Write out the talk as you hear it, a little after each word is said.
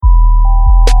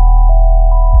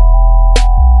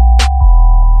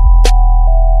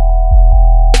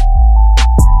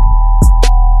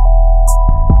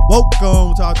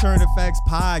Alternative Facts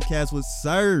Podcast with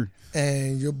Sir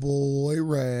and your boy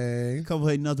Ray. Come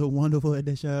with another wonderful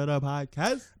edition of the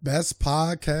podcast. Best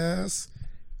podcast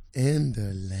in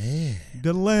the land.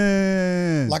 The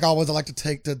land. Like always, I like to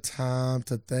take the time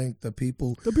to thank the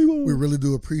people. The people. We really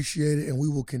do appreciate it, and we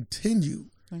will continue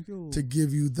Thank you. to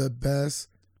give you the best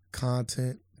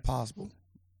content possible.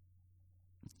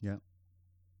 Yeah.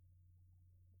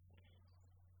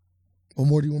 What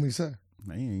more do you want me to say?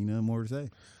 Man, ain't nothing more to say.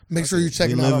 Make sure you're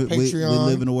checking out our Patreon. We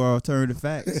live in the world of alternative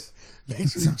facts. Make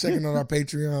sure you're checking out our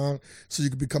Patreon so you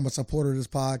can become a supporter of this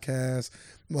podcast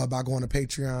by going to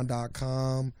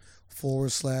patreon.com/the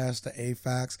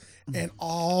AFACS. And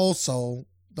also,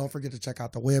 don't forget to check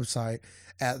out the website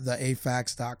at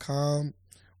theafacs.com.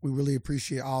 We really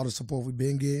appreciate all the support we've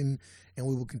been getting, and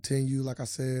we will continue, like I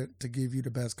said, to give you the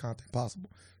best content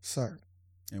possible. Sir.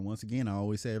 And once again, I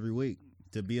always say every week,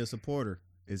 to be a supporter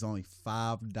is only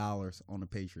 $5 on the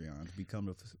Patreon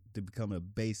to become a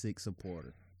basic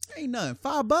supporter. Ain't nothing.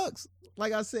 $5.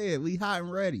 Like I said, we hot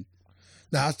and ready.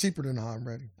 Now, it's cheaper than the hot and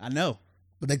ready. I know.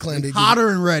 But they claim they hotter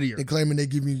and readier. They claiming they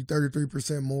give you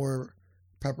 33% more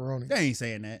pepperoni. They ain't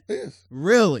saying that. It is.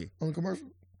 Really? On the commercial?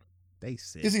 They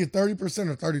said. Is it 30%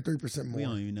 or 33% more? We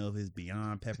don't even know if it's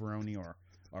beyond pepperoni or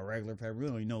regular pepperoni. We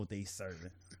don't even know what they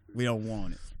serving. We don't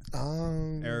want it.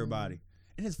 Everybody.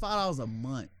 And it's $5 a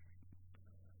month.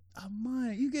 A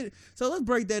month. You get it. So let's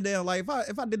break that down. Like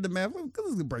if I did the math,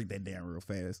 let's break that down real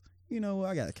fast. You know,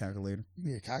 I got a calculator.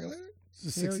 You need a calculator? It's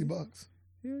just $60.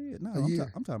 Hell yeah. No,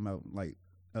 I'm talking about like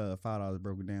 $5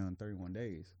 broken down in 31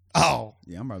 days. Oh.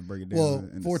 Yeah, I'm about to break it down. Well,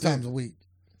 4 times a week.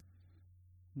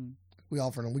 Hmm. We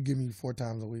offer them. We give you 4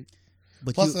 times a week.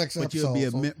 But Plus the extra episode.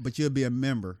 You'll be a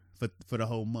member for the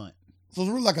whole month. So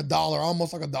it's really like $1,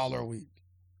 almost like $1 a week.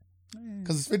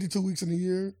 Because it's 52 weeks in a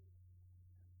year.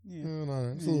 Yeah.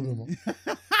 No, it's a little bit more.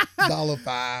 $1.05.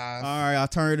 All right,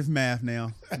 alternative math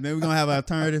now. And then we're gonna have an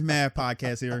alternative math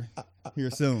podcast here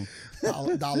soon.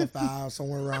 $1.05,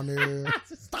 somewhere around there.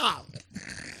 Stop.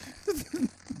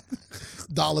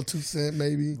 $1.02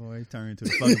 maybe. Boy, it turned into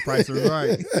the fucking price of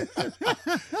right.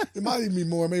 It might even be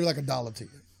more, maybe like $1.10.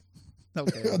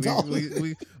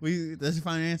 Okay. We that's your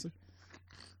final answer.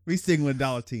 We sticking with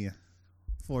 $1.10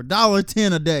 for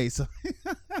 $1.10 a day. So.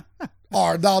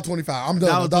 Or $1.25. I'm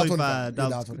done. $1.25.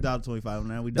 $1.25.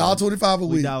 Now we $1.25 a week.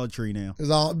 We Dollar Tree now. It's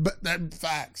all that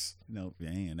facts. No, they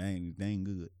ain't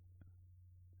good.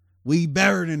 We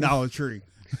better than Dollar Tree.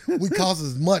 We cost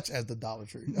as much as the Dollar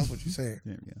Tree. That's what you're saying.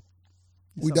 Yeah.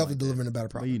 We definitely delivering a better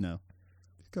product. But you know,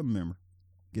 come remember,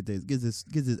 get this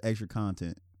extra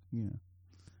content. You know,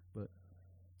 but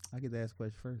I get to ask a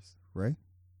question first. Ray,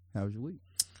 how was your week?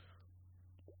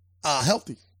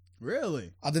 Healthy.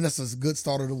 Really? I think that's a good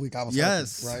start of the week. I was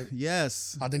healthy, right?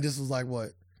 Yes. I think this was like what?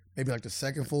 Maybe like the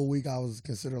second full week I was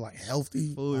considered like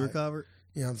healthy. Fully recovered?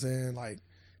 You know what I'm saying? Like,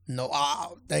 no,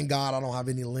 thank God I don't have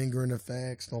any lingering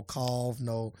effects, no cough,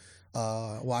 no,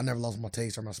 I never lost my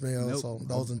taste or my smell, nope. So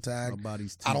those intact. My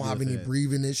body's too I don't have any that.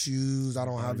 breathing issues. I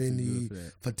don't have any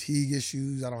fatigue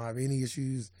issues. I don't have any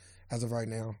issues as of right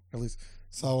now, at least.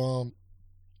 So,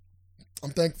 I'm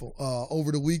thankful.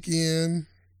 Over the weekend,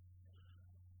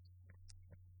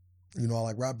 you know,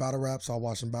 I like battle rap, so I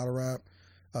watched some battle rap.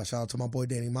 Shout out to my boy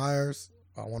Danny Myers,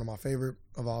 one of my favorite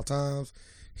of all times.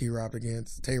 He rapped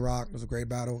against Tay Rock. It was a great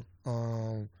battle.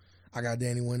 I got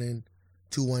Danny winning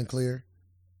 2-1 clear.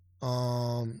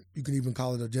 You can even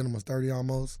call it a gentleman's 30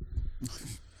 almost.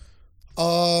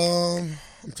 I'm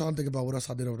trying to think about what else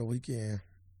I did over the weekend.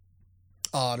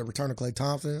 The return of Klay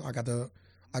Thompson. I got to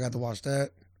watch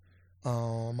that.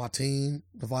 My team,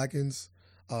 the Vikings.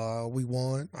 We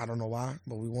won. I don't know why,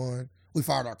 but we won. We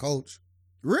fired our coach.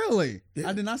 Really? Yeah.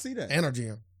 I did not see that. And our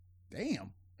GM.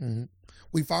 Damn. Mm-hmm.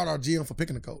 We fired our GM for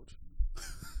picking the coach.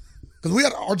 Because we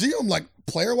had our GM, like,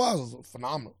 player-wise, was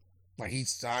phenomenal. Like, he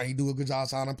signed, he do a good job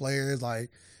signing players,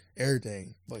 like,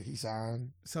 everything. But he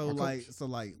signed. So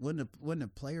wouldn't the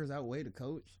players outweigh the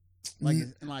coach? Like,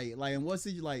 in what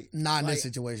situation? Like, not in this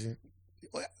situation.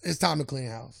 It's time to clean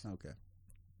house. Okay.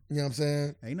 You know what I'm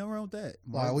saying? Ain't no wrong with that.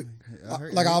 I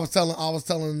was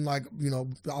telling, like, you know,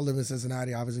 I live in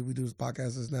Cincinnati. Obviously, we do this podcast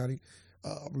in Cincinnati.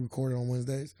 We record it on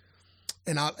Wednesdays.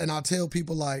 And I tell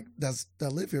people, like, that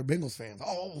live here, Bengals fans,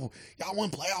 oh, y'all won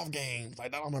playoff games.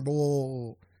 Like, I'm like,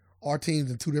 whoa. Our team's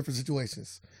in 2 different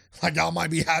situations. Like, y'all might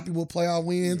be happy with playoff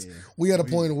wins. Yeah. We at a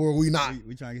point where we not.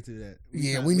 We trying to get to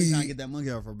that. We need to get that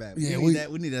monkey off our back. Yeah, we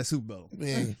need that Super Bowl.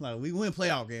 Yeah. Like, we win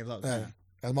playoff games all the time.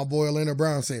 As my boy Orlando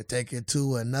Brown said, take it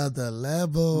to another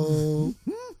level.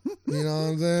 You know what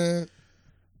I'm saying?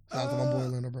 Shout out to my boy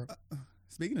Orlando Brown.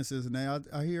 Speaking of Cincinnati,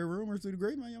 I hear rumors through the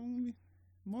grapevine,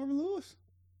 Marvin Lewis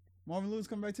Marvin Lewis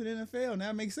come back to the NFL.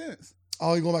 Now it makes sense.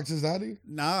 Oh, he going back to Cincinnati?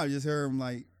 Nah, I just heard him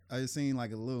I just seen a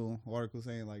little article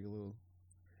saying a little.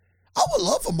 I would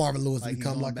love for Marvin Lewis to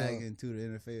become back into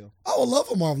the NFL. I would love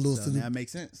for Marvin Lewis now it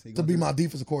makes sense. To be my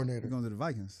defensive coordinator. He's going to the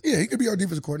Vikings. Yeah, he could be our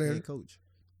defensive coordinator. Head coach.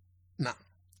 Nah.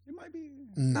 It might be.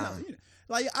 Nah.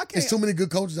 I can't. There's too many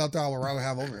good coaches out there I would rather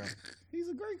have over him. He's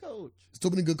a great coach. There's too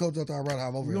many good coaches out there I'd rather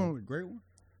have over him. You want a great one?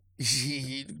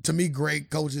 To me, great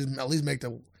coaches at least make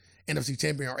the NFC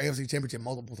champion or AFC championship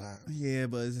multiple times. Yeah,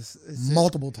 but it's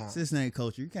multiple times. Cincinnati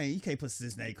culture. You can't put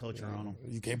Cincinnati culture on them.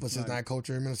 You can't put Cincinnati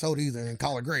culture in Minnesota either and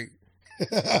call it great.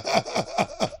 That's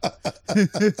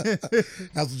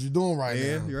what you're doing right now.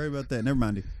 Yeah, you're right about that. Never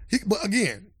mind it. But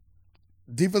again,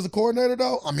 defensive coordinator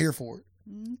though, I'm here for it.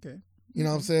 Okay. You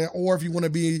know what I'm saying? Or if you want to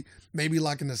be maybe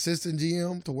like an assistant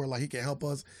GM to where he can help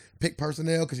us pick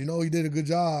personnel because he did a good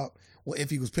job. Well, if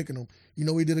he was picking them, he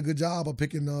did a good job of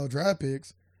picking draft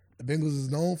picks. The Bengals is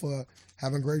known for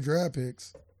having great draft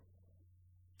picks.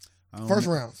 First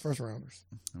rounders.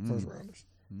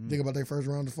 Think about their first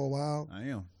rounders for a while. I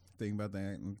am thinking about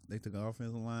that. They took an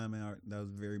offensive lineman. That was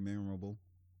very memorable.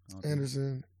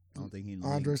 Anderson. I don't think he.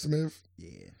 Andre Smith.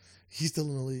 Yeah. He's still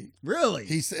in the league. Really?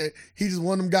 He said he's just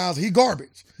one of them guys. He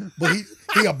garbage, but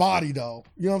he a body though.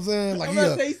 You know what I'm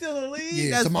saying? He's still in the league.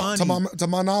 Yeah, That's to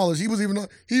my knowledge, he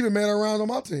even made a round on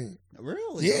my team.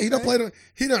 Really? Yeah, okay. He done played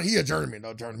on. He a journeyman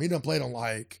though. He done played on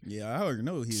Yeah, I already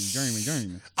know he's a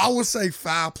journeyman. I would say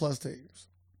 5+ teams.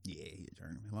 Yeah, he a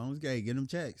journeyman. As long as you get him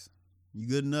checks, you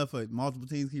good enough for multiple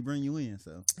teams keep bringing you in.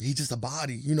 So he's just a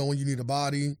body. When you need a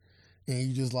body, and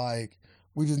you just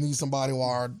we just need somebody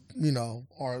or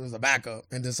there's a backup,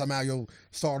 and then somehow your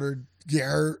starter get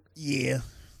hurt. Yeah.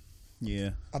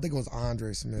 I think it was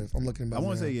Andre Smith. I'm looking. I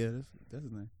want to say that's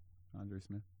his name, Andre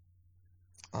Smith.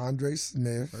 Andre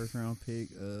Smith, first round pick.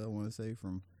 I want to say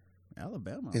from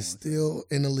Alabama. Is still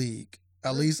in the league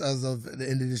at least as of the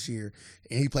end of this year,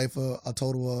 and he played for a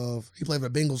total of the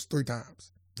Bengals 3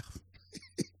 times.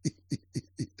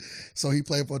 So he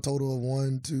played for a total of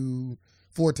 1, 2,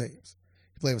 4 teams.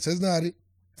 He played with Cincinnati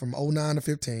from 09 to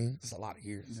 15. That's a lot of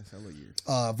years. That's a lot of years.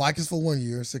 Vikings for 1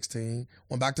 year, 16.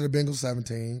 Went back to the Bengals,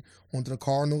 17. Went to the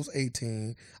Cardinals,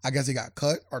 18. I guess he got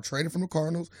cut or traded from the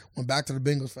Cardinals. Went back to the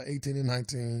Bengals for 18 and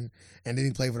 19. And then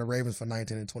he played for the Ravens for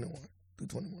 19 and 21 through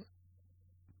 21.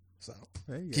 So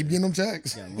keep getting them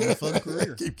checks. Got a long fucking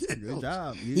career. Keep getting Good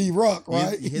job. He Ruck,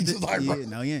 right? He just like Ruck.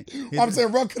 No, he ain't. I'm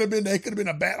saying Ruck could have been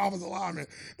a bad offensive lineman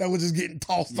that was just getting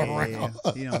tossed around.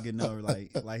 He don't get no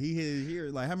like he hit here.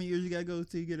 Like how many years you gotta go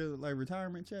till you get a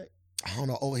retirement check? I don't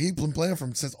know. Oh, he been playing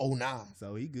since 09.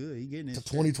 So he good. He getting his to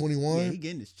 2021. Yeah, he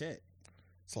getting his check.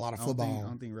 It's a lot of football. I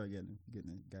don't think Ruck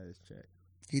got his check.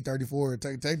 He 34.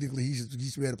 Technically, he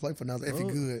should be able to play for another if he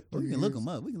good. We can look him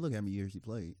up. We can look how many years he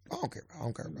played. I don't care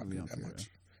about that much.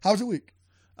 How was your week?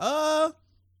 It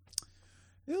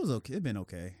was okay. It been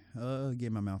okay.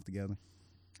 Get my mouth together.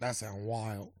 That sounds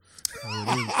wild.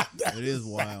 It is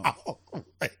wild.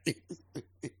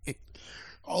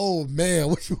 Oh man,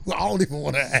 I don't even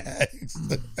want to ask.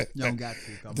 You don't got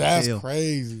to. That's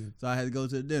crazy. So I had to go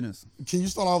to the dentist. Can you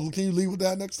start off? Can you leave with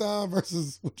that next time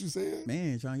versus what you said?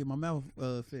 Man, trying to get my mouth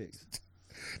fixed.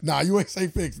 Nah, you ain't say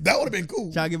fixed. That would have been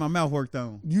cool. Trying to get my mouth worked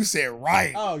on. You said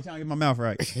right. Oh, trying to get my mouth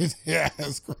right. Yeah,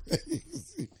 that's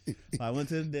crazy. So I went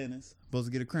to the dentist. Supposed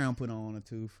to get a crown put on a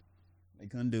tooth. They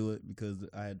couldn't do it because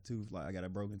I had a tooth. I got a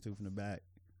broken tooth in the back.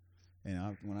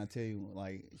 And when I tell you,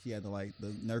 she had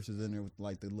the nurses in there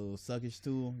with the little suckish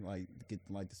tool, to get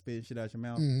the spit shit out your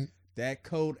mouth. Mm-hmm. That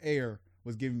cold air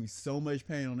was giving me so much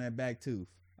pain on that back tooth.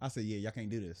 I said, yeah, y'all can't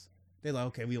do this. They're like,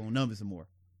 okay, we gonna numb it some more.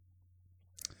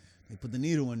 They put the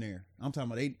needle in there. I'm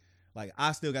talking about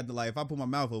I still got if I put my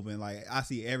mouth open, I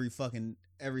see every fucking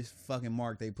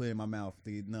mark they put in my mouth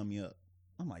to numb me up.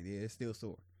 I'm like, yeah, it's still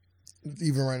sore.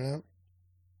 Even right now?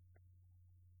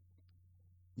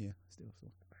 Yeah, still sore.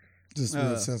 Just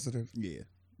real sensitive. Yeah.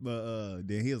 But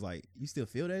then he was like, you still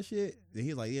feel that shit? Then he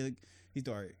was like, yeah. He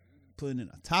started putting in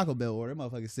a Taco Bell order. That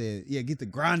motherfucker said, yeah, get the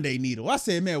grande needle. I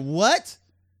said, man, what?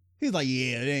 He's like,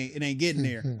 yeah, it ain't getting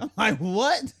there. I'm like,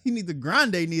 what? You need the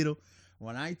grande needle.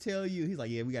 When I tell you, he's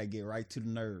like, yeah, we gotta get right to the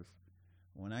nerve.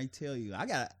 When I tell you, I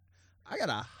got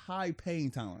a high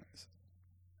pain tolerance.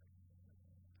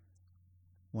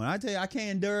 When I tell you I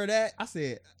can't endure that, I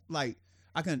said, I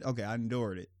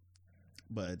endured it.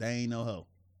 But that ain't no hoe.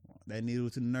 That needle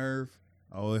to the nerve,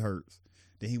 oh, it hurts.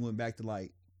 Then he went back to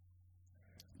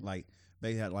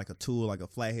they had a tool, a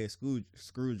flathead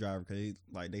screwdriver, because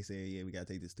they said, yeah, we gotta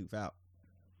take this tooth out.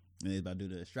 And they about to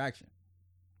do the extraction.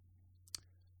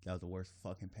 That was the worst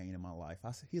fucking pain in my life.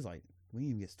 He's like, we didn't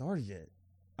even get started yet.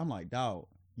 I'm like, dog,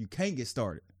 you can't get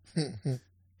started.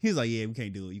 He was like, yeah, we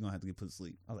can't do it. You're going to have to get put to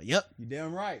sleep. I was like, yep, you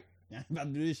damn right. I ain't about to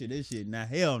do this shit. Now,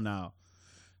 hell no.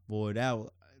 Boy, that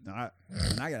was,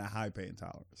 when I got a high pain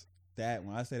tolerance.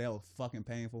 When I say that was fucking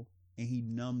painful, and he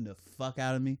numbed the fuck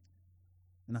out of me,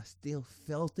 and I still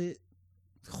felt it.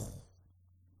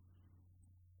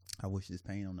 I wish this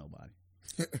pain on nobody.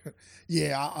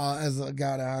 Yeah, as a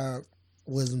guy that had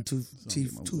wisdom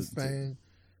tooth pain,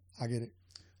 I get it.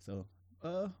 So,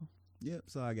 yep.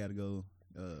 So I got to go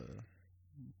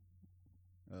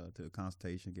to a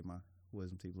consultation, get my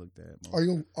wisdom teeth looked at.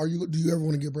 Do you ever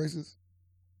want to get braces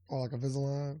or like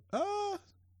Invisalign? I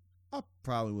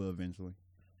probably will eventually.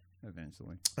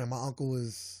 And my uncle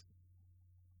is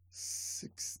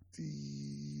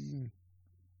 60.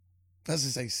 Let's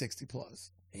just say 60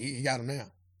 plus. He got them now.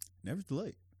 Never too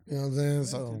late. You know what I'm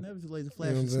saying? Never too late to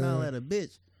flash and smile at a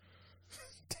bitch.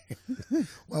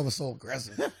 Well, it was so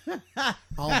aggressive. I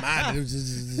don't mind it. It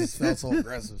just felt so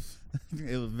aggressive.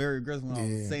 It was very aggressive when I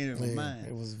was saying it with mine.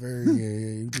 It was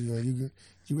very,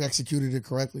 you executed it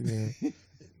correctly, man.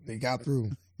 They got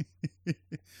through.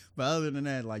 But other than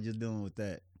that, like just dealing with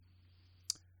that,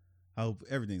 I hope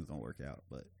everything's gonna work out.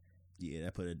 But yeah,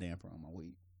 that put a damper on my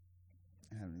week.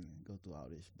 Having to go through all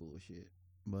this bullshit.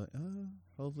 But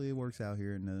hopefully it works out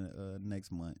here in the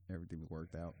next month. Everything will work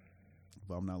out.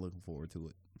 But I'm not looking forward to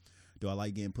it. Do I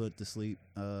like getting put to sleep?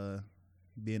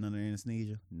 Being under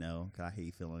anesthesia? No, 'cause I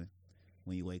hate feeling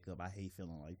when you wake up. I hate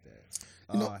feeling like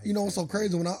that. You know what's so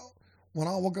crazy? When I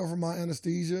woke up from my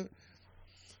anesthesia,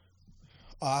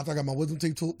 after I got my wisdom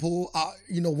teeth pulled,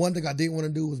 one thing I didn't want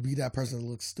to do was be that person that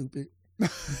looks stupid.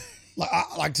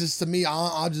 Just to me,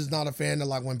 I'm just not a fan of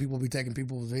like when people be taking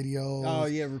people's videos. Oh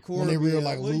yeah, record when they real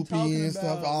like loopy and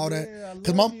stuff, all that.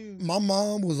 Because my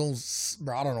mom was on,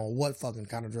 bro, I don't know what fucking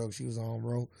kind of drug she was on,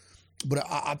 bro. But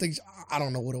I think I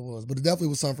don't know what it was, but it definitely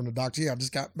was something from the doctor. Yeah, I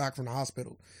just got back from the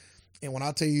hospital, and when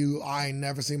I tell you, I ain't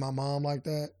never seen my mom like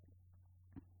that.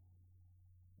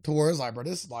 To where it's like, bro,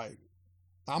 this is like,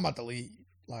 I'm about to leave.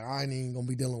 Like, I ain't even gonna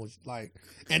be dealing with like,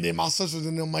 and then my sisters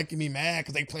and them making me mad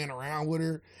because they playing around with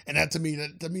her, and that to me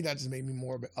that just made me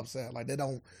more upset. Like I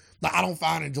don't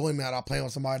find enjoyment out of playing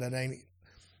with somebody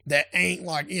that ain't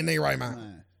like in their right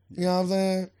mind. You know what I'm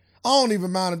saying? I don't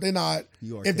even mind if they not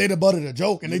if they the butt of the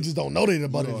joke and they just don't know they the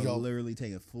butt of the joke. Literally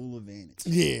taking full advantage.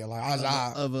 Yeah, like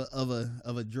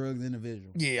of a drugged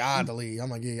individual. Yeah, I had to leave.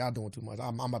 I'm like, yeah, y'all doing too much.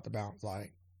 I'm about to bounce.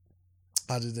 Like,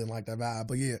 I just didn't like that vibe.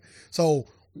 But yeah, so.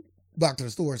 Back to the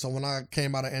story. So when I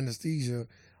came out of anesthesia,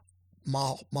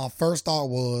 my first thought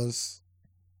was,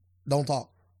 don't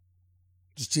talk.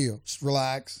 Just chill. Just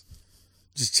relax.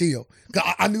 Just chill. Cause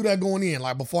I knew that going in.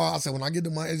 Like before I said, when I get to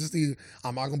my anesthesia,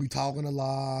 I'm not going to be talking a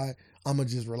lot. I'm going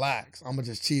to just relax. I'm going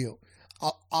to just chill.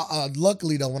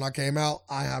 Luckily though, when I came out,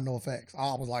 I have no effects.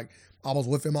 I was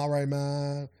within my right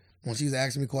mind. When she was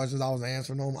asking me questions, I was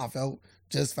answering them. I felt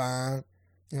just fine.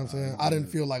 You know what I'm saying? I didn't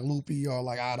feel like loopy or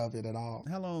like out of it at all.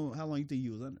 How long you think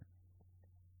you was under?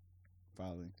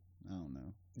 Probably. I don't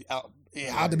know. It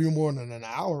had to be more than an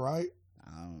hour, right?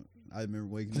 I remember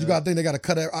waking up. You gotta think they gotta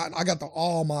cut it. I got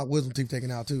all my wisdom teeth taken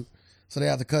out too. So they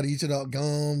have to cut each of the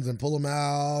gums and pull them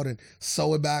out and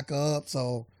sew it back up.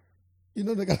 So, they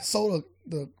gotta sew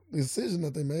the incision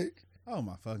that they make. Oh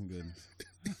my fucking goodness.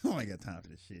 I ain't got time for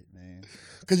this shit, man.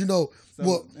 Cause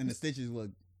and the stitches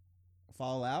would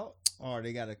fall out? Or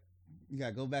you gotta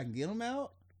go back and get them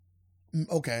out?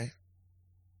 Okay.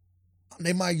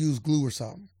 They might use glue or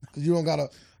something. Because you don't gotta...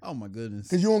 Oh, my goodness.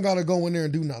 Because you don't gotta go in there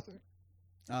and do nothing.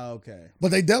 Oh, okay. But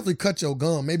they definitely cut your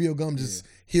gum. Maybe your gum just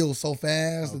heals so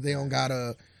fast that they don't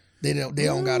gotta... They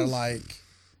don't gotta, like,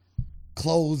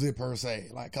 close it per se.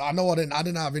 Like, cause I know I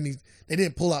didn't have any... They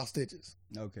didn't pull out stitches.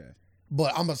 Okay.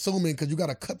 But I'm assuming because you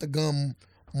gotta cut the gum...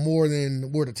 more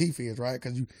than where the teeth is, right?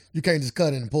 Because you can't just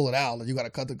cut it and pull it out. Like you got to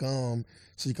cut the gum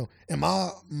so you can. And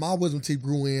my wisdom teeth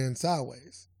grew in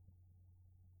sideways.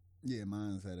 Yeah,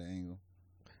 mine's at an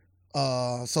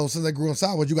angle. So since they grew in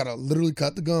sideways, you got to literally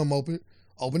cut the gum open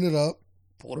it up,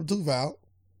 pull the tooth out,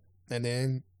 and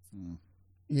then you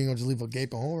ain't gonna just leave a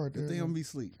gaping hole right there. They gonna be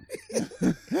asleep.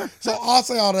 So I'll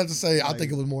say all that to say, I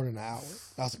think it was more than an hour.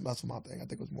 That's what my thing. I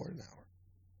think it was more than an hour.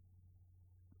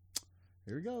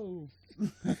 Here we go.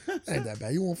 Ain't that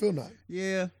bad. You won't feel nothing.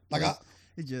 Yeah. Like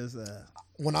it just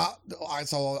when I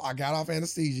got off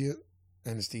anesthesia.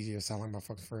 Anesthesia sound like my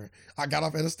fucking friend. I got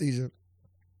off anesthesia.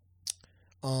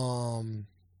 Was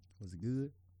it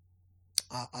good?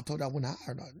 I told you I went high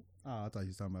or nothing. Oh, I thought you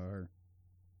were talking about her.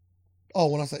 Oh,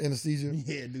 when I said anesthesia?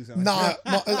 Yeah, do something. Nah,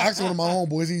 actually one of my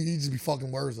homeboys, he just be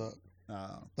fucking words up.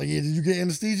 Oh. Like, yeah, did you get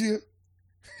anesthesia?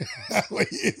 That's what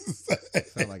he said.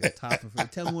 Sound like a top of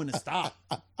food. Tell me when to stop.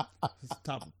 It's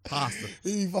top of pasta.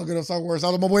 He fucking up some words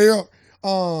out of my way up.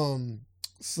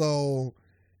 So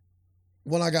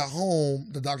when I got home,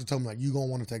 the doctor told me, like, you gonna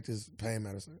want to take this pain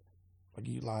medicine.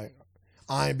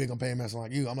 I ain't big on pain medicine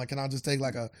like you. I'm like, can I just take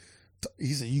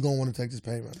he said, you gonna want to take this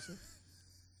pain medicine.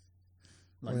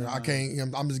 I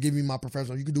can't, I'm just giving you my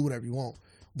professional. You can do whatever you want,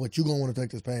 but you gonna want to take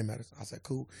this pain medicine. I said,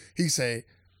 cool. He say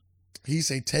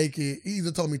take it. He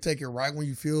either told me take it right when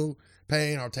you feel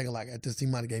pain or take it like at this. He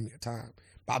might have gave me a time,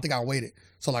 but I think I waited.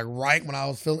 So like right when I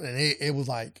was feeling it, it was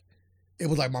like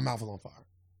my mouth was on fire.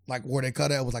 Like where they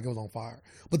cut it was like it was on fire.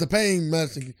 But the pain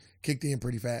medicine kicked in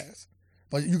pretty fast.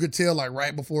 But you could tell like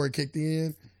right before it kicked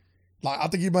in, like I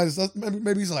think he might have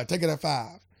maybe he said like take it at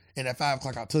 5, and at 5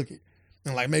 o'clock I took it,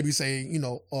 and like maybe say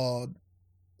when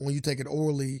you take it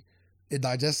orally, it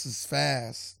digests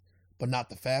fast, but not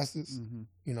the fastest. Mm-hmm.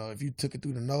 If you took it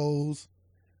through the nose,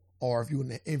 or if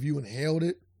you inhaled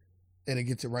it, and it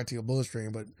gets it right to your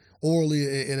bloodstream. But orally,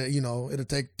 it'll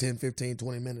take 10, 15,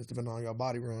 20 minutes depending on your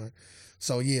body run.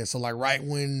 So yeah, so like right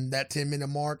when that 10-minute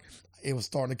mark, it was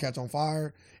starting to catch on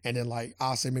fire, and then like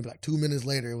I'll say maybe like 2 minutes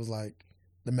later, it was like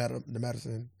the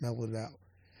medicine mellowed it out.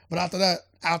 But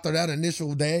after that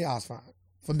initial day, I was fine.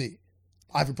 For me,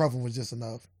 ibuprofen was just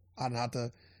enough. I didn't have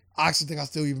to. I actually think I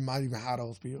still might even have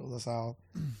those pills. That's how,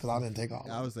 because I didn't take all.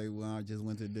 I would say when I just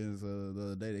went to the dentist the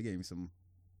other day, they gave me some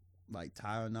like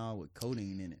Tylenol with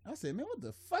codeine in it. I said, man, what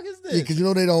the fuck is this? Yeah, because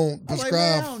they don't prescribe. I was like,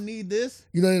 man, I don't need this.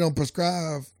 They don't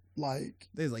prescribe like.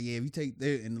 They was like, yeah, if you take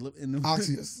in the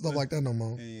oxy stuff like that no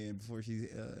more. And before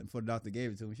the doctor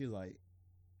gave it to me, she was like,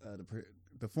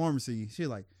 the pharmacy, she was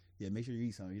like, yeah, make sure you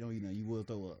eat something. You don't eat nothing, you will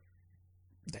throw up.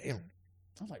 Damn.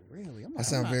 I was like, really? That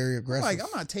sounds very aggressive. I'm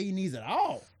not taking these at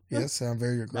all. Yeah, that sounds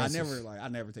very aggressive. I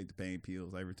never take the pain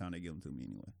pills every time they give them to me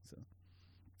anyway. So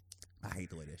I hate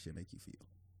the way that shit make you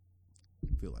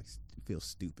feel. Feel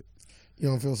stupid. You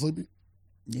don't feel sleepy?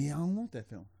 Yeah, I don't want that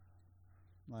feeling.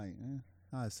 Like,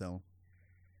 I sell them.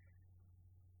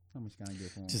 How much can I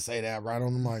get for them? Just say that right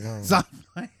on the mic, huh?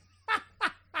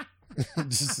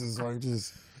 Just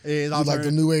like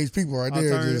the new age people right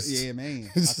there. Yeah, man.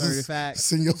 Alternative facts.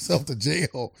 Send yourself to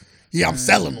jail. Yeah, I'm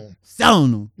selling them.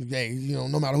 Selling them. Yeah,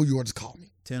 no matter who you are, just call me.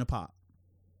 10 a pop.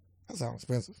 That sounds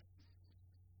expensive.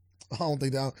 I don't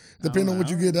think that. Depending on what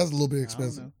you get, that's a little bit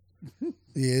expensive.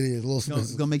 Yeah, it is a little expensive.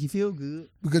 It's gonna make you feel good.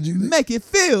 Because you make it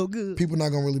feel good. People not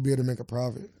gonna really be able to make a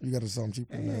profit. You got to sell them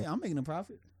cheaper. Hey, I'm making a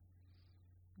profit.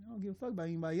 I don't give a fuck about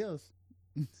anybody else.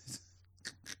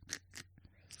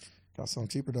 Got something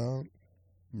cheaper, dog.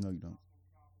 No, you don't.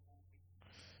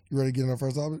 You ready to get in our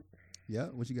first topic? Yeah.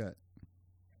 What you got?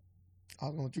 I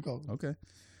don't know what you call it. Okay.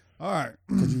 All right.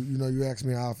 Because you asked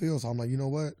me how I feel, so I'm like, you know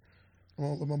what? I'm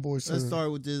gonna let my boy say. Let's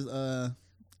start with this.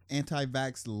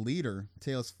 Anti-vax leader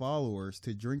tells followers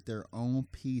to drink their own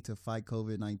pee to fight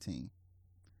COVID-19.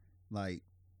 Like,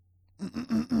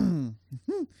 and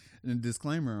a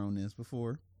disclaimer on this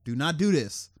before: do not do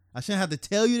this. I shouldn't have to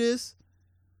tell you this.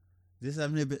 This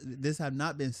have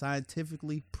not been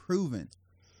scientifically proven.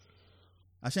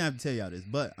 I shouldn't have to tell y'all this,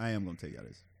 but I am going to tell y'all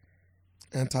this.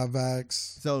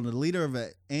 Anti-vax. So the leader of an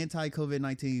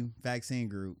anti-COVID-19 vaccine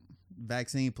group,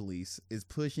 Vaccine Police, is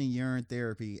pushing urine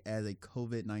therapy as a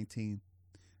COVID-19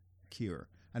 cure.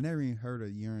 I never even heard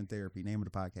of urine therapy. Name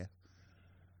of the podcast.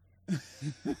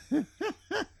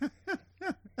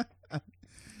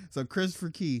 So Christopher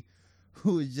Key,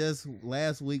 who just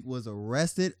last week was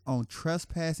arrested on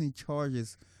trespassing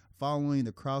charges following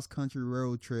the cross-country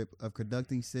road trip of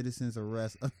conducting citizens'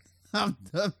 arrest of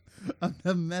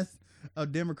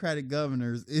Democratic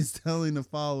governors, is telling the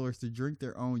followers to drink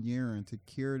their own urine to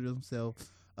cure themselves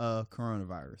of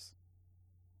coronavirus.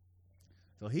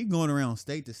 So he's going around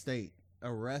state to state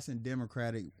arresting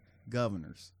Democratic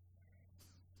governors.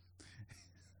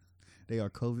 They are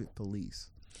COVID police.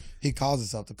 He calls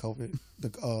himself the COVID,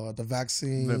 the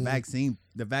vaccine.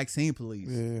 The vaccine police.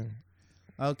 Yeah.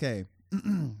 Okay.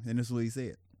 And this is what he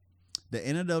said. The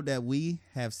antidote that we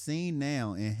have seen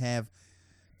now and have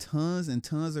tons and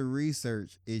tons of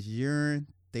research is urine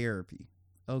therapy.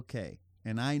 Okay.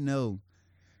 And I know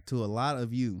to a lot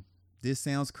of you, this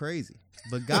sounds crazy.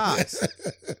 But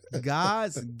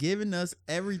God's giving us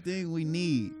everything we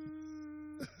need.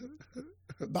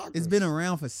 Doctors. It's been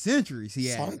around for centuries.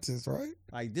 Scientists, right?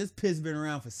 Like this piss been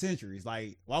around for centuries.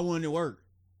 Like, why wouldn't it work?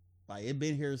 Like, it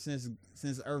been here since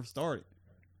Earth started.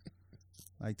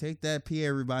 Like, take that pee,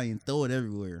 everybody, and throw it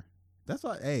everywhere. That's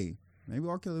why. Hey, maybe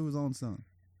R. Kelly was on something.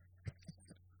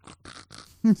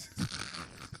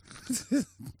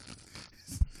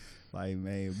 Like,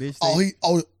 man, bitch.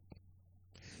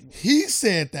 He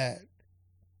said that.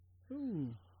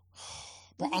 Ooh.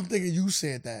 Bro, I'm thinking you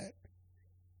said that.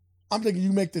 I'm thinking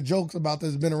you make the jokes about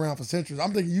this been around for centuries.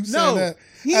 I'm thinking you said that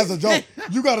as a joke.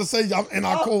 You got to say, and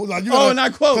I quote. Like, you gotta, and I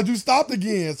quote. Because you stopped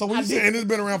again. So when you said, and it's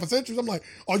been around for centuries, I'm like,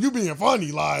 oh, you being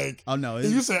funny. Like, oh, no. And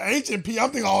you said ancient P, I'm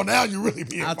thinking, oh, now you really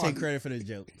being I'll funny. take credit for the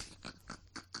joke.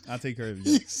 I'll take credit for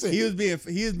the joke.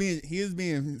 He was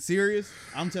being serious.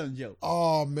 I'm telling a joke.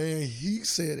 Oh, man, he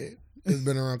said it. It's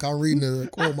been around. I'm reading the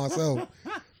quote myself.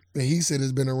 And he said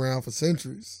it's been around for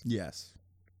centuries. Yes.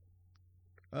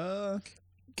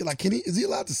 Like, is he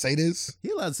allowed to say this? He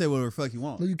allowed to say whatever the fuck he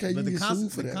wants. No, you can't. But the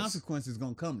consequences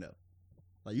gonna come though.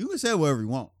 Like you can say whatever you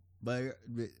want, but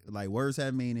like words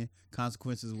have meaning.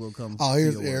 Consequences will come. Oh,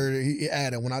 he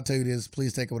added. When I tell you this,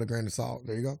 please take it with a grain of salt.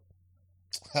 There you go.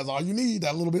 That's all you need.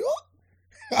 That little bit.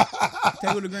 Take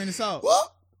it with a grain of salt.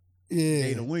 What? Yeah.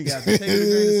 Hey, the wing got to take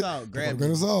it with a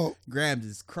grain of salt. Grabbed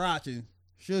his crotch and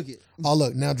shook it. Oh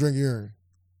look, now drink urine.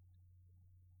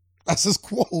 That's his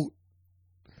quote.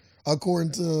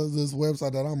 According to this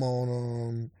website that I'm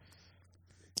on,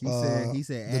 he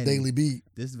said the Daily Beat.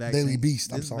 This vaccine, Daily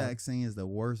Beast. Vaccine is the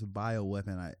worst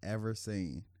bioweapon I ever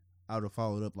seen. I would have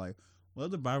followed up like, what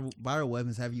other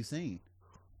bioweapons have you seen?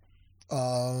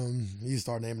 You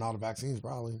start naming all the vaccines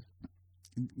probably.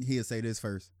 He'll say this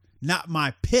first. Not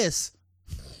my piss.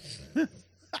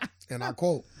 And I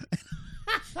quote.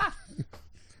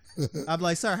 I'm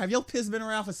like, sir, have your piss been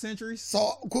around for centuries?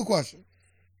 So, quick question.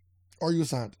 Are you a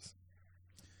scientist?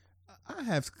 I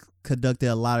have conducted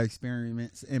a lot of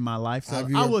experiments in my life, so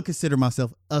I would consider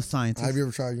myself a scientist. Have you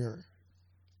ever tried urine?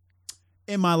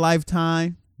 In my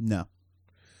lifetime, no.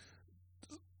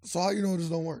 So how you know this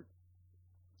don't work?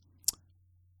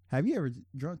 Have you ever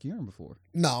drunk urine before?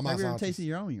 No, I'm not a scientist. Have you ever tasted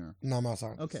your own urine? No, I'm not a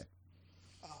scientist. Okay.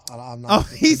 I'm not.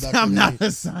 I'm not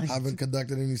a scientist. I haven't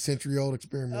conducted any century-old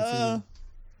experiments either.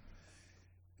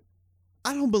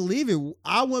 I don't believe it.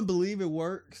 I wouldn't believe it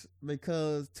works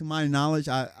because, to my knowledge,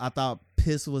 I thought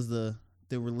piss was the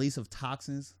release of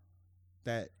toxins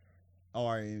that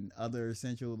are in other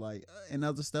essential, like, and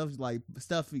other stuff, like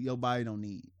stuff your body don't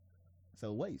need.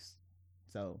 So waste.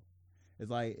 So it's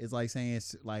like saying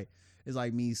it's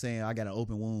like me saying I got an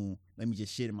open wound. Let me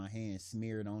just shit in my hand,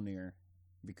 smear it on there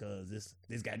because this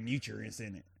got nutrients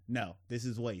in it. No, this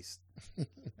is waste. And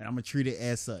I'm going to treat it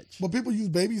as such. But people use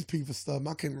baby's pee for stuff.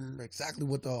 I can't remember exactly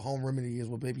what the home remedy is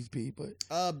with baby's pee,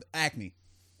 but acne.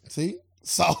 See?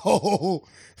 So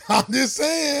I'm just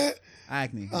saying.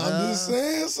 Acne. I'm just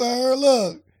saying, sir.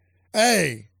 Look.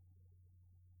 Hey.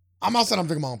 I'm not saying I'm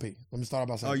drinking my own pee. Let me start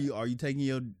by saying. Are you taking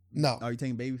your No. Are you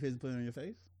taking baby piss and putting it on your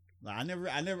face? Like,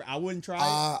 I wouldn't try it.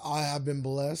 I have been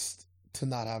blessed to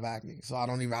not have acne. So I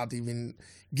don't even have to even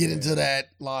get into that,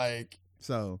 like.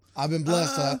 So I've been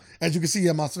blessed. As you can see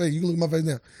at my face, you can look at my face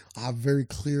now. I have very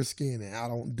clear skin and I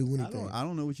don't do anything. I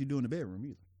don't know what you do in the bedroom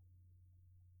either.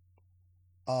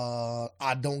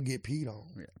 I don't get peed on.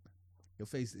 Yeah. Your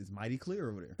face is mighty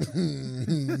clear over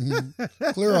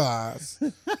there. Clear eyes.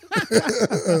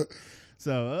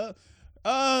 So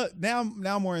now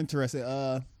I'm more interested.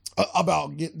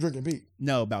 About drinking pee.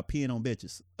 No, about peeing on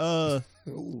bitches.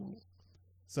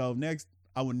 So next,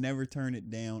 I would never turn it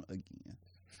down again.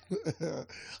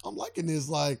 I'm liking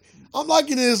this. I'm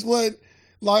liking this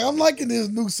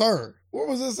new sir. Where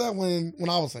was this at when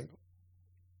I was single?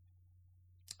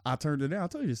 I turned it down. I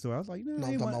told you this story. I was like, no, I'm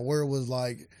talking about where it was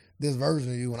like this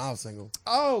version of you when I was single.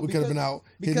 Oh, we could have been out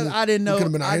because I didn't know. We could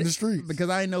have been out in the streets because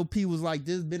I didn't know pee was like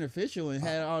this beneficial and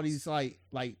had all these like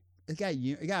it got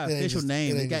an official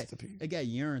name. It got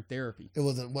urine therapy. It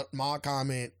wasn't what my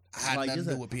comment had nothing to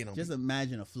do with peeing on. Just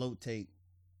imagine a float tank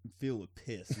filled with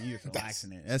piss and you're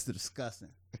relaxing it. That's disgusting.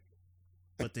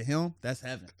 But to him, that's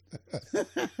heaven.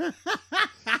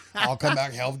 I'll come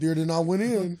back healthier than I went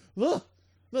in. Look,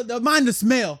 don't mind the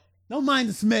smell. Don't mind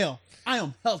the smell. I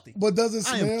am healthy. But does it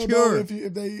smell though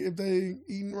if they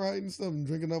eating right and stuff and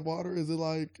drinking enough water? Is it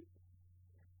like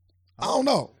I don't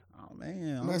know. Oh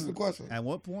man. That's the question. At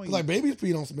what point? Like baby's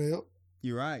pee don't smell.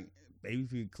 You're right. Baby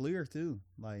pee clear too.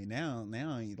 Like now,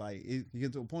 like you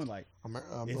get to a point like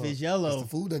if it's yellow, it's the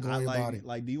food that goes in your body.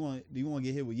 Like, do you want to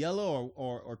get hit with yellow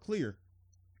or clear?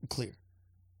 Clear.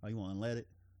 Oh, you want to let it?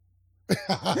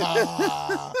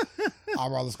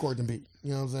 I'd rather squirt than pee.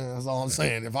 You know what I'm saying? That's all I'm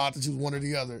saying. If I have to choose one or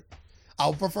the other, I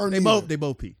would prefer neither. They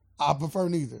both pee. I prefer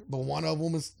neither, but one of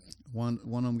them is one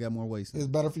of them got more waste. It's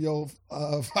better for your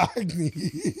acne.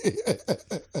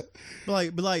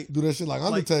 but like do that shit like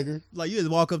Undertaker. Like you just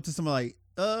walk up to somebody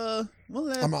like,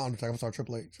 I'm not Undertaker. I'm sorry,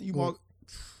 Triple H. You walk.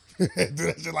 Do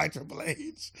that shit like Triple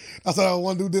H. That's what that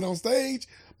one dude did on stage.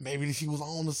 Maybe she was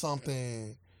on to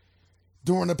something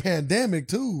during the pandemic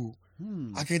too.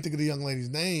 I can't think of the young lady's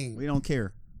name. We don't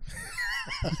care.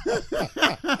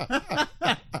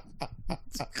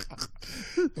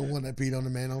 The one that peed on the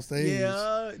man on stage.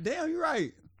 Yeah, damn, you're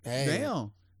right. Hey,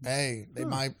 damn. Hey, they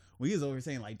might. We was over here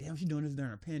saying like, damn, she doing this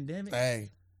during a pandemic.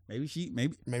 Hey, maybe she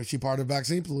part of the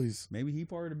vaccine police. Maybe he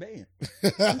part of the band.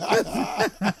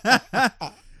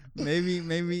 maybe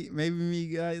me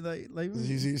guy like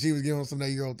she was giving him some of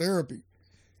that Urine Therapy.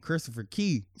 Christopher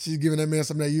Key. She's giving that man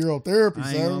some of that Urine Therapy.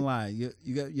 I ain't gonna lie.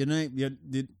 You got your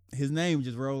name. His name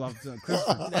just rolled off.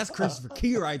 That's Christopher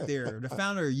Key right there, the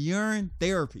founder of Urine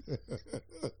Therapy.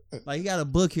 Like, he got a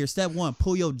book here. Step 1,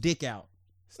 pull your dick out.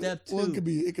 Step 2, well, it could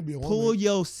be a woman. Pull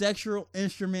your sexual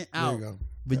instrument out. There you go.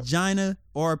 Vagina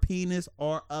or penis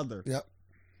or other. Yep.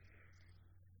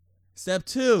 Step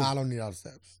 2. I don't need all the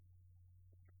steps.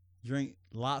 Drink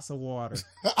lots of water.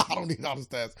 I don't need all the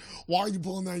steps. Why are you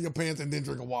pulling down your pants and then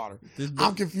drinking water?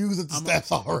 I'm confused at the steps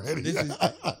already. This is,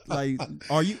 like,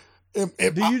 are you?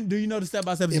 Do you know the step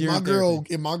by step?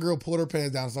 If my girl pulled her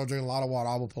pants down and started drinking a lot of water,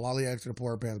 I will politely ask her to pull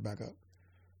her pants back up.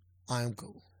 I am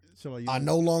cool. So I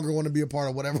no longer want to be a part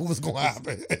of whatever was going to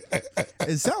happen.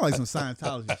 It sounds like some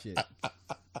Scientology shit.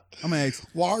 I'm gonna ask.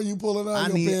 Why are you pulling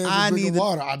out your pants and drinking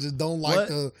water? I just don't like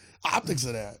the optics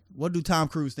of that. What do Tom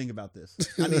Cruise think about this?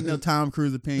 I need to know Tom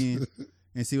Cruise's opinion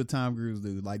and see what Tom Cruise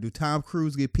do. Like, do Tom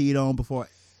Cruise get peed on before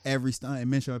every stunt in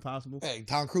Mission Impossible? Hey,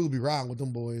 Tom Cruise be riding with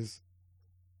them boys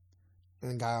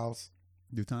and gals.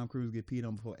 Do Tom Cruise get peed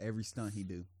on before every stunt he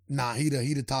do? Nah, he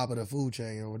the top of the food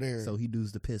chain over there. So he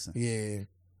does the pissing. Yeah.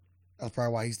 That's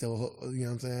probably why he's still, you know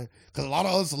what I'm saying? Because a lot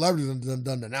of other celebrities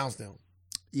done denounced him.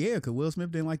 Yeah, because Will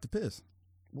Smith didn't like to piss.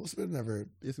 Will Smith never.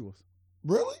 Yes, he was.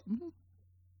 Really? Mm-hmm.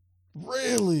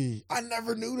 Really? I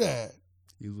never knew that.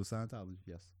 He was with Scientology,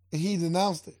 yes. And he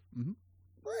denounced it? Mm-hmm.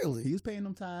 Really? He was paying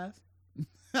them tithes.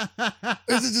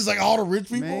 Is it just like all the rich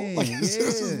people? Man, like, this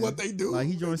is what they do? Like,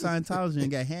 he joined Scientology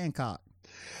and got Hancock.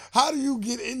 How do you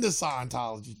get into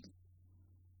Scientology?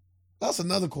 That's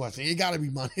another question. It gotta be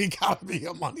money. It gotta be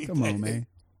a money Come thing. on, man.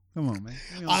 Come on, man.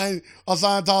 You know, A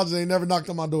Scientologist ain't never knocked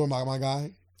on my door, my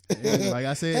guy. Yeah, like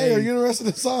I said, hey, are you interested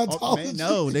in Scientology? Oh, man,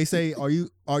 no, they say, are you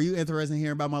interested in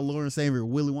hearing about my Lord and Savior,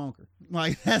 Willy Wonka?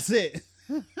 Like, that's it.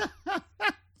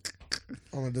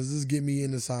 Does this get me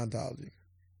into Scientology?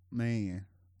 Man.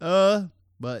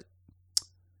 But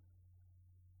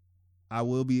I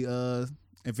will be,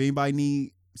 if anybody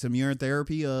need some urine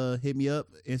therapy, hit me up,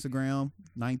 Instagram,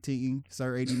 19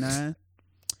 Sir 89,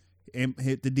 and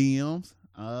hit the DMs.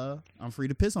 I'm free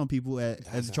to piss on people at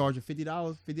a charge of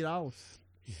 $50. $50.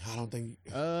 I don't think.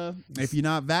 If you're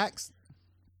not vaxxed,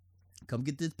 come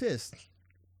get this piss.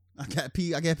 I got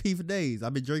pee for days.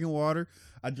 I've been drinking water.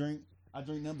 I drink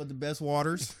nothing but the best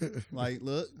waters. Like,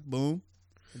 look, boom.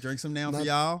 I drink some now for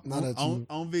y'all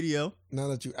on video. Now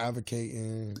that you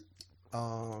advocating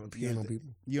peeing on people,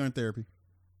 urine therapy.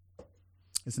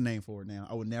 It's a name for it now.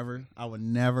 I would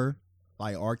never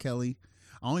like R. Kelly.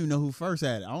 I don't even know who first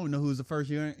had it. I don't know who was the first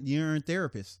urine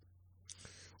therapist.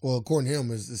 Well, according to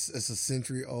him, it's a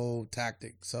century-old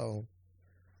tactic. So,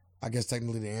 I guess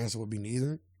technically the answer would be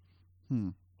neither.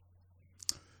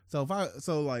 So it's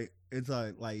like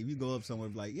if you go up somewhere,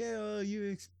 like, yeah,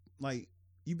 when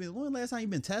the last time you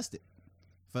been tested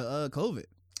for COVID?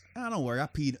 Don't worry, I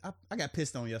got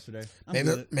pissed on yesterday.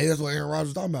 Maybe that's what Aaron Rodgers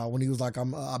was talking about when he was like,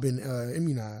 I've been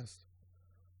immunized.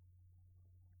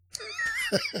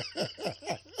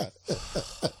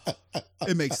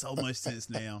 It makes so much sense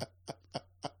now.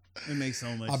 It makes so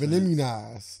much sense. I've been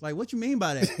immunized. Like, what you mean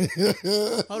by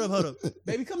that? Hold up.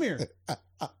 Baby, come here.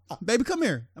 Baby, come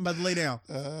here. I'm about to lay down.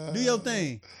 Do your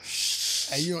thing.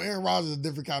 Hey, Aaron Rodgers is a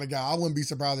different kind of guy. I wouldn't be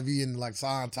surprised if he into like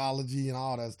Scientology and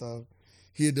all that stuff.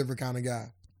 He a different kind of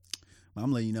guy.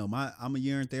 I'm letting you know, I'm a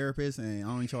urine therapist and I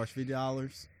only charge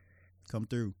 $50. Come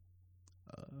through.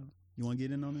 You want to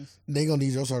get in on this? They gonna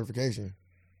need your certification.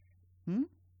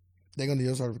 They gonna need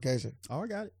your certification. Oh, I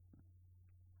got it.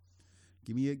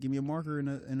 Give me a marker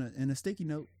and a sticky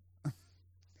note.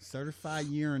 Certified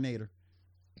urinator.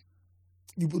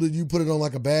 You put it on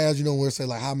like a badge, where it say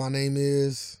like how my name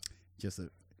is.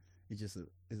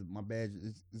 My badge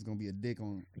is gonna be a dick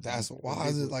on. That's why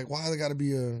is it like why is it gotta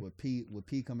be a with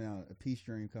pee coming out, a pee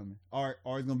stream coming, or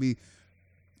it's gonna be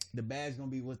the badge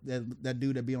gonna be what that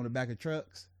dude that be on the back of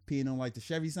trucks peeing on like the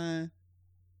Chevy sign.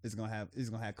 It's gonna have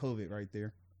COVID right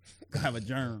there. Gonna have a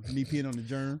germ. Me peeing on the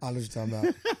germ. I know what you're talking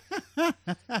about.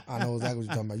 I know exactly what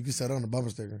you're talking about. You can set it on the bumper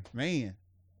sticker, man.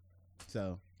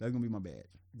 So that's gonna be my badge.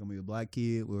 It's gonna be a black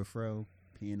kid with a fro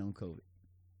peeing on COVID.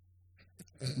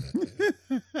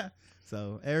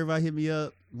 So everybody hit me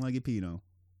up. Want to get peed on?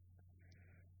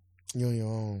 You on your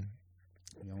own.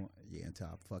 Yeah, until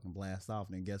I fucking blast off.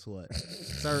 And then guess what?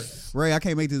 Sir, Ray, I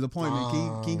can't make this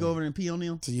appointment. Can you go over there and pee on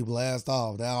them? Till you blast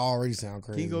off. That already sound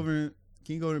crazy. Can you go over there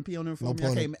and pee on them for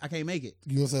me? I can't make it.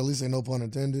 You gonna say at least say no pun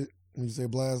intended when you say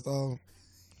blast off?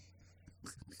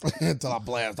 Until I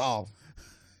blast off.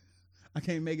 I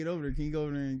can't make it over there. Can you go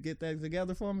over there and get that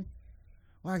together for me?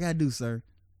 What I gotta do, sir?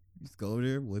 Just go over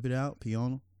there, whip it out, pee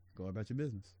on them, go about your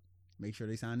business. Make sure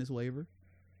they sign this waiver.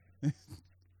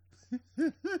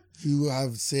 You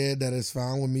have said that it's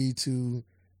fine with me to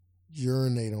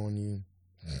urinate on you.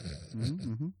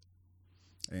 Mm-hmm.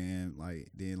 And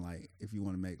then if you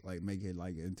want to make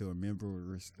it into a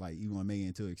memorable, you want to make it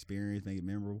into an experience, make it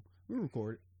memorable, we'll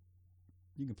record it.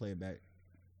 You can play it back.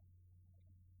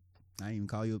 I ain't even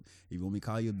call you. If you want me to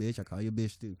call you a bitch, I call you a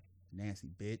bitch too. Nasty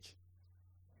bitch.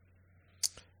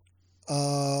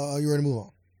 Are you ready to move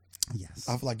on? Yes.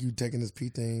 I feel like you taking this pee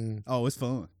thing. Oh, it's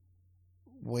fun.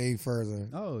 Way further.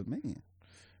 Oh man.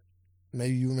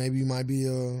 Maybe you might be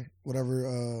a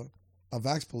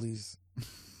vax police.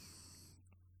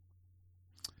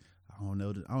 I don't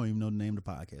know. I don't even know the name of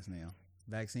the podcast now.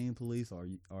 Vaccine police or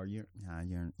urine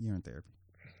therapy.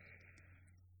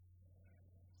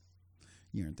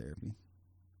 Urine therapy.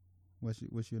 What's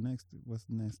the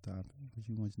next topic? What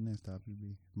you want your next topic to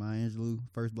be? Maya Angelou,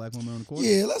 first black woman on the court.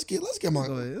 Yeah, let's get my.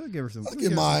 Go ahead. Let's give her some. Let's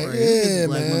give my. Yeah,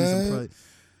 man.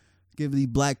 Give the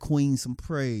black queen some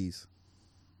praise.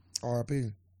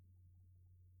 R.I.P.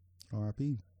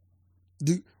 R.I.P.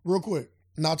 Real quick,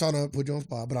 not trying to put you on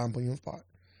spot, but I'm putting you on spot.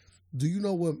 Do you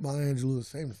know what Maya Angelou is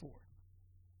famous for?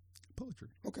 Poetry.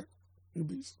 Okay.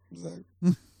 Exactly.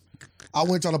 I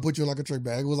wasn't trying to put you in like a trick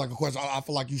bag. It was like a question I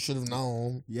feel like you should have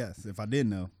known. Yes, if I did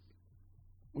know.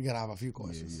 We got to have a few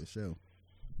questions. Yeah, sure.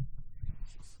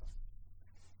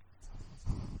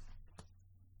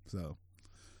 So,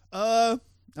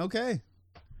 okay.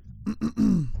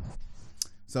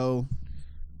 So,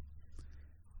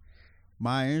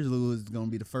 Maya Angelou is going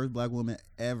to be the first black woman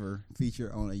ever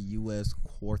featured on a U.S.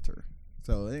 quarter.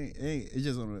 So, it's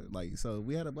just so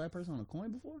we had a black person on a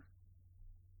coin before?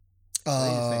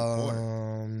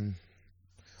 I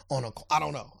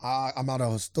don't know. I'm not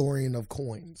a historian of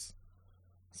coins,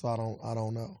 so I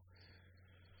don't know.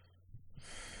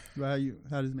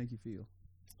 How does it make you feel?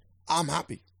 I'm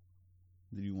happy.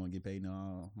 Do you want to get paid in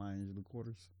Maya Angelou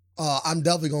quarters? I'm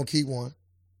definitely gonna keep one.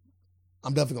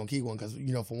 Because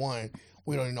for one,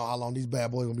 we don't even know how long these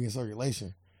bad boys gonna be in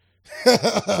circulation.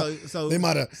 So they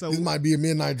might have. This might be a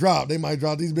midnight drop. They might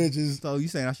drop these bitches. So you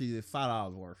saying I should get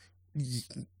 $5 worth?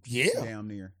 Yeah. Damn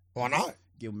near. Why not?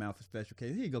 Give them out for special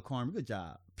case. Here you go, Carmen. Good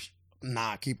job.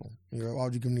 Nah, keep them. Why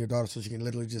would you give them to your daughter so she can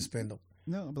literally just spend them?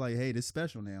 No, I'm like, hey, this is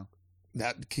special now.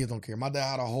 The kids don't care. My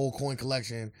dad had a whole coin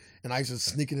collection, and I used to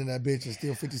sneak it in that bitch and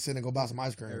steal 50 cents and go buy some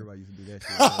ice cream. Everybody used to do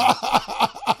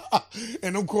that shit.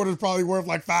 And them quarters probably worth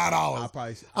like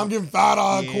 $5. I'm giving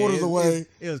 $5 quarters away.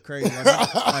 It was crazy.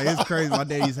 It's crazy. My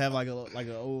dad used to have like a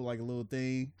little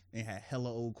thing and had hella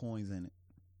old coins in it.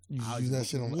 You use that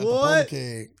shit at the poker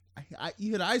keg.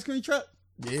 You hit the ice cream truck?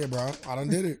 Yeah, bro. I done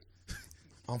did it.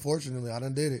 Unfortunately, I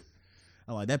done did it.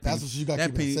 I like that penny. That's what you got to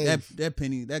keep safe. That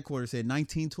penny, that quarter said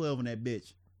 1912 on that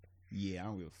bitch. Yeah, I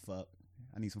don't give a fuck.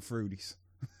 I need some fruities.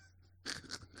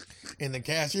 And the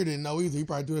cashier didn't know either. He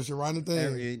probably threw that shit right in the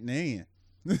thing. Man.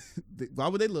 Why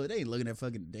would they look? They ain't looking at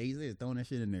fucking days. They're throwing that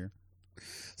shit in there.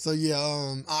 So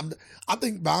yeah, I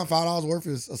think buying $5 worth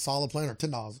is a solid plan, or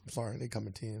 $10. I'm sorry, they come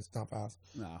in 10s, not 5s.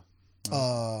 No.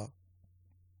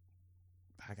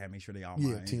 I gotta make sure they all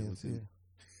mine. 10s. Yeah.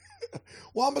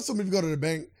 Well, I'm assuming if you go to the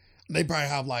bank, they probably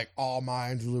have like all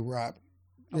Maya Angelou wrap.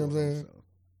 You know what I'm saying? So.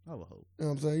 I would hope. You know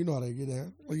what I'm saying? You know how they get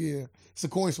down. Well, yeah, it's a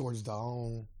coin shortage,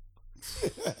 though.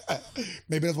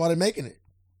 Maybe that's why they're making it.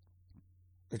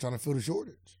 They're trying to fill the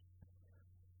shortage.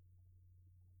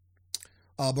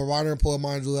 But writer and poet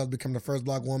Maya Angelou has become the first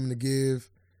black woman to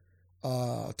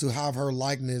have her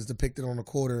likeness depicted on a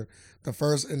quarter, the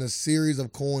first in a series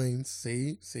of coins.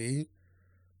 See,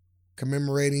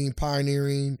 commemorating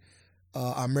pioneering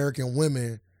American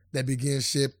women that begin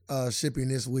shipping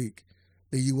this week.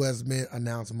 The U.S. Mint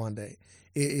announced Monday.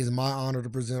 It is my honor to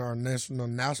present our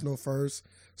national first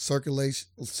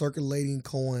circulating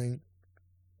coin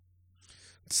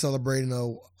celebrating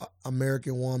a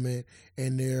American woman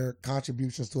and their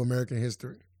contributions to American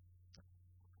history.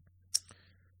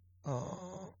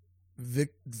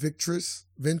 Ventris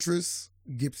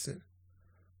Gibson.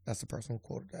 That's the person who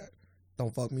quoted that.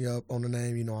 Don't fuck me up on the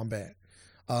name. You know I'm bad.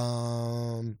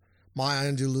 Maya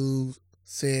Angelou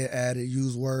added,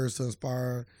 use words to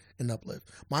inspire and uplift.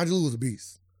 Maya Angelou was a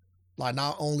beast. Like,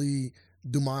 not only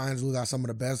do Maya Angelou got some of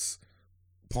the best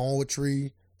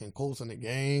poetry and quotes in the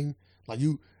game, like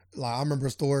Like I remember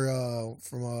a story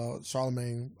from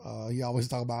Charlemagne. He always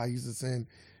talk about how he used to send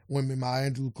women Maya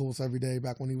Angelou quotes every day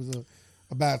back when he was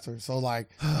a bachelor. So like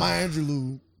Maya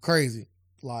Angelou, crazy.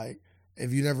 Like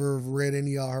if you never read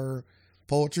any of her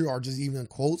poetry or just even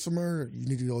quotes from her, you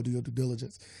need to go do your due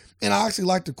diligence. And I actually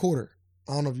like the quarter.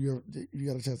 I don't know if you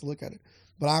got a chance to look at it,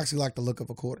 but I actually like the look of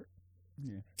a quarter.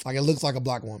 Yeah. Like it looks like a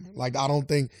black woman. Like I don't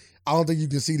think you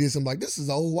can see this and be like, this is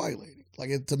an old white lady. Like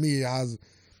it to me it has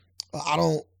I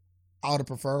would have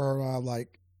preferred her to have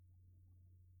like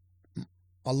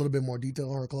a little bit more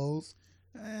detail on her clothes.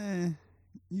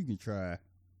 You can try.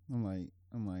 I'm like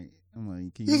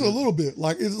just a little bit.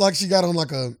 Like it's like she got on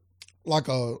like a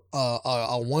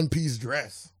one piece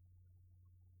dress.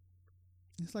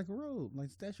 It's like a robe, like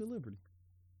Statue of Liberty.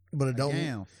 But it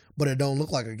don't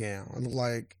look like a gown. It look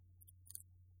like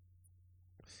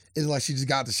it's like she just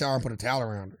got the shower and put a towel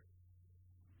around her.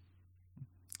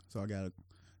 So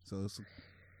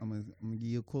I'm gonna give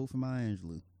you a quote from Maya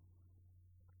Angelou.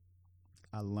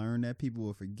 I learned that people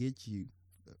will forget you.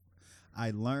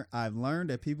 I've learned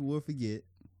that people will forget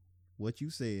what you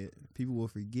said. People will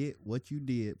forget what you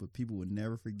did, but people will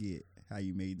never forget how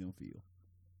you made them feel.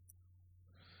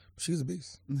 She's a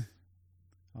beast.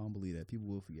 I don't believe that. People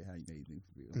will forget how you made them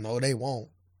feel. No, they won't.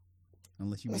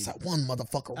 Unless you That's that one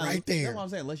motherfucker right there. That's what I'm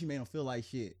saying. Unless you made them feel like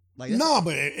shit. Like no,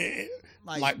 but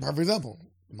like perfect example.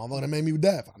 The motherfucker that made me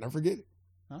deaf. I never forget it.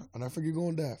 Huh? I never forget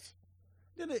going deaf.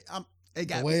 The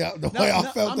way I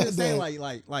felt. I'm just saying,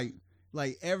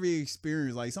 like every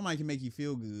experience, like somebody can make you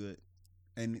feel good,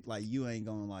 and like you ain't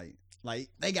gonna like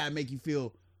they gotta make you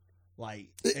feel like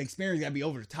experience gotta be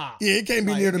over the top. Yeah, it can't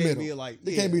be near the middle.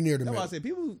 It can't be near the middle. That's why I said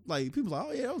people like,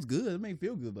 oh yeah, that was good. It made me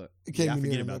feel good, but it can't be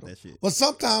near the middle. That shit. But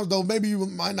sometimes though, maybe you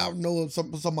might not know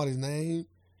somebody's name,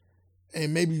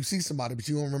 and maybe you see somebody, but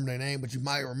you don't remember their name, but you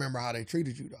might remember how they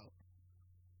treated you though.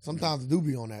 Sometimes it do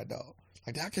be on that though.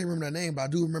 Like I can't remember that name, but I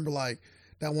do remember like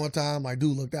that one time like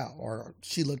dude looked out or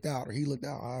she looked out or he looked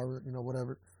out, however,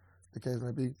 whatever the case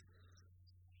may be.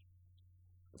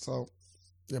 So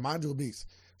yeah, mind you a beast.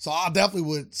 So I definitely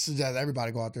would suggest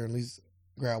everybody go out there and at least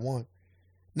grab one.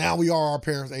 Now we are our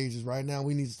parents' ages. Right now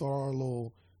we need to start our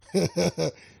little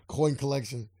coin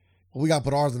collection. But we got to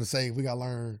put ours in the safe. We got to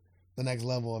learn the next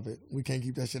level of it. We can't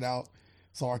keep that shit out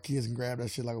so our kids can grab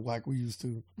that shit like we used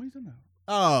to. What are you talking about?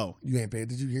 Oh, you ain't paid.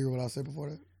 Did you hear what I said before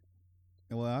that?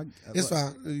 Well, it's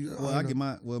fine. Well, I get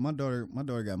my daughter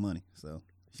got money, so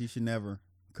she should never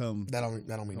come. That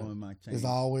don't mean in my change. It's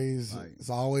always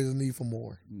a need for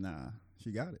more. Nah,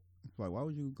 she got it. Like, why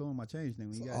would you go in my change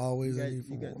thing when you got always a need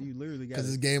for more? You literally got because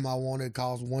this game I wanted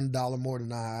cost $1 more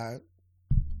than I had.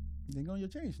 Then go in your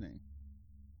change thing.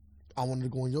 I wanted to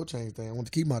go in your change thing. I want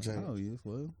to keep my change. Oh yes,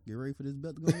 well, get ready for this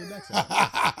belt to go on your backside.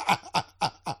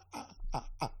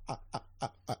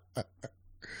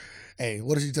 Hey,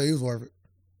 what did she tell you was worth it?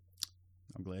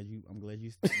 I'm glad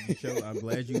you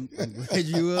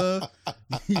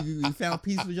you found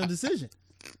peace with your decision.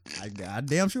 I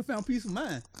damn sure found peace with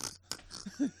mine.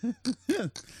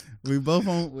 we both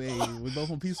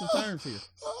on peaceful terms here.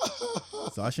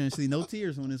 So I shouldn't see no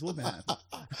tears when this whooping happens.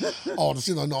 Oh, the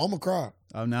shit! No, I'm gonna cry.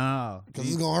 Oh no, because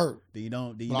it's gonna hurt. Do you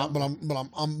don't?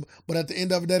 But at the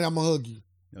end of the day, I'm gonna hug you.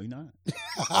 No, you're not.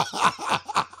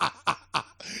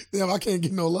 Damn, I can't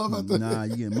get no love out there. Nah,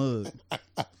 you get mugged.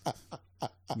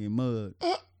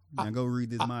 Now go read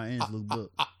this Maya Angelou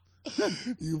book.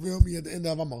 You feel me? At the end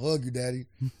of it, I'm gonna hug you, daddy,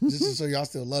 just to show you I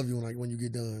still love you when you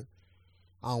get done.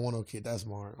 I don't want no kid that's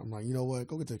smart. I'm like, you know what?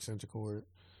 Go get the extension cord.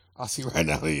 I see right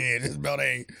now. Yeah, this belt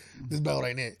ain't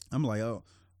it. I'm like, oh,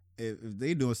 if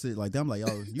they doing shit like that, I'm like,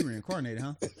 oh, you reincarnated,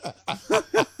 huh?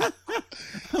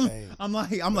 Hey, I'm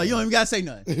like, you don't even gotta say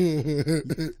nothing.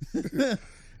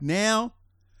 Now,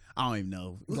 I don't even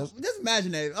know. Just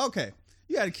imagine that. Okay,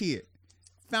 you got a kid.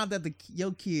 Found that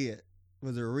your kid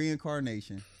was a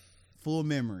reincarnation, full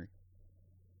memory.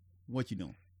 What you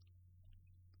doing?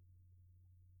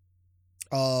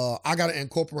 I gotta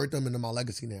incorporate them into my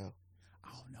legacy now.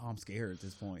 Oh no, I'm scared at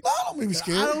this point. I don't be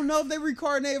scared. I don't know if they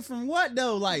reincarnated from what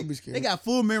though. Like they got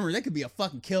full memory. They could be a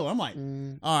fucking killer. I'm like,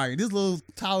 all right, this little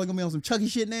Tyler gonna be on some Chucky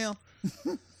shit now.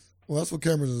 Well, that's what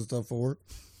cameras and stuff for.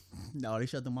 No, they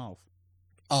shut them off.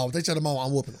 Oh, if they shut them off,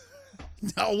 I'm whooping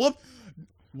them. No, whoop.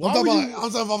 I'm talking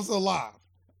if I'm still alive.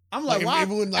 I'm like, why?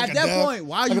 At that point,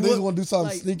 why you want to do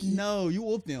something sneaky? No, you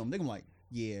whoop them. They're gonna like,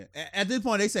 yeah. At this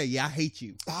point, they say, yeah, I hate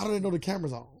you. How do they know the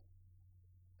camera's on?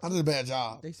 I did a bad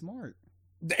job. They smart.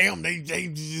 Damn, they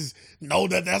just know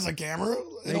that that's a camera.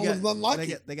 They don't look nothing like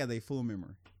it. They got their full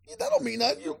memory. Yeah, that don't mean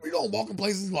nothing. You don't walk in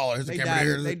places. Oh, there's a camera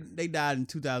here. They died in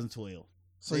 2012.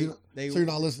 So you're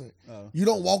not listening. You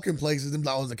don't walk in places. Them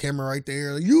like, oh, there's a camera right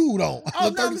there. You don't. Oh,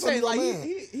 no, I'm saying like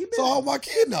he been, so how my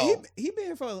kid know? He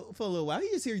been for a little while. He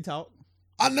just hear you talk.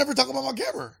 I never talk about my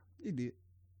camera. You did.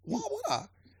 Why would I?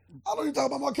 I don't even talk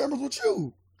about my cameras with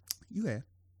you. You have.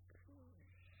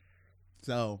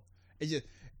 So it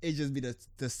just be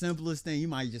the simplest thing. You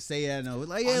might just say that.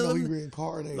 Like, yeah, I know he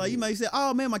reincarnated. Like you might say,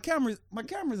 oh man, my camera's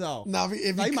off. Now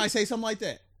if like, you might say something like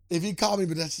that. If he called me,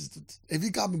 but that's just if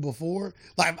he called me before,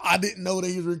 like I didn't know that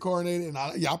he was reincarnated, and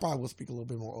I probably would speak a little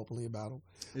bit more openly about him.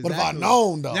 Exactly. But if I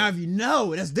known though, now if you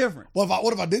know, that's different. What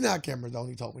if I didn't have cameras though? And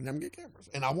he told me never get cameras,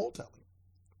 and I won't tell him,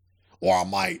 or I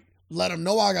might let him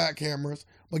know I got cameras,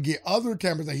 but get other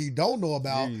cameras that he don't know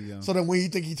about, so that when he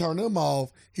think he turned them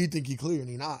off, he think he clear and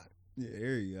he not. Yeah,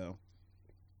 there you go.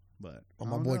 But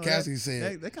my boy Cassie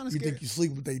said, that kind of you think you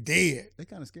sleep with they dead? They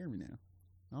kind of scare me now.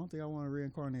 I don't think I want to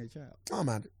reincarnate a child. I'm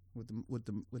at it. With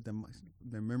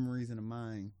the memories in the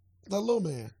mind. That little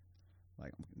man.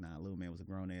 Like, nah, little man was a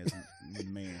grown ass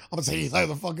man. I'm gonna say he's like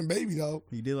a fucking baby though.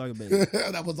 He did like a baby.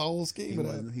 That was the whole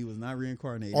scheme. He was not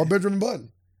reincarnated. Or Benjamin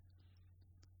Button.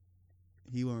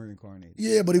 He wasn't reincarnated.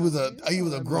 Yeah, but he was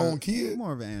a grown kid.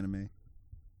 More of an anime.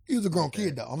 He was a grown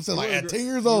kid though. I'm saying like at 10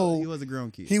 years old, he was a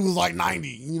grown kid. He was like 90,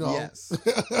 you know. Yes.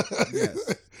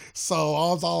 Yes. So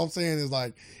all I'm saying is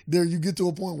like there you get to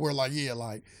a point where like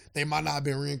like they might not have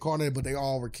been reincarnated, but they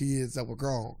all were kids that were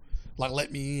grown. Like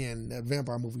Let Me In, that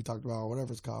vampire movie we talked about, or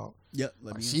whatever it's called. Yep.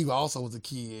 She also was a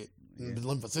kid and been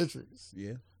living for centuries.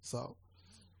 Yeah. So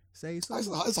say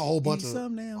something. It's a whole bunch of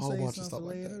stuff later.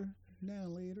 Like that. Now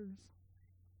later.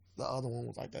 The other one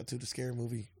was like that too, the scary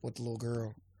movie with the little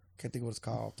girl. Can't think of what it's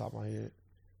called off the top of my head.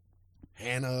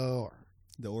 Hannah or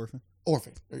The Orphan.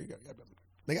 Orphan. There you go.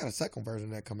 They got a second version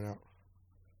of that coming out.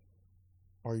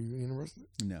 Are you interested?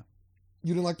 No.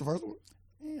 You didn't like the first one?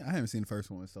 Yeah, I haven't seen the first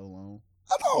one in so long.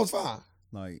 I thought it was fine.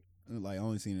 Like I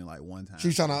only seen it like one time. She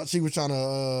was trying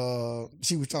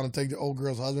to take the old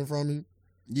girl's husband from him.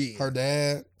 Yeah. Her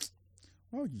dad.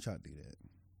 Why would you try to do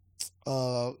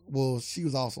that? Well, she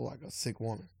was also like a sick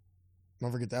woman.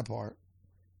 Don't forget that part.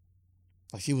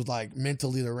 Like she was like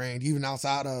mentally deranged, even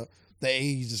outside of the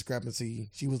age discrepancy.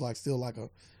 She was like still like a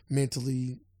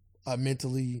mentally,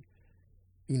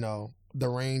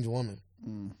 deranged woman.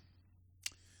 Mm.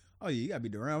 Oh yeah, you gotta be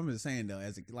deranged. I'm just saying though,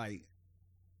 yeah,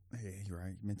 you're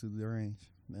right, mentally deranged.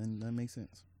 Then that makes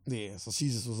sense. Yeah, so she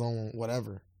just was on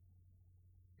whatever.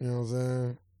 You know what I'm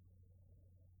saying?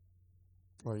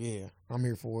 Or yeah, I'm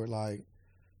here for it. Like.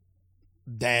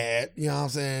 Dad, you know what I'm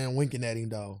saying, winking at him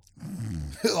though.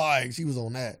 Like she was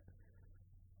on that.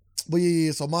 But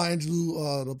yeah, so Maya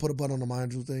Angelou, to put a button on the Maya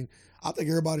Angelou thing, I think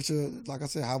everybody should, like I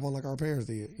said, have one like our parents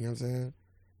did. You know what I'm saying?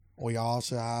 Or y'all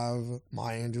should have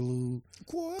Maya Angelou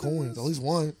coins, at least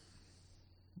one.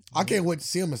 I can't wait to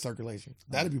see them in circulation.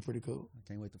 That'd be pretty cool. I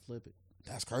can't wait to flip it.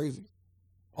 That's crazy.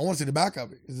 I want to see the back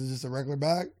of it. Is it just a regular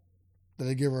bag? Did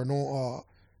they give her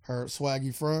her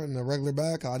swaggy front and a regular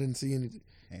back? I didn't see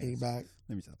any back.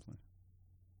 Let me stop playing.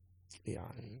 Yeah,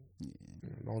 I ain't.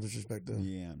 Yeah. No disrespect to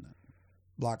Yeah, I'm not.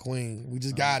 Black Queen. We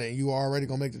just got it. You already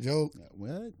gonna make the joke?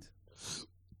 What?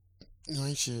 You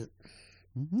ain't shit.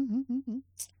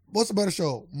 What's a better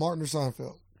show, Martin or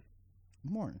Seinfeld?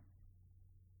 Martin.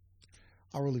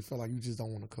 I really feel like you just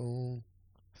don't want to coon.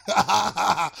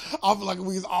 I feel like if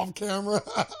we was off camera,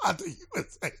 I think you would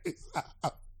say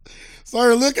something.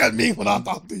 Sir, look at me when I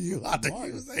talk to you. I think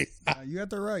you would say something. You got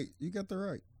the right. You got the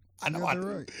right. I know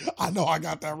I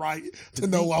got that right to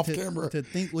know off camera. To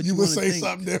think what you would say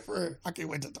something different. I can't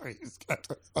wait to tell you.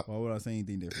 Why would I say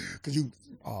anything different? Because you.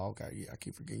 Oh, okay. Yeah, I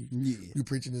keep forgetting you. Yeah. You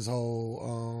preaching this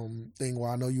whole thing where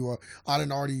I know you are. I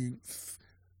didn't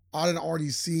already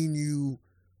seen you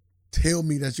tell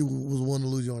me that you was one to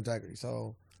lose your integrity.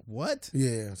 So what?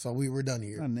 Yeah. So we're done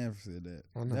here. I never said that.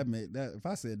 I know. That if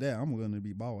I said that, I'm going to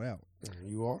be balled out.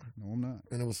 You are. No, I'm not.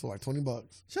 And it was for like $20.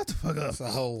 Shut the fuck up.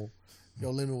 So.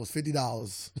 Your limit was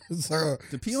 $50, sir.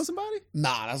 To pee on somebody?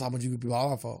 Nah, that's how much you could be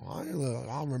all out for. I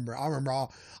don't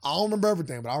remember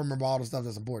everything, but I remember all the stuff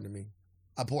that's important to me.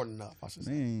 Important enough, I should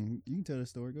say. Man, you can tell the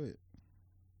story. Go ahead.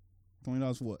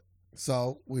 $20 for what?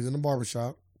 So we was in the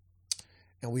barbershop,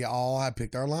 and we all had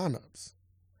picked our lineups.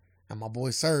 And my boy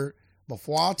Sir,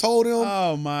 before I told him,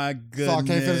 oh my goodness, so I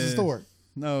can't finish the story.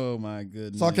 No, my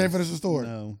goodness. So I can't finish the story.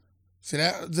 No. See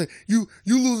that? You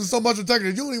losing so much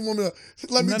integrity. You don't even want to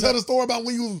let me tell the story about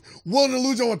when you was willing to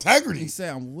lose your integrity. You say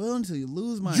I'm willing to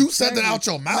lose my You integrity. said that out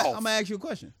your mouth. I'm going to ask you a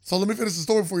question. So let me finish the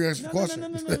story before you ask the question. No.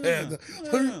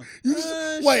 You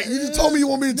just told me you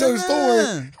want me to tell the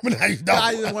story. But now you don't.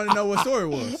 I just want to know what story it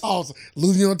was. Oh, so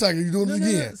losing your integrity. You doing it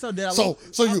again. So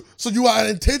you had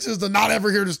intentions to not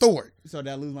ever hear the story. So did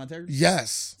I lose my integrity?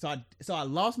 Yes. So I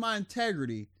lost my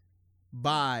integrity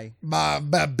by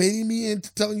baiting me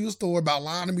into telling you a story, about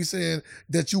lying to me saying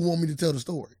that you want me to tell the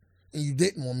story. And you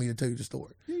didn't want me to tell you the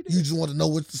story. You just wanted to know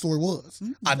what the story was.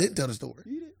 Mm-hmm. I didn't tell the story.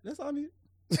 You did. That's all I needed.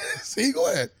 See, go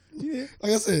ahead. You did.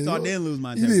 Like I said. So I didn't lose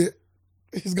my integrity. You did.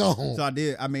 It's gone. So I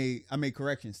did. I made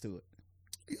corrections to it.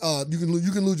 You can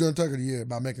lose your integrity,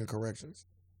 by making corrections.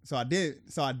 So I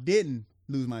did. So I didn't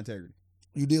lose my integrity.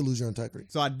 You did lose your integrity.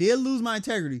 So I did lose my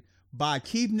integrity by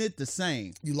keeping it the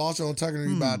same. You lost your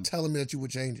integrity by telling me that you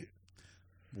would change it.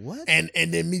 What? And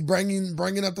then me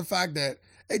bringing up the fact that,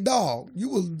 hey dog, you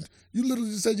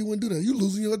literally just said you wouldn't do that. You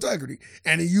losing your integrity.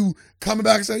 And then you coming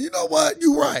back and saying, you know what?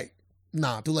 You right.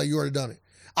 Nah, too late. You already done it.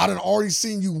 I done already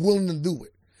seen you willing to do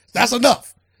it. That's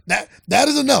enough. That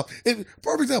is enough.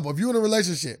 For example, if you're in a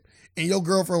relationship and your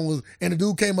girlfriend and the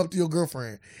dude came up to your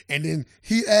girlfriend and then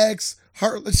he asked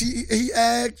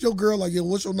your girl, like, yo,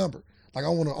 what's your number? Like, I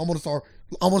want to start,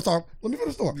 let me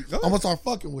finish the story. I'm going to start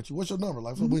fucking with you. What's your number?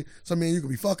 Like, so me and you could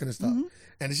be fucking and stuff. Mm-hmm.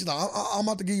 And then she's like, I'm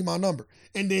about to give you my number.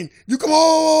 And then you come,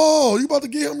 you about to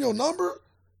give him your number?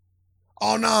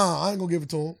 Oh, nah, I ain't going to give it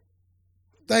to him.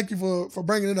 Thank you for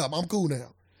bringing it up. I'm cool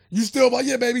now. You still like,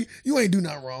 yeah, baby, you ain't do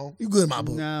nothing wrong. You good in my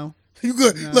book. No. You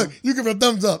good. No. Look, you give it a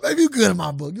thumbs up. Baby, you good in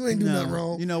my book. You ain't do nothing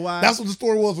wrong. You know why? That's what the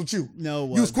story was with you. No,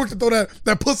 you was quick to throw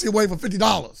that pussy away for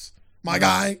 $50. My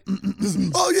guy.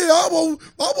 Oh yeah, I won't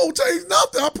change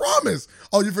nothing. I promise.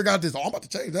 Oh, you forgot this. Oh, I'm about to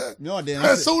change that. No, I didn't.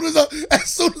 As soon as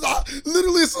just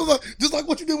like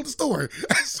what you did with the story.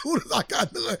 As soon as I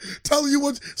got done telling you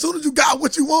as soon as you got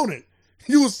what you wanted,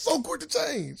 you was so quick to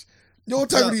change. Your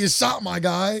integrity is shot, my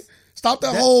guy. Stop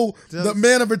the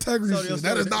man of integrity shit.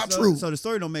 That is not true. So the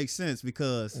story don't make sense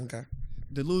because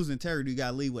to lose integrity, you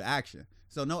gotta lead with action.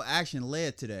 So no action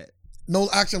led to that. No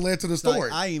action led to the story.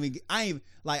 No action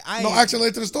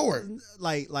led to the story.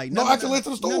 No action led to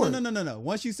the story. No.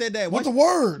 Once you said that, what's the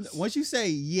words? Once you say,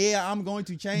 yeah, I'm going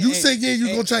to change. You said, yeah, you're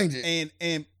gonna change it.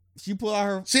 And she pulled out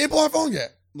her. She didn't pull out her phone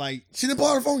yet. She didn't pull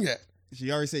out her phone yet.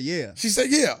 She already said, yeah. She said,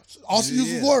 yeah. All she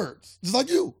used was words, just like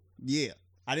you. Yeah,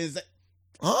 I didn't say.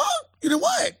 Huh? You did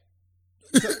what?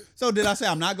 So did I say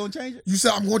I'm not going to change it? You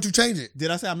said I'm going to change it. Did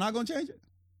I say I'm not going to change it?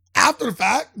 After the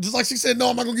fact, just like she said, no,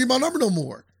 I'm not going to give my number no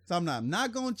more. So I'm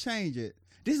not going to change it.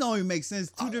 This don't even make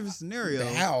sense. Two different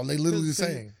scenarios. How? They literally the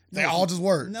same. They all just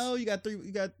words. No, you got three.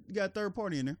 You got third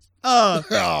party in there.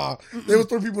 There was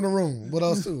 3 people in the room. What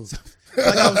else too?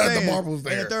 Like I was saying, the marble was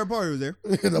there. And the third party was there.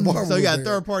 The marble so you got was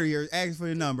third party here asking for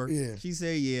your number. Yeah. She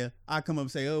said yeah. I come up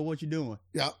and say, oh, what you doing?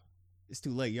 Yeah. It's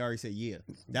too late. You already said yeah.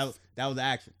 That was the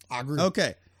action. I agree.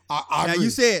 Okay. I now agree. You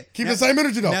said keep the same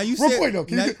energy though. Now you real said, quick though.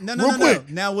 No. Quick.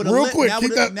 Now with real quick. Now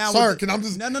Keep that. now Sorry, can I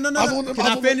just? No. Can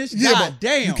I finish? Yeah, God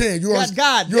damn. You can. You already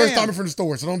started from the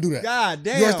story, so don't do that. God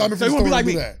damn. You already started from the story. Like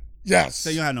do that. Yes. So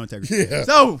you don't have no integrity. Yeah.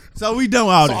 So we done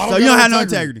with all this. So you don't have no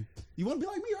integrity. You want to be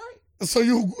like me, right? So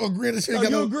you agreeing that she ain't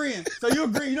got no? So you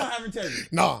agree you don't have integrity?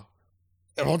 Nah.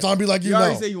 If I'm trying to be like you,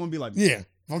 already said you want to be like me. Yeah.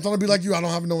 If I'm trying to be like you, I don't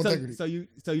have no integrity. So you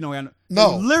don't have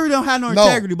no. You literally don't have no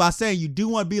integrity by saying you do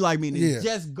want to be like me. And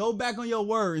just go back on your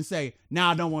word and say,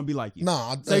 I don't want to be like you.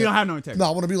 Nah. So you don't have no integrity. No,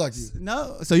 I want to be like you.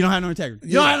 No. So you don't have no integrity.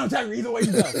 You don't have no integrity. Either way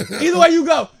you go. Either way you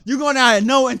go. You're going out at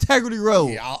no integrity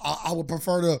road. Yeah, I would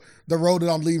prefer the road that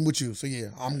I'm leading with you. So yeah,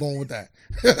 I'm going with that.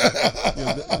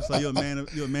 So you're a man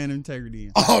of integrity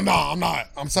then. Oh no, I'm not.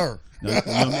 I'm sir. No, you're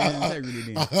a man of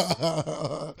integrity then.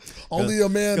 Only a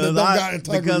man that don't got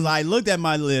integrity. Because I looked at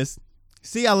my list.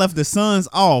 See, I left the sons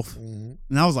off, and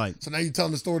I was like... So now you're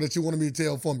telling the story that you wanted me to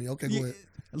tell for me. Okay, go ahead.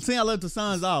 See, I left the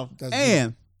sons off.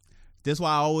 That's that's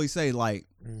why I always say, like,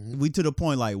 we to the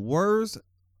point, like, words...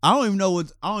 I don't even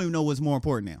know what's more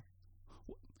important now.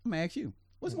 I'm going to ask you.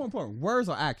 What's more important, words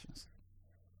or actions?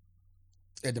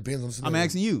 It depends on the scenario. I'm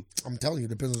asking you. I'm telling you, it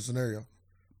depends on the scenario.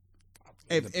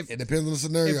 It depends on the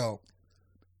scenario.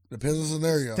 Depends on the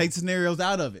scenario. Take scenarios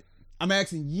out of it. I'm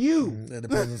asking you. It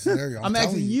depends on the scenario. I'm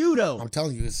asking you, though. I'm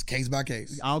telling you, it's case by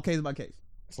case. All case by case.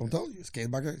 So I'm telling you, it's case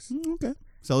by case. Okay.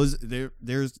 So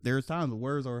there's times where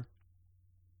words are...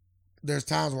 There's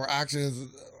times where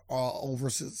actions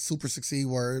super succeed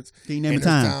words. Can you name a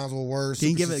time? There's times where words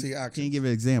succeed actions. Can you give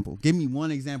an example? Give me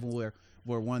one example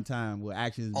where one time where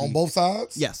actions... On both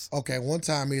sides? Yes. Okay, one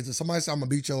time is if somebody said, I'm going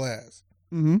to beat your ass.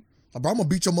 Mm-hmm. Bro, I'm going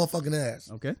to beat your motherfucking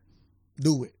ass. Okay.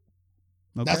 Do it.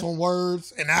 Okay. That's when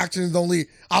words and actions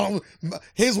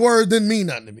his words didn't mean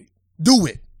nothing to me. Do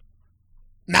it.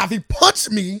 Now, if he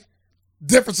punched me,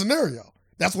 different scenario.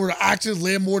 That's where the actions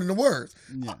led more than the words.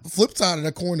 Yeah. Flip side of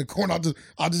that coin, the coin I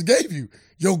just gave you.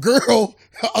 Your girl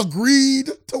agreed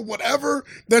to whatever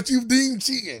that you deemed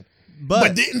cheating,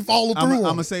 but didn't follow through. I'm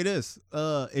gonna say this: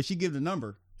 if she give the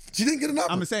number, she didn't get a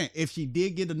number. I'm saying if she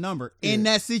did get the number in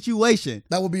that situation,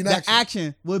 that would be an the action.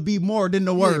 action would be more than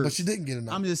the words. But she didn't get a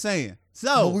number. I'm just saying.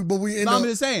 So, I'm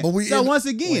just saying. Once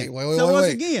again,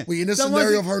 we in the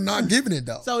scenario of her not giving it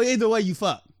though. So either way you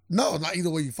fuck. No, not either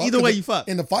way you fuck. Either way you fuck.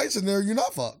 In the fight scenario, you're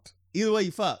not fucked. Either way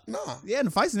you fuck. Nah. Yeah, in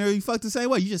the fight scenario, you fuck the same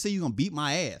way. You just say you're gonna beat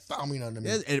my ass. That don't mean nothing to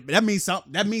me. That means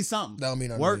something. That means something. That don't mean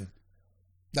nothing to me.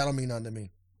 That don't mean nothing to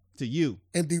me. To you.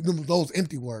 Those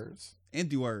empty words.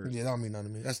 Empty words. Yeah, that don't mean nothing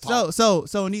to me. That's talk. So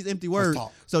in these empty words,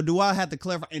 so do I have to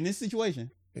clarify in this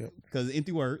situation? Yeah. Because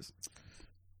empty words.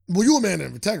 Well, you a man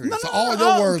of integrity, so all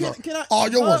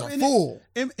your words are full.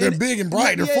 They're big and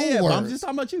bright. They're full words. I'm just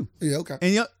talking about you. Yeah, okay.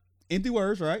 And empty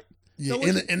words, right? Yeah, so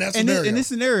in that scenario. In this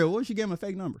scenario, what if she gave him a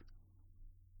fake number?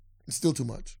 It's still too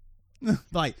much.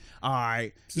 Like, all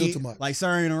right. Still too much. Like,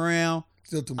 sirring around.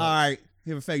 Still too much. All right.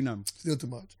 Give a fake number. Still too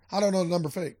much. I don't know the number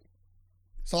fake.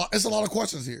 So it's a lot of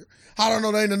questions here. How do I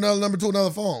know there ain't another number to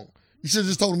another phone? You should have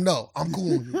just told him no. I'm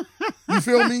cool on you. You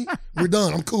feel me? We're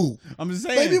done. I'm cool. I'm just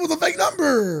saying. Maybe it was a fake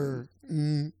number.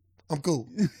 I'm cool.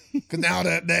 Because now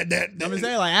that I'm just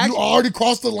saying, like, you already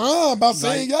crossed the line by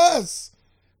saying yes.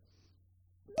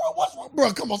 Bro, what's wrong?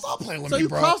 Bro, come on, stop playing with me, bro.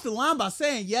 So you crossed the line by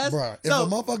saying yes? Bro, if a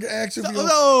motherfucker asks you, if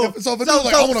it's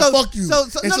like, I want to fuck you. I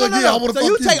want to fuck you. So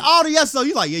you take all the yes, so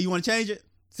you like, yeah, you want to change it?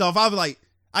 So if I was like,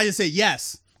 I just said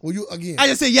yes. Well, I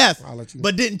just said yes, I'll let you know.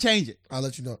 but didn't change it. I'll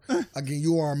let you know. Again,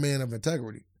 you are a man of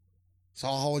integrity. So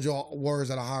I'll hold your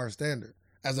words at a higher standard.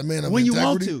 As a man of when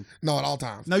integrity. You want to. No, at all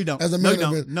times. No, you don't. As a man you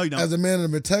don't. As a man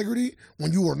of integrity,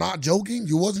 when you were not joking,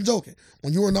 you wasn't joking.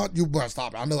 When you were not, bro,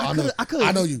 stop it. I know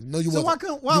you. No, you wasn't.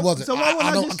 You wasn't. So why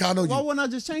why wouldn't I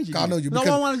just change it? I know you.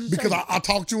 Because I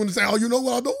talked to you and say, oh, you know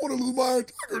what? I don't want to lose my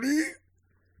integrity.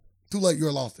 Too late.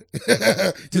 You lost it.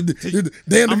 Damn if you do,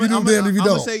 damn if you don't. I'm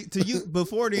gonna say to you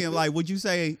before then, like, would you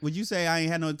say I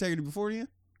ain't had no integrity before then?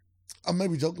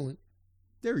 Maybe jokingly.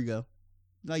 There we go.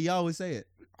 Like you always say it.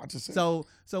 I just said so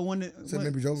when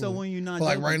you're not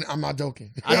like joking, right now, I'm not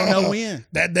joking. I don't know when.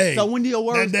 That day. So when do your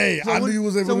words? That day, I knew you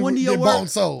was able to get bought and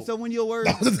sold. So when your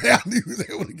words? That was the day I knew you was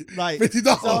able to get like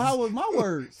 $50. So how was my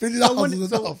words? $50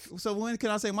 was enough. So when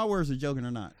can I say my words are joking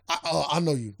or not? I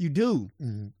know you. You do.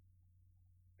 Mm-hmm.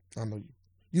 I know you.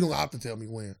 You don't have to tell me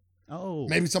when. Oh.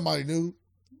 Maybe somebody knew.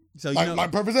 So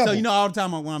like perfect example. So you know all the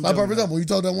time when I'm like perfect example. When you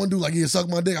told that one dude like, "Yeah, suck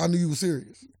my dick," I knew you were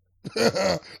serious.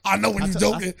 I know when you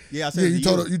joking. I said you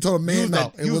told a man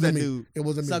no. It wasn't me. Dude. It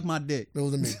wasn't me. Suck my dick. It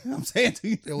wasn't me. I'm saying to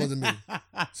you, it wasn't me.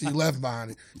 So you laughed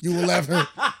behind it. You were laughing.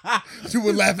 You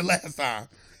were laughing last time.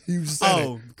 You just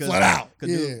said it flat out.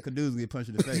 Could dudes get punched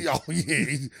in the face? Oh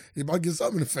yeah, he might get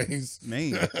something in the face.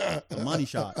 Man, a money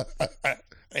shot.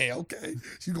 Hey, okay.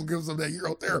 She's gonna give him some of that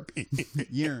Urine Therapy.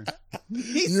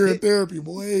 Urine Therapy,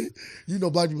 boy. You know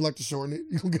black people like to shorten it.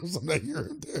 You gonna give him some of that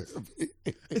Urine Therapy.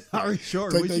 It's already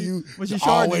short. Take what you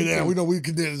all the way down. We know we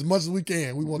can do as much as we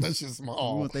can. We want that shit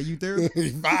small. You want that U therapy?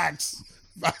 Facts.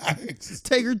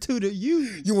 Take her to the U.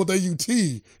 You want that UT.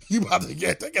 You about to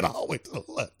take it all the way to the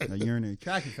left. A urinary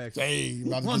tract infection. Hey, you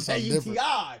about to get something different.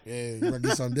 UTI. Yeah, you about to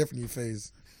get something different in your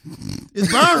face.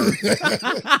 It's burned.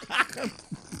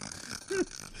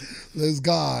 That's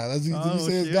God. Did you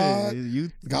say it's God?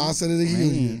 God said it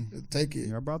again. Take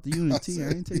it. I brought the unity. I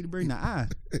didn't tell you to bring the eye.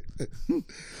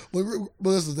 But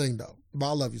that's the thing, though. But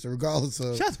I love you. So regardless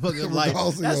of, shut the fuck up. Like,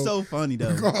 that's so funny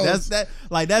though. That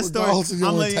story.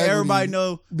 I'm letting everybody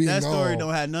know that story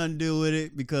don't have nothing to do with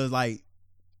it because like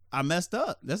I messed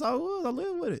up. That's all it was. I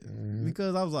lived with it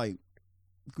because I was like,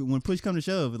 when push come to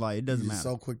shove, like it doesn't matter.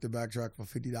 So quick to backtrack for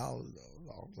 $50 though. That's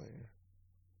all I'm saying.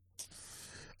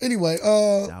 Anyway,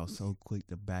 I was so quick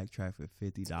to backtrack for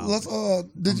 $50. Let's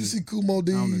did you see Kumo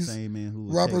D's? I'm the same man who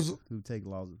take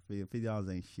laws of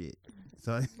 $50 ain't shit.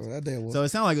 So that day it was. So it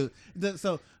sounded like it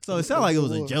sounded like it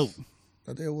was a joke.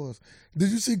 That day it was. Did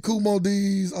you see Kumo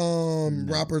D's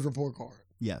rappers report card?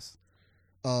 Yes.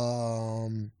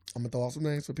 I'm gonna throw out some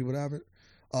names for people that haven't.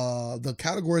 The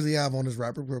categories he have on his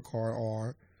rap report card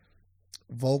are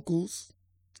vocals,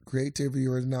 creativity,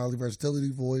 originality,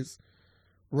 versatility, voice,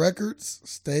 records,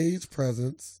 stage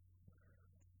presence,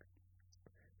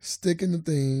 sticking to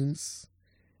themes,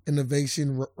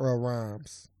 innovating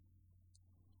rhymes.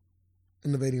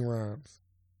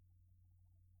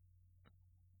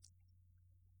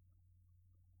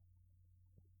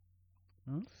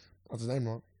 Huh? That's his name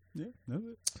wrong. Yeah, that's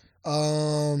it.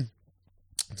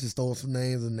 Just stole some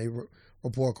names and they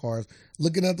report cards.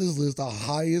 Looking at this list, the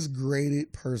highest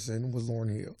graded person was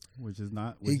Lauryn Hill.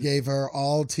 He gave her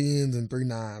all 10s and 3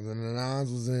 9s. And the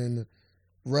 9s was in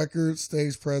record,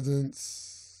 stage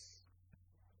presence,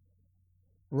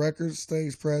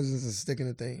 and sticking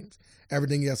to themes.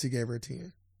 Everything else he gave her a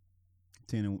 10.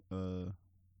 10 and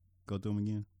go through them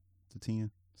again. To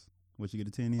 10. What you get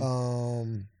a 10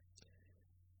 in?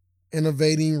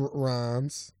 Innovating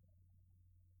rhymes.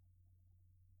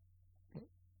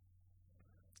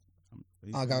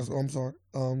 I'm sorry.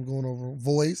 Going over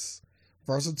voice,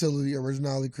 versatility,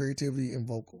 originality, creativity, and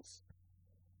vocals.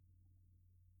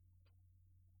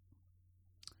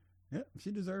 Yep,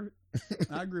 she deserved it.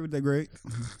 I agree with that grade.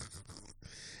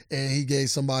 And he gave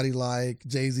somebody like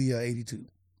Jay-Z a 82.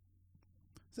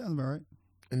 Sounds about right.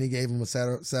 And he gave him a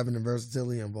 7 in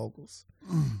versatility and vocals.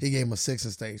 He gave him a 6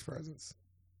 in stage presence.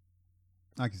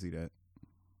 I can see that.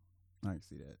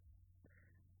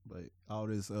 But all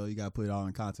this, you got to put it all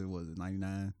in context. Was it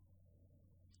 99?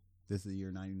 This is the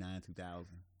year 99, 2000.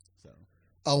 So.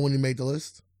 Oh, when he made the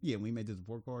list? Yeah, when he made this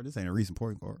report card. This ain't a recent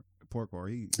report card.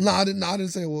 No, I didn't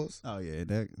say it was. Oh, yeah.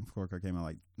 That report card came out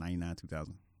like 99,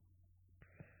 2000.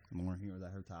 Lauryn Hill was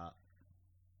at her top.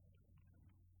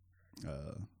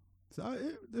 So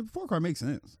the report card makes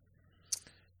sense.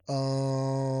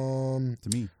 To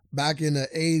me. Back in the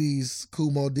 80s,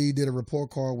 Kool Moe Dee did a report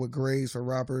card with grades for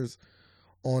rappers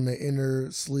on the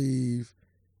inner sleeve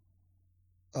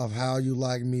of How You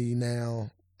Like Me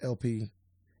Now LP.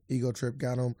 Ego Trip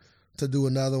got him to do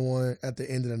another one at the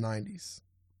end of the 90s.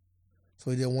 So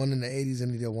he did one in the 80s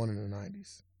and he did one in the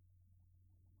 90s.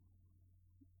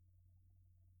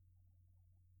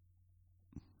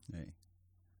 Hey,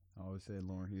 I always said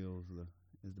Lauryn Hill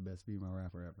is the best female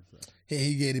rapper ever. So.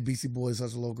 He gave the Beastie Boys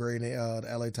such a low grade. And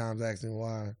the LA Times asked him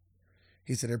why.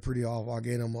 He said they're pretty awful. I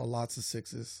gave them lots of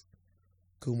 6s.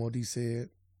 Kool Moe Dee said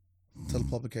to the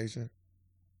publication.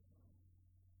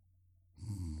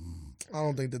 I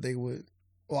don't think that they would.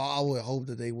 Well, I would hope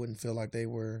that they wouldn't feel like they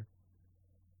were.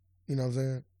 You know what I'm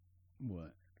saying?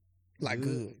 What? Like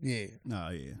good. Yeah. No,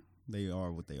 yeah. They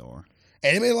are what they are.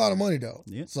 And they made a lot of money though.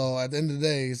 Yeah. So at the end of the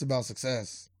day, it's about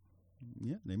success.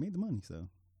 Yeah, they made the money, so.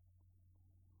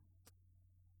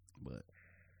 But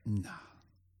nah.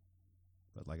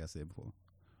 But like I said before,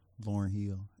 Lauryn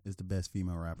Hill is the best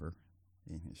female rapper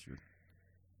in history.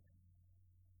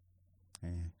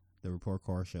 And the report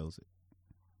card shows it.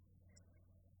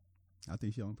 I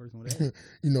think she's the only person with that.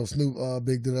 You know, Snoop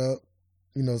bigged it up.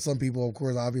 You know, some people, of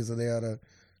course, obviously they had a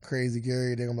crazy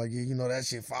Gary. They're like, yeah, you know, that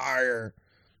shit fire.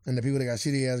 And the people that got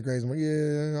shitty ass grades, I'm like,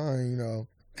 yeah, you know,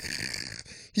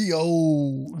 he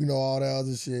old, you know, all that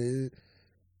other shit.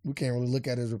 We can't really look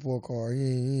at his report card. He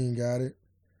ain't got it.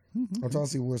 I'm trying to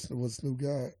see what Snoop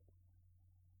got.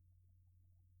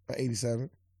 87.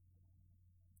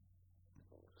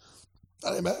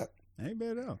 That ain't bad. Ain't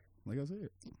bad at all. Like I said.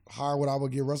 Higher what I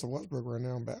would give Russell Westbrook right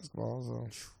now in basketball. So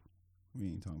we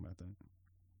ain't talking about that.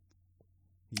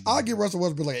 I'll give Russell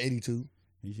Westbrook like 82.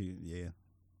 He should, yeah.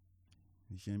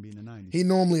 He shouldn't be in the 90s. He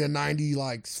normally a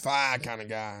 95 kind of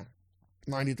guy.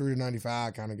 93 to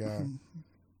 95 kind of guy.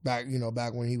 Back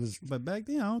when he was. But back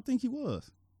then, I don't think he was.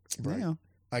 Right. Damn.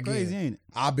 Again, crazy, ain't it?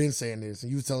 I've been saying this, and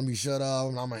you was telling me shut up,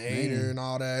 and I'm a hater and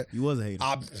all that. You was a hater.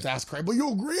 That's crazy, but you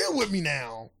agreeing with me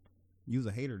now. You was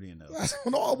a hater then, though.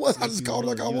 No, I was. I just called it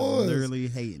like I was. Literally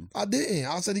hating. I didn't.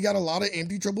 I said he got a lot of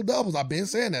empty triple doubles. I've been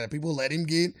saying that. People let him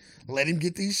get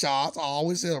these shots. I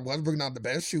always said Westbrook not the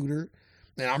best shooter.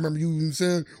 And I remember you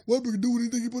saying Westbrook could do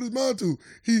anything he put his mind to.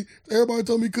 Everybody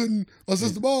told me he couldn't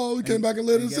assist the ball. He came back and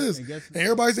let it assist. And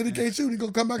everybody said he can't shoot. He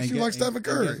gonna come back and shoot like Stephen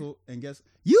Curry. And guess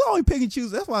you only pick and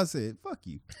choose. That's why I said fuck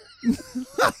you.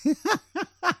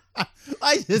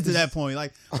 I just to that point,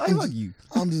 like fuck you.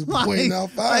 I'm just pointing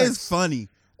out facts. It's funny.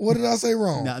 What did I say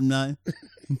wrong? Nothing.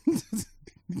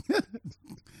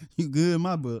 You good in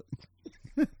my book.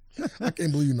 I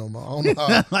can't believe you no more. I don't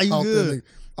know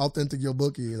how authentic your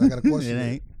book is. I got a question. It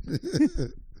ain't.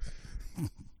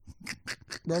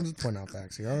 But I'm just pointing out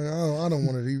facts here. I don't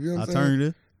want to. You know what I'm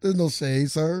Alternative. There's no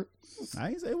shade, sir. I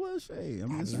ain't say it was shade.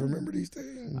 I just remember these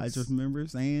things. I just remember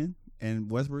saying, and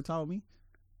Westbrook taught me,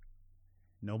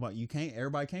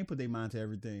 everybody can't put their mind to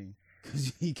everything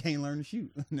because he can't learn to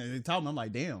shoot. They taught me, I'm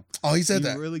like, damn. Oh, he said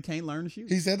that. You really can't learn to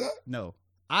shoot? He said that? No.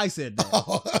 I said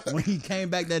that when he came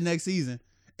back that next season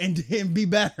and didn't be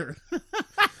better.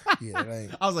 Yeah, that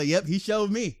ain't. I was like, yep, he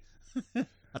showed me.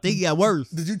 I think he got worse.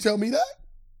 Did you tell me that?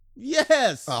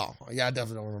 Yes. Oh, yeah, I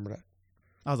definitely don't remember that.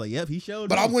 I was like, yep, he showed me.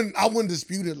 But I wouldn't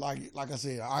dispute it. Like I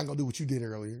said, I ain't gonna do what you did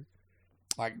earlier.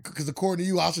 Like, because according to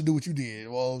you, I should do what you did.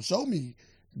 Well, show me.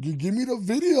 Give me the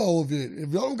video of it. If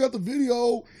y'all don't got the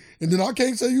video, and then I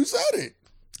can't say you said it.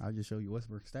 I'll just show you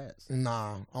Westbrook stats.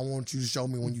 Nah, I want you to show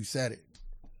me when you said it.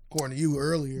 According to you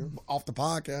earlier, off the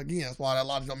podcast, again, that's why that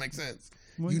logic don't make sense.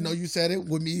 You know you said it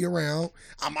with me around.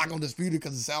 I'm not going to dispute it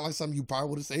because it sounds like something you probably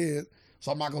would have said.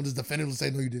 So I'm not going to just definitively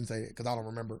say, no, you didn't say it because I don't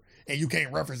remember. And you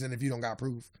can't reference it if you don't got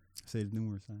proof. I said it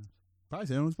numerous times. Probably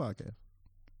said it on this podcast.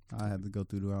 I have to go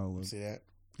through the all of it. See that?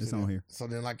 It's on here. So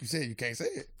then, like you said, you can't say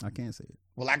it. I can't say it.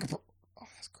 Well, I can. Oh,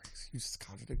 that's crazy. You just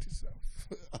contradict yourself.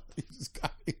 You just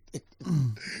contradict.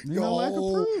 Lack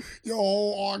of proof. Your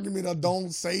whole argument of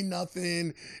don't say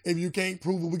nothing if you can't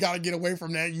prove it. We got to get away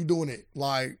from that. You doing it.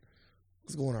 Like,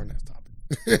 let's go on our next topic.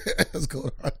 Let's go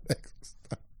to our next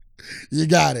topic. You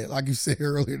got it. Like you said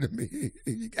earlier to me.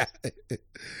 You got it.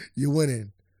 You're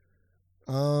winning.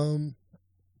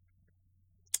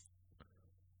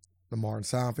 The Martin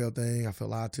Seinfeld thing, I feel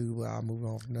lied to, but I'll move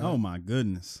on from that. Oh my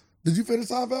goodness. Did you finish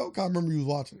Seinfeld? I remember you was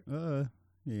watching.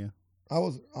 Yeah. I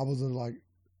wasn't like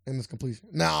in this completion.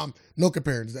 Now I'm no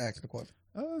comparing, just asking the question.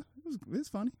 It's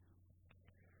funny.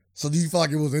 So do you feel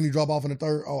like it was any drop off in the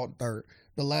third? Oh, third.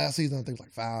 The last season, I think it was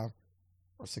like 5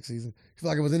 or 6 seasons. You feel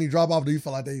like it was any drop off? Do you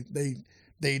feel like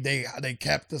they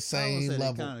kept the same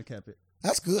level? They kind of kept it.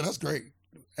 That's good. That's great.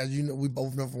 As you know, we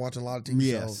both know from watching a lot of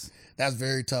TV shows. That's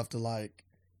very tough to like,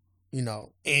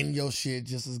 end your shit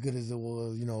just as good as it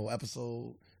was,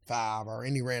 episode 5 or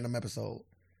any random episode.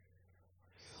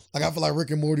 Like, I feel like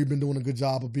Rick and Morty been doing a good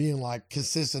job of being like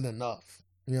consistent enough.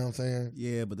 You know what I'm saying?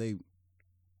 Yeah, but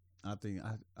I think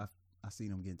I seen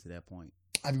them getting to that point.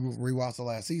 Have you rewatched the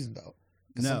last season though?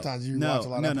 No, sometimes you rewatch a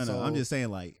lot of episodes. No. I'm just saying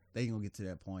like they ain't gonna get to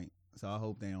that point. So I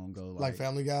hope they don't go like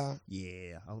Family Guy.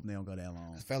 Yeah, I hope they don't go that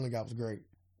long. Family Guy was great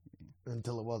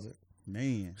until it wasn't.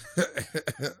 Man,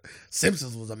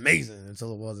 Simpsons was amazing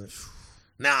until it wasn't.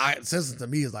 Now, Simpsons to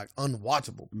me is like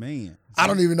unwatchable. Man, I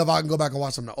don't even know if I can go back and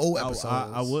watch some of the old episodes.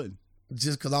 I wouldn't,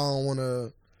 just because I don't want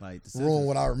to like ruin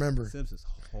what I remember. Simpsons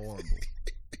horrible.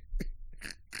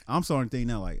 I'm starting to think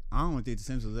now, like I don't think the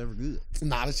Simpsons was ever good.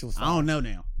 Nah, that shit was fire. I don't know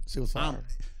now. She was fire.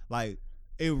 Like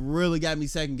it really got me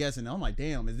second guessing. I'm like,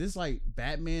 damn, is this like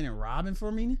Batman and Robin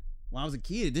for me? When I was a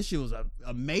kid, this shit was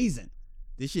amazing.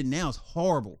 This shit now is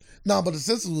horrible. No, but the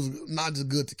Simpsons was not just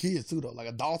good to kids too, though. Like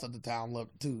adults at the time loved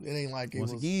it too. It ain't like it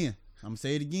Once was. Again, I'm gonna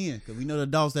say it again because we know the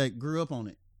adults that grew up on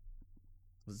it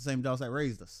was the same adults that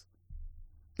raised us.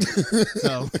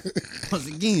 So once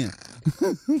again,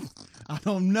 I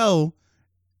don't know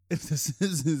if the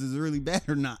Simpsons is really bad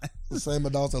or not. The same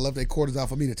adults that left their quarters out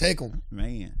for me to take them.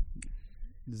 Man,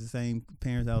 it's the same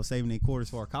parents that was saving their quarters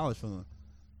for our college fund.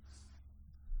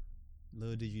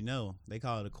 Little did you know, they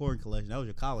call it a coin collection. That was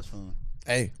your college fund.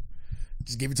 Hey,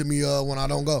 just give it to me when I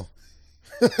don't go.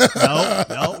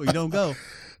 No, you don't go.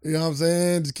 You know what I'm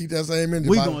saying? Just keep that same energy.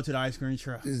 We going to the ice cream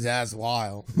truck. That's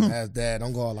wild. That's that.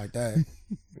 Don't go out like that.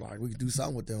 Like we could do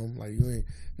something with them. Like you ain't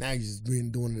now. You just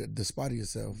been doing it despite of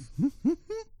yourself.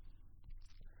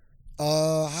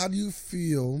 How do you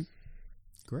feel?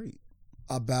 Great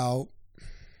about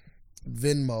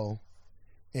Venmo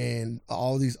and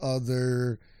all these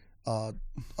other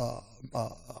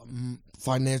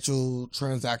financial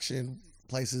transaction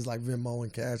places like Venmo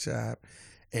and Cash App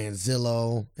and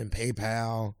Zillow and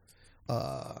PayPal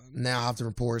now have to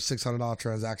report $600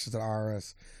 transactions to the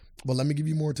IRS. But let me give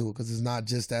you more to it because it's not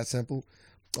just that simple.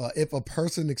 If a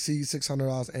person exceeds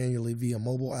 $600 annually via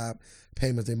mobile app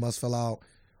payments, they must fill out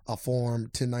a form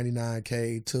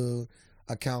 1099-K to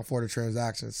account for the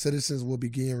transaction. Citizens will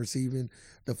begin receiving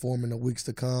the form in the weeks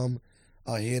to come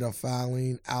ahead of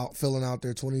filling out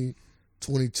their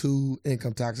 2022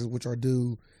 income taxes, which are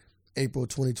due April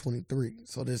 2023.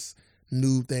 So this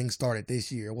new thing started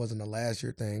this year. It wasn't a last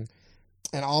year thing.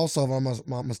 And also, if I'm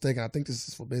not mistaken, I think this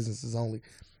is for businesses only.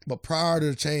 But prior to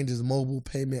the changes, mobile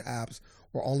payment apps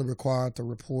were only required to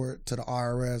report to the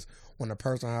IRS when a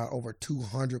person had over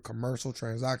 200 commercial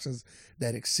transactions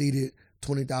that exceeded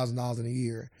 $20,000 in a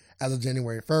year. As of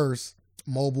January 1st,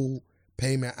 mobile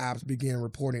payment apps began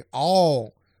reporting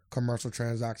all commercial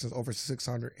transactions over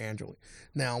 600 annually.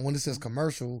 Now, when it says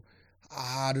commercial,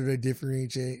 how do they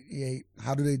differentiate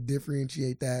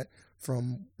that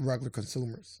from regular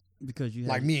consumers? Because you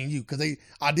like me and you, because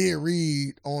I did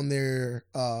read on there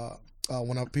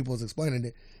when people was explaining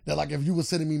it that like if you were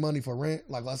sending me money for rent,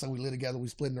 like let's say we live together, we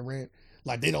splitting the rent,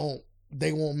 like they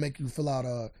won't make you fill out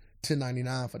a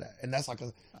 1099 for that, and that's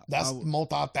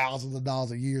multi-thousands of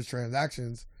dollars a year's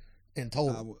transactions in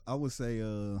total. I would say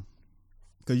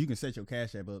because you can set your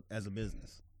Cash App up as a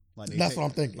business. Like that's what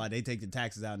I'm thinking. Like they take the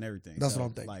taxes out and everything. That's what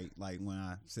I'm thinking. Like when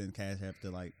I send Cash App to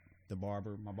like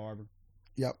my barber.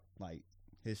 Yep. Like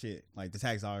his shit, like the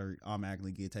tax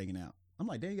automatically get taken out. I'm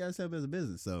like, damn, you gotta set up as a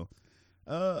business. So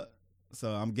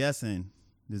I'm guessing,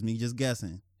 this is me just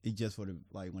guessing, it's just for the,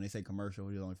 like, when they say commercial,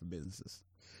 it's only for businesses.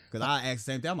 Because I asked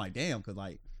the same thing. I'm like, damn, because,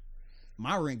 like,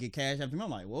 my rent get cash after me. I'm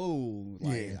like, whoa.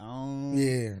 Like,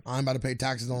 I ain't about to pay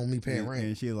taxes on me paying rent.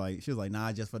 And she was like,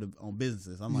 nah, just for on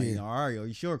bubusinesses. I'm like, all right, are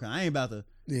you sure? Because I ain't about to.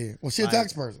 Yeah. Well, she a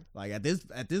tax person. Like, at this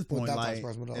point, like,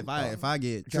 if I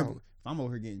get triple, if I'm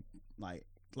over here getting,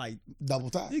 like double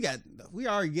tax. We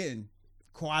already getting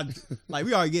like,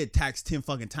 we already get taxed 10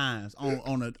 fucking times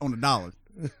on the dollar.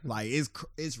 Like,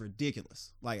 it's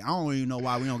ridiculous. Like, I don't even know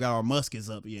why we don't got our muskets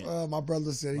up yet. My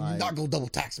brother said, like, you're not gonna double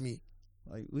tax me.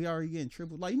 Like, we already getting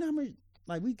triple. Like, you know how much?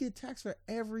 Like, we get taxed for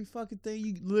every fucking thing.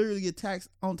 You literally get tax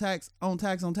on tax on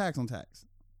tax on tax on tax.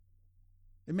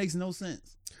 It makes no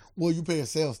sense. Well, you pay a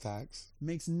sales tax.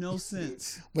 Makes no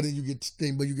sense. But then you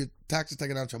get taxes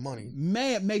taken out your money.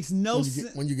 Man, it makes no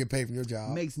sense. When you get paid from your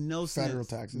job. Makes no sense. Federal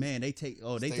taxes. Man, they take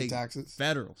taxes.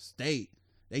 Federal, state.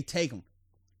 They take them.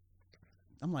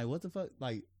 I'm like, what the fuck?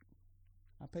 Like,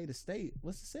 I pay the state.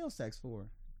 What's the sales tax for?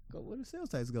 Where does sales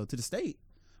tax go? To the state.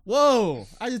 Whoa,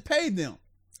 I just paid them.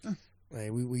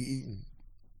 Hey, we eating.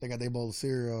 They got their bowl of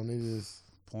cereal and they just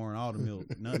pouring all the milk,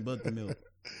 nothing but the milk.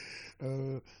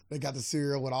 They got the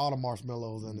cereal with all the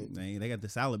marshmallows in it. They got the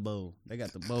salad bowl. They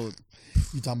got the bowl.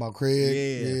 You talking about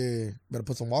Craig? Yeah. Better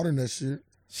put some water in that shit.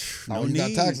 No need.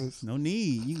 Got taxes. No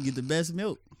need. You can get the best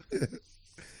milk.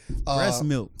 Breast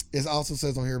milk. It also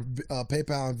says on here,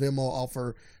 PayPal and Venmo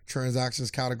offer transactions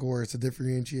categories to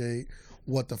differentiate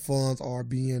what the funds are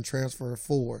being transferred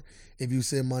for. If you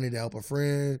send money to help a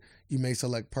friend, you may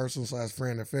select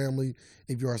personal/friend and family.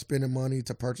 If you are spending money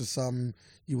to purchase something,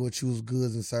 you will choose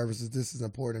goods and services. This is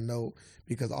important to note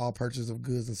because all purchase of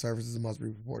goods and services must be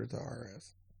reported to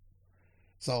IRS.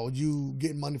 So you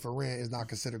getting money for rent is not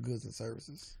considered goods and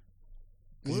services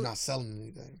because you're not selling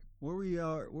anything. Where we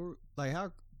are, like,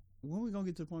 how? When we gonna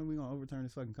get to the point where we gonna overturn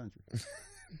this fucking country?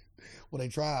 Well, they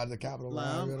tried the Capitol. Like,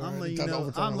 I'm letting you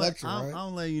know. I'm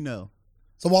letting you know.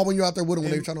 So why when you out there with them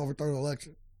when they were trying to overturn the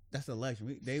election? That's the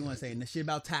election. They want to say this shit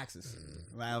about taxes.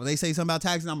 Right? If they say something about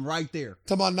taxes, I'm right there.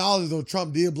 To my knowledge, though,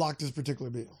 Trump did block this particular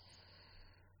bill.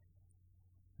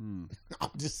 I'm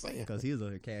just saying. Because he was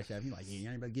a cash app. He's like, yeah, you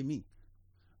ain't about to get me.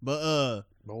 But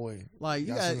boy, like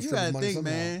you gotta think,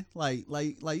 somehow. Man. Like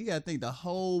you gotta think the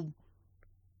whole,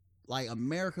 like,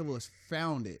 America was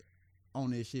founded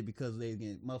on this shit because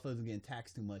motherfuckers were getting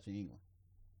taxed too much in England.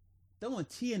 They want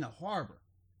tea in the harbor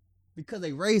because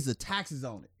they raised the taxes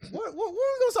on it. Where we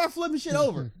gonna start flipping shit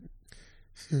over?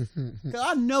 Because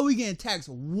I know we getting taxed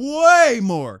way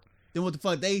more than what the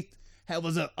fuck they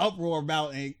was an uproar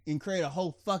about and create a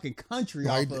whole fucking country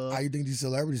off of. How you think these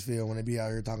celebrities feel when they be out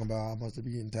here talking about how much they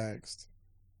be getting taxed?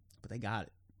 But they got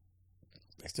it.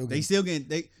 They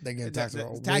getting taxed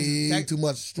way too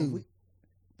much too.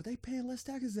 But they paying less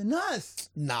taxes than us.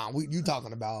 Nah, you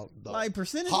talking about the like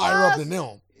percentage higher up than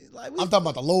them. Like I'm talking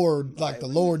about the lower,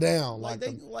 lower down,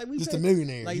 just the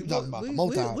millionaires. Like, you talking about the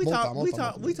multi. We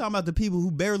talking about the people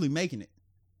who barely making it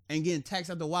and getting taxed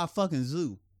at the wild fucking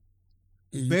zoo.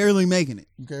 Barely making it.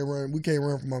 You can't run. We can't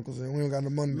run from Uncle Sam. We don't got no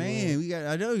money. Man,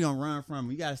 I know you don't run from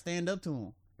him. You got to stand up to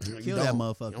him. Kill that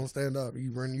motherfucker. You don't stand up.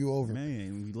 You run you over.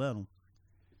 Man, we let him.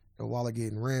 The wallet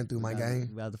getting ran through my game.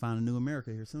 We about to find a new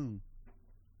America here soon.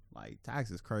 Like,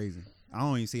 tax is crazy. I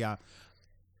don't even see how.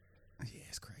 Yeah,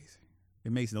 it's crazy.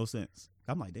 It makes no sense.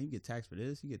 I'm like, then you get taxed for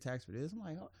this. You get taxed for this. I'm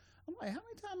like, how many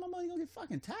times my money gonna get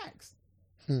fucking taxed?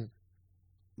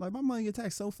 Like, my money get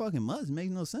taxed so fucking much. It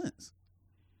makes no sense.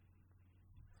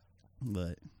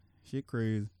 But shit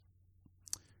crazy.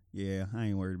 Yeah, I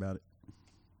ain't worried about it.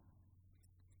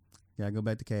 Gotta go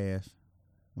back to cash.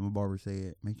 My barber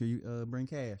said, make sure you bring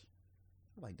cash.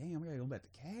 I'm like, damn, we gotta go back to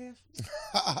cash.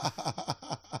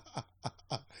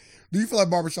 Do you feel like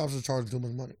barbershops are charging too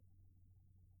much money?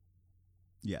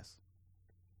 Yes.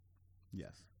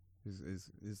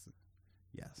 It's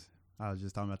yes. I was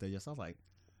just talking about that yesterday. I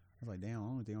was like, damn, I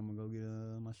don't think I'm gonna go get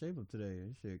my shape up today.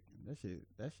 That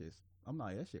shit's. I'm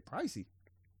like, that shit pricey.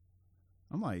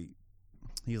 I'm like,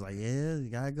 he was like, yeah, you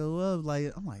gotta go up.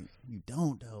 Like, I'm like, you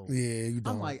don't though. Yeah, you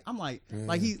don't. I'm like,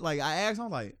 I asked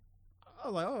him, I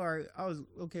was like, all right, I was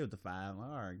okay with the $5. I'm like,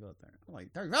 all right, go up there. I'm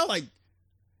like, $30. I was like,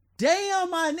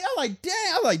 damn, I'm like, dog.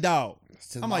 I'm like, dog.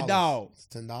 It's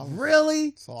 $10. Really?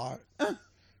 It's a lot.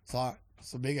 It's a lot.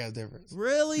 It's a big ass difference.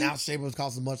 Really? Now shapers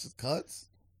cost as much as cuts.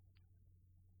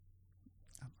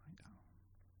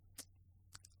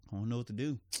 I don't know what to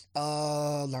do.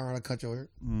 Learn how to cut your hair.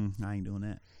 I ain't doing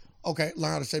that. Okay,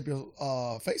 learn how to shape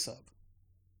your face up.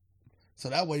 So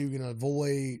that way you can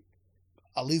avoid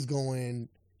at least going.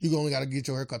 You only got to get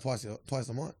your hair cut twice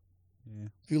a month. Yeah.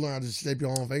 If you learn how to shape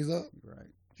your own face up, Right.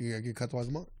 you gotta get cut twice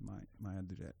a month. Might have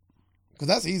to do that. Cause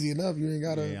that's easy enough. You ain't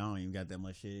gotta. Yeah, I don't even got that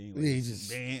much shit anyway. Yeah, you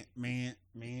just man.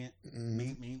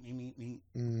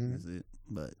 Mm-hmm. That's it.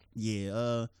 But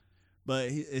yeah, but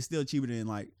it's still cheaper than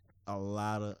like a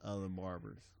lot of other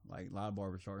barbers. Like a lot of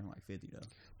barbers charging like $50 though.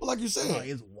 But like you said, like,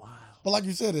 it's wild. But like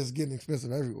you said, it's getting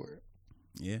expensive everywhere.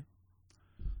 Yeah.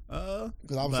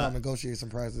 Because I was trying to negotiate some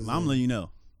prices. I'm letting you know.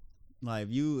 Like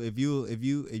if you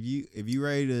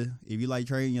ready to, if you like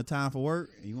trading your time for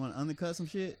work and you want to undercut some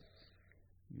shit,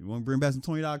 you want to bring back some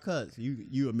 $20 cuts,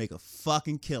 you would make a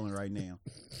fucking killing right now.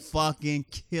 Fucking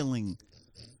killing.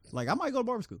 Like I might go to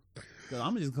barber school. Cause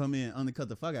I'm gonna just come in and undercut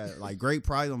the fuck out of it. Like great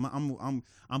price. I'm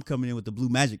coming in with the blue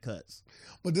magic cuts.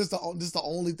 But this the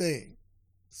only thing.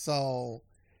 So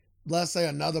let's say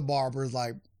another barber is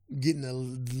like getting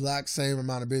the exact same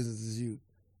amount of business as you.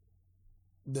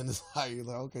 Then it's like you're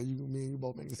like, okay, me and you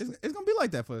both making sense. It's gonna be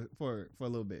like that for a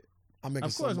little bit. I'm making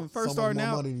of course when first so starting much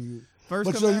more out. money than you.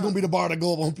 First but sure, you're gonna be the bar that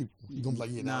go up on people. You're gonna be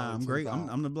like, yeah, nah, I'm great.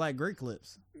 I'm the black great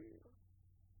clips.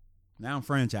 Now I'm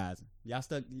franchising. Y'all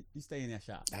stuck. You stay in that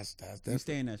shop. That's you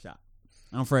stay in that shop.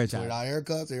 I'm franchising. Without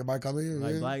haircuts, everybody come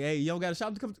in. Like, hey, you don't got a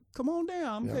shop to come on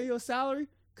down. I'm gonna pay you a salary.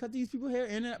 Cut these people hair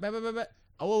in and blah.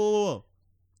 Oh, whoa.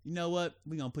 You know what?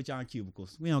 We gonna put y'all in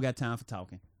cubicles. We don't got time for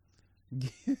talking.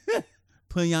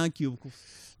 Put y'all in cubicles.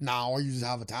 Nah, or you just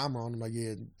have a timer on them. Like,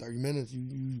 yeah, 30 minutes.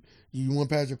 You went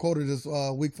past your quota this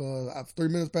week for 3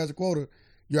 minutes past your quota.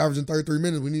 You're averaging 33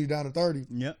 minutes. We need you down to 30.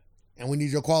 Yep. And we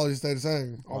need your quality to stay the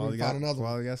same. Or we find another one.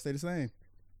 Quality got to stay the same.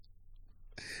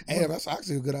 Hey, that's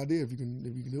actually a good idea if you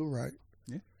can do it right.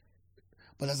 Yeah.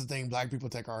 But that's the thing. Black people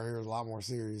take our hair a lot more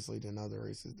seriously than other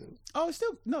races do. Oh, it's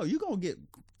still no. You gonna get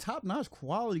top notch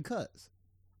quality cuts.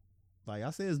 Like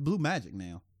I said, it's blue magic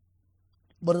now.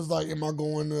 But it's like, am I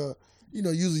going to?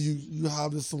 Usually you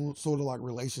have this sort of like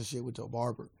relationship with your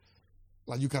barber.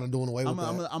 Like you kind of doing away with that.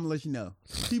 I'm gonna let you know.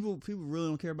 People really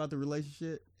don't care about the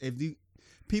relationship.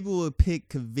 People would pick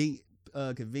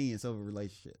convenience over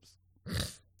relationships.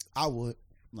 I would.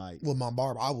 Like with my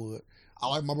barber, I would. I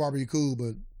like my barber, he cool,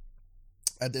 but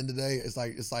at the end of the day, it's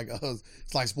like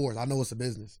sports. I know it's a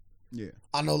business. Yeah.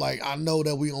 I know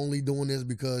that we only doing this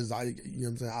because I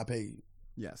pay you.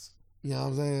 Yes. You know what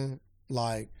I'm saying?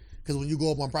 Like, because when you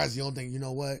go up on prices, you don't think, you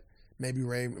know what? Maybe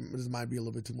Ray, this might be a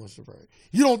little bit too much for Ray.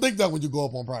 You don't think that when you go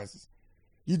up on prices.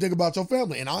 You think about your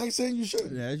family, and I ain't saying you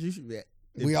shouldn't. Yeah, you should.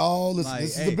 We all listen.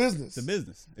 This is the business. It's a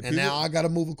business, and now I got to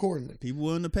move accordingly. People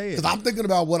willing to pay it because I'm thinking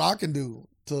about what I can do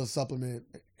to supplement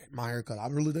my haircut.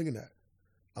 I'm really thinking that,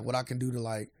 like what I can do to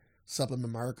like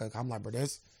supplement my haircut. I'm like, bro,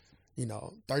 that's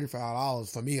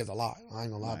 $35 for me is a lot. I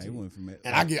ain't gonna lie to you.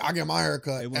 And I get my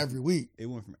haircut every week. It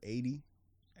went from 80.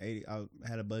 I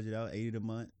had a budget out 80 a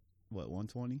month. What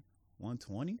 120?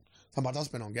 120? How much I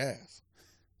spent on gas?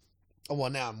 Oh well,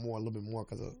 now I'm a little bit more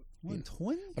because of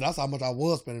 120. But that's how much I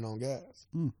was spending on gas.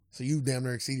 Mm. So you damn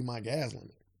near exceeding my gas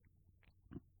limit.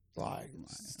 Like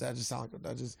that just sounds like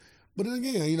that just. But then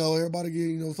again, everybody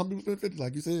get some people spend 50,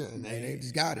 like you said, and they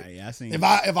just got it. I seen if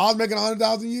I was making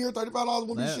 $100,000 a year, $35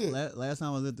 wouldn't be shit. Last time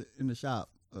I was in the shop,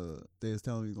 they was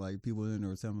telling me like people in there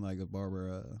were telling me like a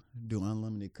barber do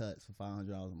unlimited cuts for $500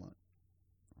 a month.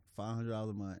 $500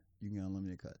 a month, you can get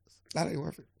unlimited cuts. That ain't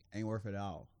worth it. Ain't worth it at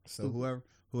all. So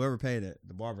whoever paid it,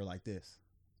 the barber like this.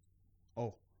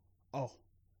 Oh.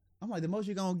 I'm like, the most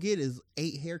you're gonna get is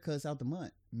 8 haircuts out the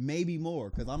month, maybe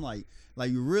more. Cause I'm like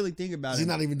you really think about it. He's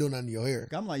not even doing nothing to your hair.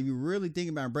 I'm like, you really think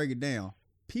about it and break it down.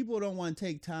 People don't want to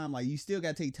take time. Like you still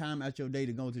got to take time out your day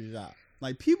to go to the job.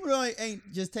 Like people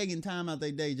ain't just taking time out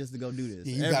their day just to go do this.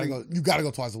 Yeah, you gotta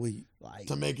go twice a week, like,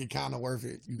 to make it kind of worth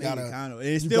it. You gotta kind of.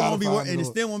 It still won't be worth. And it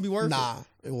still won't be worth it. Nah,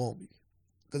 it won't be.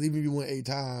 Because even if you went 8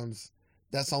 times,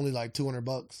 that's only like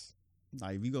 $200.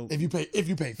 Like if you go, if you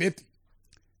pay 50,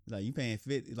 like you paying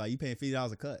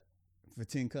 $50 a cut for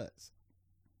 10 cuts.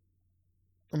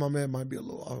 My man might be a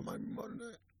little off. It might be more than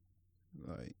that.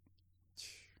 Like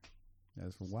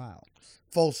that's wild.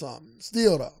 For something,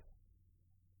 still though.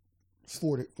 It's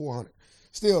 400.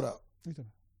 Still though.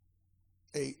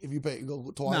 8 if you pay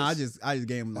go twice. Nah, I just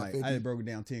gave him like 50. I just broke it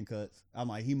down 10 cuts. I'm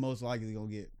like he most likely gonna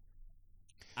get.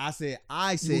 I said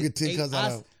you get 10 8, cuts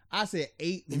out of. I said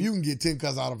 8. If you can get 10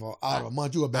 cuts out of a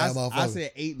month, you a bad motherfucker. I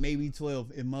said 8, maybe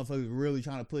 12. If motherfuckers really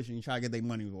trying to push and try to get their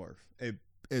money worth.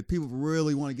 If people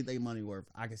really want to get their money worth,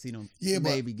 I can see them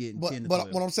maybe getting 10 to 12.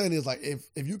 But what I'm saying is like if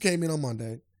you came in on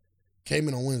Monday, came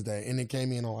in on Wednesday, and then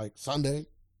came in on like Sunday,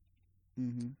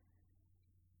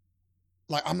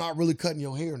 like I'm not really cutting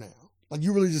your hair now. Like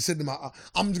you really just sitting in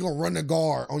I'm just gonna run the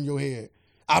guard on your head.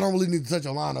 I don't really need to touch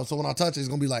your line up. So when I touch it, it's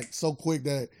gonna be like so quick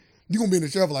that you're gonna be in the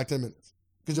chair for like 10 minutes.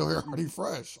 because your hair already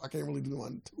fresh. I can't really do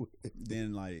nothing to it.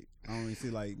 Then like I only see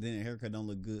like then the haircut don't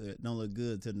look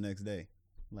good till the next day,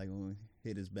 like when we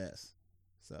hit his best.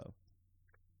 So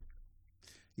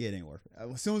yeah, it ain't worth it.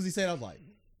 As soon as he said it, I was like,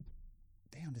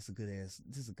 damn, this is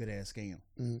a good ass scam.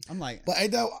 I'm like, but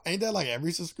ain't that like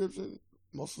every subscription?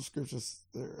 Most subscriptions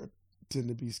tend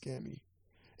to be scammy,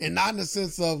 and not in the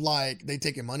sense of like they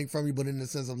taking money from you, but in the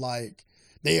sense of like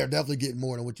they are definitely getting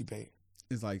more than what you pay.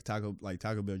 It's like Taco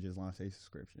Bell just launched a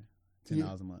subscription,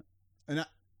 $10 a month, and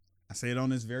I said it on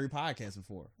this very podcast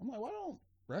before. I'm like, why don't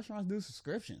restaurants do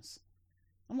subscriptions?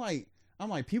 I'm like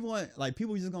people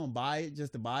just gonna buy it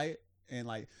just to buy it, and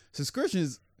like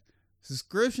subscriptions.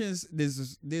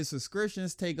 Did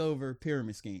subscriptions take over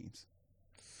pyramid schemes?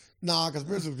 Nah, because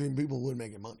pyramid people wouldn't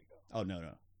make money. Oh no,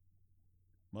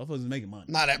 motherfuckers was making money.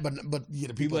 Not that, but yeah,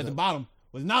 the people at the bottom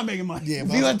was not making money. Yeah,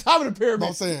 people at the top of the pyramid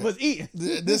was eating.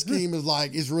 This scheme is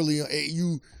like it's really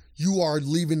you are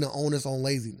leaving the onus on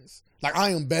laziness. Like I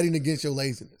am betting against your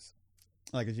laziness.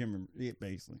 Like a gym,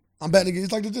 basically. I'm betting against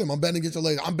it's like the gym. I'm betting against your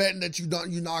laziness. I'm betting that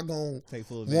you're not gonna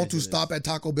want to stop at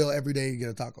Taco Bell every day to get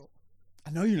a taco. I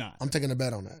know you're not. I'm taking a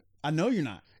bet on that. I know you're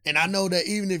not. And I know that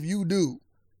even if you do,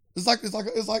 it's like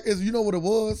you know what it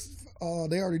was?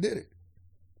 They already did it.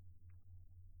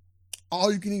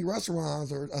 All you can eat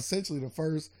restaurants are essentially the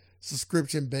first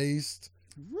subscription based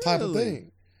type of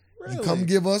thing. Really? You come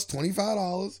give us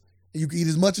 $25 and you can eat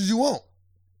as much as you want.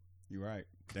 You're right.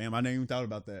 Damn, I never even thought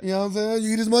about that. You know what I'm saying?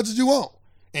 You eat as much as you want.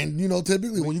 And, you know,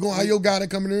 typically when you're going to have your guy that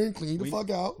come in there and clean the fuck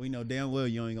out. We know damn well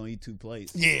you only going to eat 2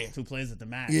 plates. Yeah. 2 plates at the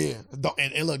max. Yeah.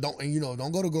 And look, don't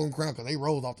go to Golden Crown because they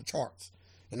rolls off the charts.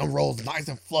 And them rolls nice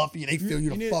and fluffy and they fill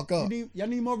you the fuck up. Y'all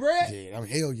need more bread? Yeah. I mean,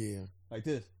 hell yeah. Like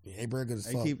this? Yeah, they bread good as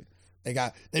fuck.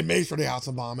 They made sure they had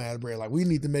some bomb ass bread. Like, we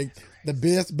need to make the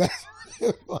best.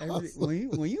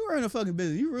 When you run a fucking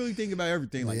business, you really think about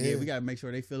everything. Like, we got to make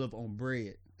sure they fill up on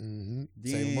bread. Mm-hmm.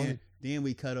 Save money. Then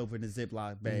we cut open the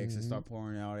Ziploc bags and start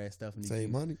pouring all that stuff in the Save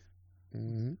money.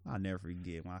 Mm-hmm. I'll never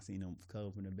forget when I seen them cut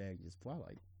open the bag just pour.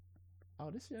 Like, oh,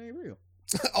 this shit ain't real.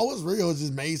 Oh, it's real. It's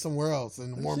just made somewhere else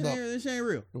and warmed up. This shit ain't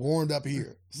real. Warmed up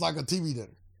here. It's like a TV dinner.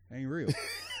 Ain't real.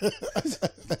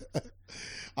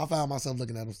 I found myself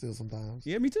looking at them still sometimes.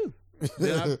 Yeah, me too.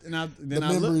 The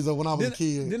memories of when I was a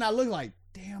kid. Then I look like,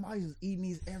 damn, I was eating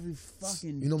these every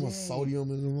fucking day. You know how much sodium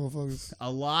in them motherfuckers?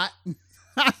 A lot.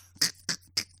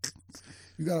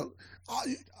 You gotta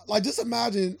like just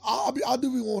imagine. I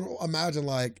do be want to imagine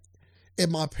like if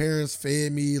my parents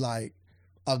fed me like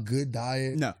a good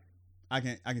diet. No, I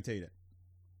can tell you that.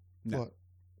 No. What?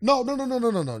 No.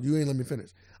 You ain't let me finish.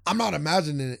 I'm not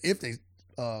imagining if they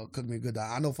cook me a good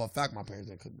diet. I know for a fact my parents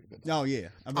didn't cook me a good diet. Oh yeah,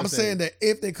 I'm saying that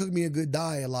if they cook me a good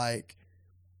diet, like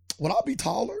would I be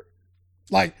taller?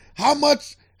 Like how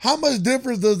much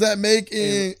difference does that make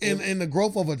in the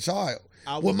growth of a child?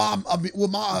 With my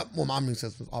immune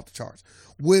system off the charts.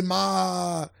 Would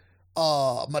my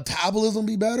metabolism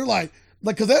be better? Like,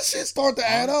 cause that shit start to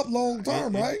add up long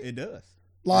term, right? It does.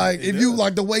 Like, if you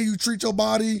like the way you treat your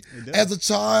body as a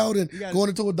child and going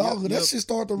into adulthood, that shit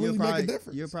start to really make a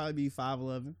difference. You'll probably be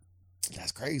 5'11".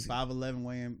 That's crazy. 5'11",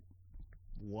 weighing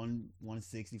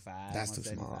 165. That's too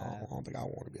small. I don't think I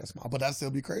want to be that small, but that still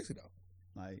be crazy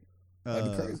though. Like,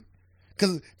 that'd be crazy.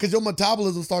 Cause your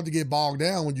metabolism start to get bogged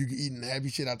down when you eating heavy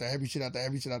shit after heavy shit after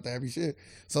heavy shit after heavy shit.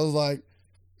 So it's like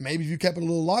maybe if you kept it a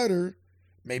little lighter,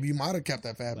 maybe you might have kept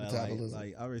that fat metabolism.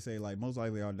 Like I already say, like most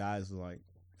likely our diets was like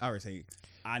I already say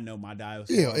I know my diet was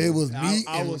it was meat.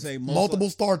 I would say multiple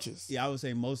starches. Yeah, I would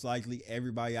say most likely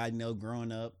everybody I know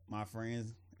growing up, my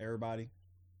friends, everybody,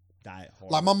 diet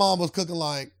hard. Like my mom was cooking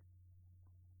like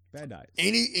bad diets.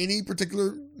 Any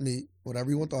particular meat,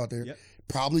 whatever you want to throw out there. Yep.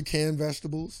 Probably canned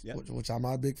vegetables, which I'm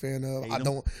not a big fan of.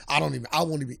 I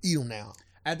won't even eat them now.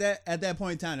 At that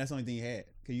point in time, that's the only thing you had.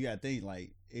 Cause you gotta think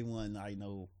like it wasn't like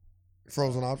no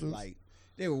frozen options. Like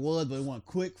there was, but it wasn't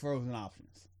quick frozen options.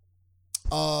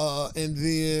 And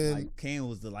then like canned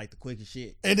was the quickest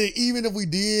shit. And then even if we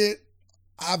did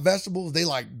our vegetables, they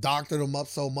like doctored them up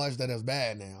so much that it's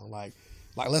bad now. Like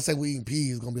let's say we eating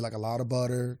peas, it's gonna be like a lot of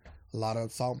butter. A lot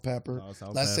of salt and pepper.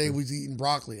 Let's say we're eating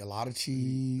broccoli, a lot of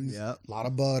cheese, a lot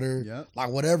of butter, like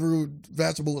whatever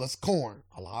vegetable, that's corn,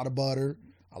 a lot of butter,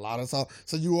 a lot of salt.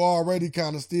 So you already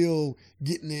kind of still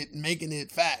getting it, making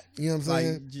it fat. You know what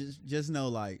I'm saying? Just know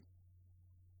like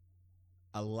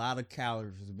a lot of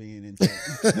calories was being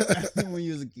intaken when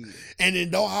you was a kid. And then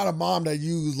don't have a mom that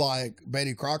used like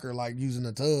Betty Crocker, like using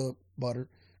the tub butter,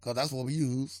 because that's what we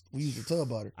use. We use the tub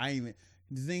butter.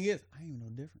 The thing is, I ain't even know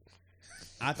the difference.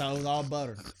 I thought it was all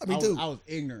butter. Me too. I was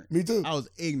ignorant. Me too. I was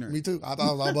ignorant. Me too. I thought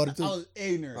it was all butter too. I was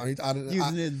ignorant. I didn't,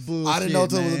 using this bullshit. I didn't know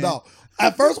until it was a dog.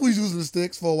 At first, we was using the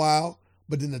sticks for a while,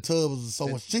 but then the tub was so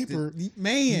much cheaper.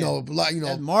 Man,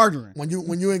 that's margarine. When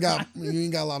you ain't got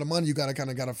a lot of money, you got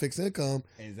a fixed income.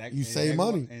 You save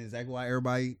money. And exactly why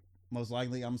everybody. Most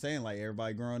likely, I'm saying like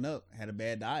everybody growing up had a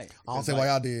bad diet. I don't say why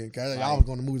y'all did. Cause y'all was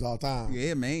going to movies all the time.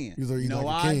 Yeah, man. You know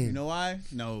why? King. You know why?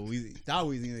 No, we thought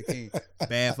we was eating the king.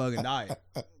 Bad fucking diet.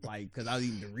 Like, cause I was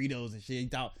eating Doritos and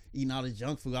shit. Thought eating all the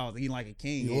junk food. I was eating like a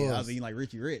king. I was eating like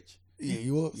Richie Rich. Yeah,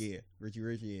 you was. Yeah, Richie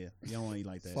Rich. Yeah, you don't want to eat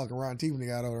like that. Fucking Rotten Teeth when they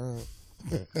got over.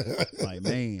 Like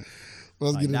man,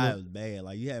 like diet was bad.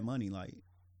 Like you had money. Like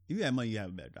if you had money, you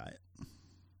have a better diet.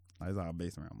 Like it's all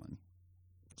based around money.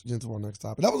 Get into our next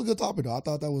topic. That was a good topic though. I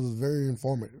thought that was very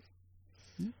informative.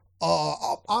 Yeah.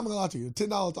 I'm gonna lie to you.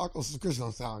 $10 taco subscription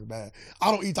don't sound bad. I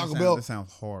don't eat Taco Bell. That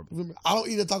sounds horrible. I don't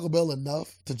eat a Taco Bell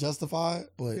enough to justify it,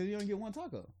 but because you don't get one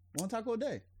taco a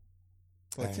day.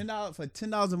 For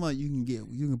 $10 a month, you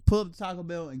can pull up the Taco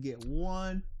Bell and get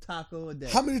one taco a day.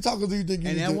 How many tacos do you think you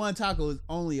need? And that one taco is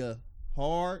only a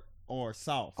hard or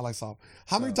soft. I like soft.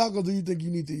 How many tacos do you think you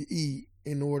need to eat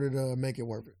in order to make it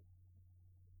worth it?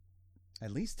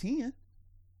 At least 10.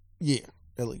 Yeah,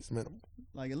 at least minimum.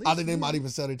 Like at least. I think they might even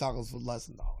sell their tacos for less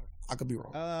than $1. I could be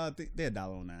wrong. I think they're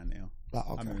 $1.09 now. Okay.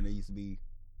 I remember they used to be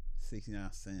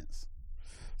 69 cents.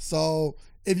 So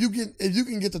if you can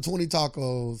get to 20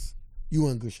 tacos, you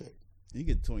in good shape. You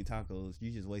get 20 tacos,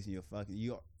 you just wasting your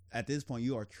fucking. At this point,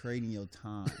 you are trading your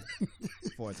time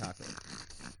for a taco.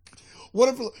 What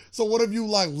if you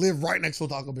like live right next to a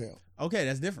Taco Bell? Okay,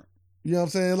 that's different. You know what I'm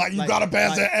saying? Like you gotta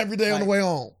pass that every day on the way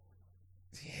home.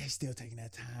 Yeah, still taking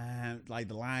that time. Like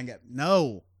the line got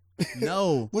no.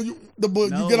 Well, you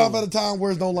get off at a time where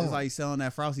there's no line. It's like selling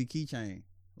that Frosty keychain.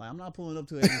 Like I'm not pulling up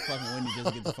to every fucking window just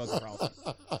to get the fucking Frosty.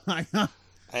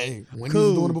 Hey, Wendy's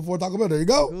was doing it before Taco Bell. There you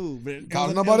go. Cool, but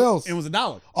calling nobody else. It was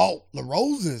 $1. Oh, the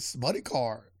Roses buddy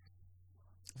card.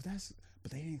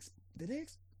 But they didn't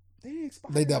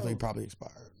expire. They definitely probably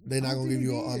expired. They're not gonna give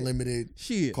you an unlimited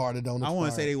card that don't expire. I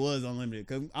want to say they was unlimited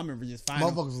because I remember just finding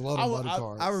motherfuckers love buddy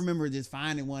cards. I remember just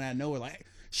finding one out of nowhere like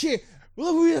shit.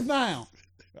 Look what we just found.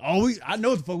 I know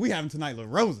what the fuck we having tonight.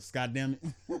 Little Roses, goddamn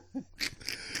it.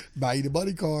 Buy you the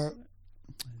buddy card.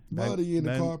 Buddy in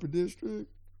the Carpet District.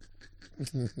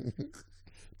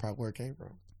 Probably where it came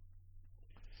from.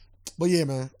 But yeah,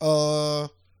 man.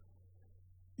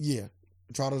 Yeah.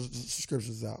 Try those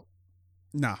subscriptions out.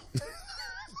 Nah.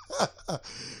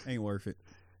 Ain't worth it.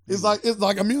 It's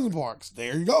like amusement parks.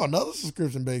 There you go. Another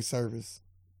subscription based service.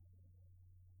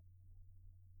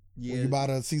 Yeah. When you buy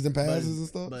the season passes and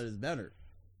stuff. But it's better.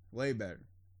 Way better.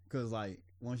 Cause like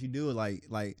once you do it like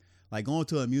going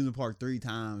to an amusement park 3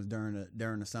 times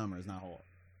during the summer is not hard.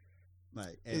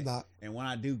 Like it's not. And when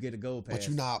I do get a gold pass,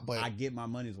 I get my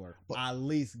money's worth. I at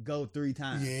least go 3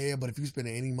 times. Yeah, but if you spend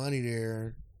any money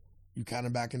there, you kind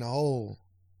of back in the hole.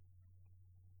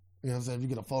 You know what I'm saying? If you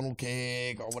get a funnel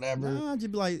cake or whatever. Nah,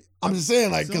 just be like. I'm just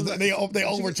saying, like, because they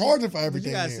overcharge it for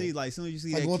everything. You gotta see, like, as soon as you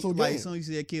see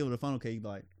that kid with a funnel cake, you be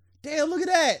like, damn, look at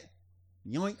that.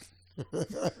 Yoink.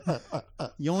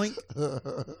 Yoink.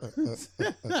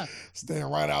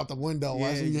 Stand right out the window.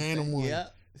 Yeah, you hand him one. Yeah.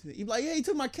 You be like, yeah, he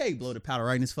took my cake. Blow the powder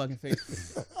right in his fucking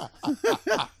face.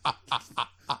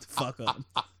 Fuck up.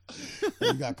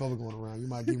 You got COVID going around. You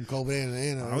might give him COVID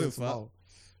and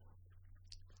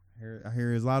I hear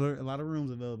there's a lot of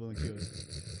rooms available in Cuba.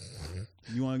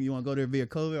 You want to go there via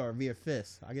COVID or via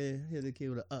fist? I get hit the kid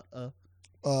with a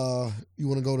You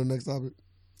want to go to the next topic?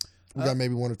 We got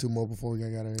maybe 1 or 2 more before we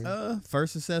got out of here.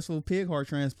 First successful pig heart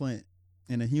transplant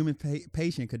in a human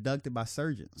patient conducted by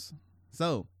surgeons.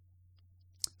 So,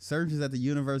 surgeons at the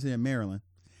University of Maryland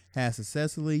have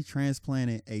successfully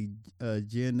transplanted a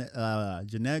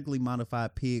genetically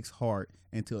modified pig's heart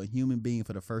into a human being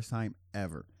for the first time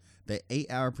ever. The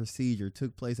 8-hour procedure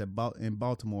took place in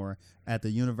Baltimore at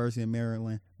the University of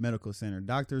Maryland Medical Center.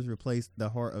 Doctors replaced the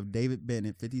heart of David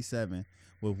Bennett, 57,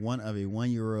 with one of a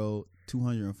 1-year-old,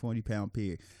 240-pound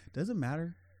pig. Does it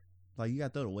matter? Like, you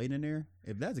got to throw the weight in there?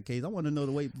 If that's the case, I want to know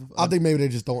the weight. I think maybe they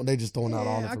just throwing out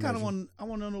all the information. I kind of want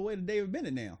to know the weight of David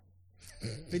Bennett now.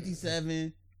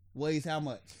 57, weighs how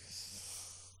much?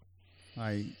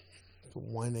 Like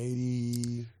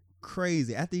 180.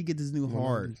 Crazy. After you get this new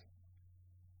heart,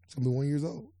 it's gonna be 1 year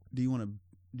old. Do you want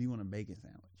a bacon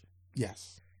sandwich?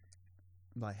 Yes.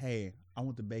 Like, hey, I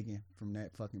want the bacon from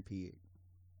that fucking pig.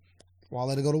 Why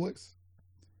let it go to Wix?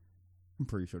 I'm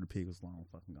pretty sure the pig was long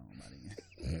fucking gone by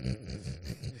then.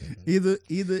 Either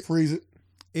freeze it.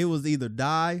 It was either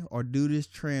die or do this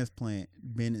transplant,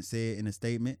 Bennett said in a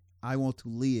statement. I want to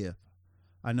live.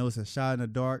 I know it's a shot in the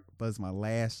dark, but it's my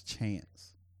last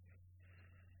chance.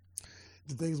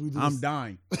 The things we do. I'm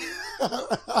dying.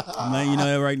 I'm letting you know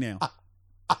that right now.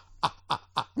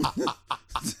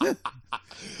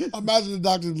 Imagine the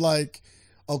doctor's like,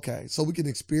 okay, so we can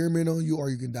experiment on you or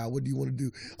you can die. What do you want to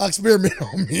do? Experiment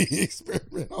on me.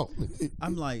 Experiment on me.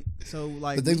 I'm like, so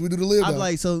like. The things we do to live. I'm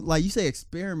like, so like you say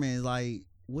experiment, like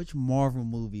which Marvel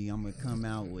movie I'm going to come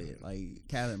out with? Like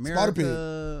Captain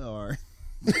America or.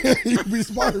 You be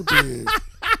Spider-Pig.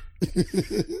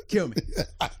 Kill me.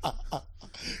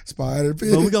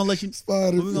 Spider-Pig. But we're going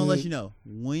to let you know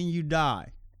when you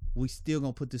die, we still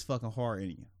going to put this fucking heart in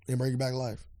you. And bring you back to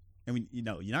life. And you're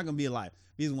not going to be alive.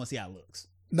 We just want to see how it looks.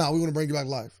 No, we want to bring you back to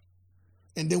life.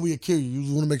 And then we'll kill you. You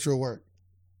just want to make sure it works.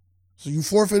 So you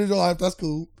forfeited your life. That's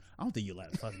cool. I don't think you'll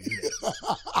let to fucking do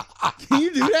that. Can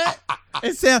you do that?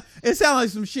 It sound like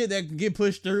some shit that can get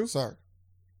pushed through. Sir.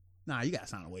 Nah, you got to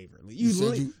sign a waiver.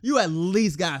 You at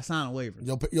least got to sign a waiver.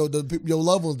 Your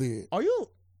loved ones did. Are you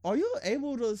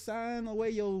able to sign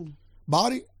away your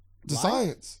body to life?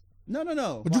 Science?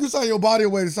 No. But you can sign your body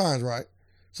away to science, right?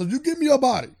 So you give me your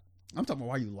body. I'm talking about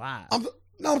while you live.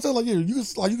 I'm saying like you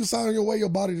can sign your way your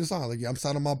body to science. Like I'm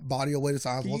signing my body away to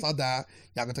science. Once I die,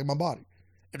 y'all can take my body.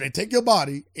 If they take your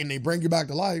body and they bring you back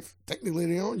to life, technically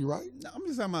they own you, right? No, I'm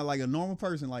just talking about like a normal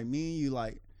person like me and you.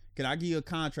 Like, can I give you a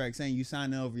contract saying you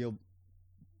sign over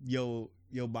your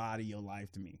body, your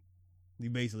life to me? You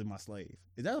basically my slave.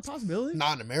 Is that a possibility?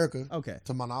 Not in America. Okay.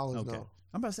 To my knowledge, okay. no.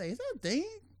 I'm about to say, is that a thing?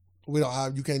 We don't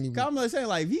have. You can't even. I'm like saying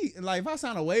like if I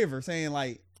sign a waiver saying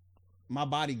like my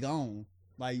body gone,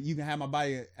 like you can have my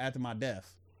body after my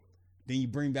death, then you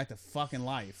bring back to fucking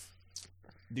life.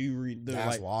 Do you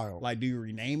That's wild. Like, do you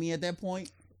rename me at that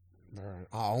point? Man,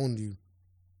 I owned you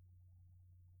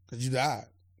because you died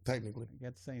technically. You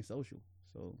got the same social,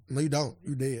 so no, you don't.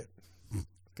 You dead.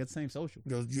 Got the same social.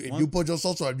 If you put your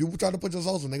social, if you try to put your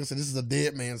social, nigga say this is a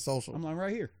dead man's social. I'm like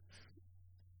right here.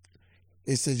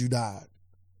 It says you died.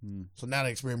 So now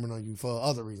they experiment on you for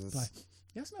other reasons. Like,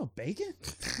 y'all smell bacon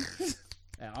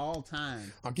at all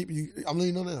times. I'm letting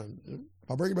you know that. If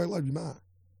I bring you back to life, you mine.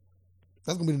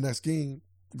 That's gonna be the next scheme.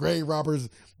 Grave robbers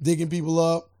digging people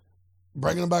up,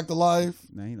 bringing them back to life.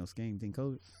 Nah, ain't no scheme thing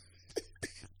code.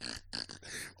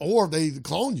 Or if they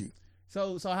clone you.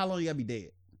 So how long you gotta be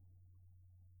dead?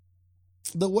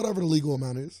 Whatever the legal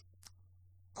amount is.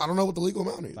 I don't know what the legal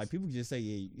amount is. Like people just say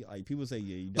yeah. Like people say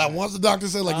yeah. You died. Like once the doctor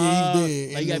said like yeah he's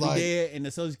dead. Like you gotta be dead, and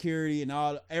the Social Security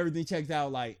and everything checks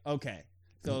out. Like okay,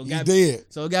 so he's dead.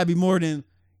 So it gotta be more than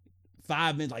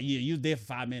 5 minutes. Like yeah, you was dead for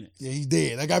 5 minutes. Yeah, he's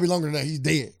dead. That gotta be longer than that. He's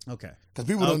dead. Okay. Because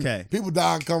people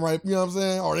die and come right. You know what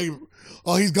I'm saying?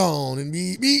 Or he's gone and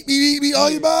beep. Oh,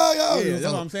 you bye. Yeah, that's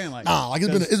what I'm saying. Like nah, like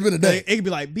it's been a day. It could be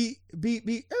like beep.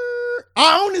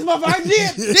 I own this motherfucker.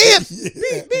 Dips.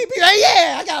 Beep. Like,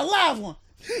 yeah, I got a live one.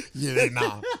 Yeah,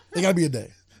 they gotta be a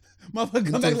day.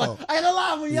 Motherfucker come back like, I got a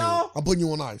live one, y'all. I'm putting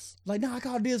you on ice. Like, nah, I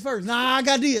called dibs first. Nah, I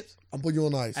got dibs. I'm putting you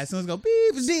on ice. As soon as it go beep,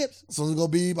 it's dibs. As soon as it go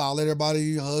beep, I'll let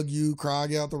everybody hug you, cry,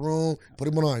 get out the room, put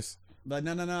him on ice. But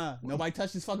no. Nobody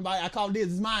touch this fucking body. I called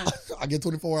dibs. It's mine. I get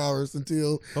 24 hours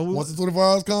until once the 24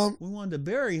 hours come. We wanted to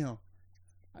bury him.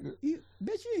 Bet you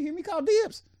didn't hear me call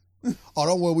dibs. Oh,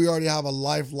 don't worry. We already have a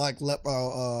lifelike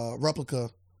replica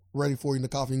ready for you in the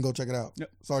coffee. You can go check it out.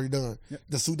 Yep. It's already done. Yep.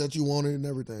 The suit that you wanted and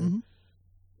everything. Mm-hmm.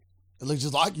 It looks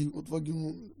just like you. What the fuck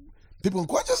you? People can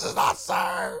question, this is not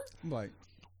sir. Like,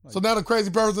 so now the crazy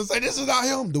person say, this is not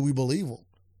him. Do we believe him?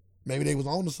 Maybe they was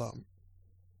on to something.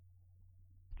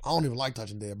 I don't even like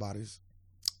touching dead bodies.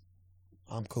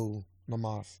 I'm cool. No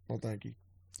mas. No thank you.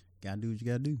 Gotta do what you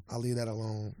gotta do. I leave that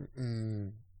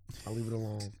alone. I leave it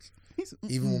alone.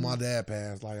 Even when my dad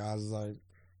passed, like I was like,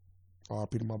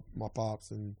 RIP to my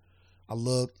pops, and I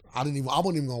looked. I wasn't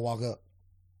even gonna walk up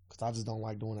because I just don't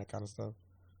like doing that kind of stuff.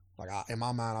 Like in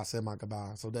my mind, I said my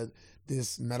goodbye. So that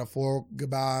this metaphorical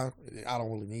goodbye, I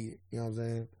don't really need it. You know what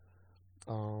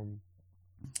I'm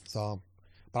saying?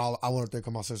 But I went up there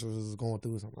because my sister was going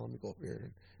through something. Let me go up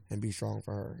here and be strong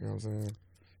for her. You know what I'm saying?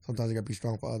 Sometimes you gotta be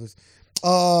strong for others.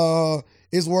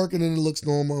 It's working and it looks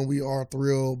normal, and we are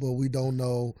thrilled, but we don't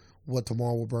know what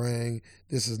tomorrow will bring.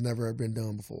 This has never been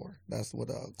done before. That's what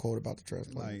quote about the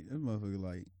transplant. Like this motherfucker,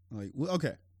 like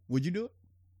okay. Would you do it?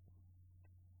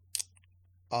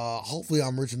 Hopefully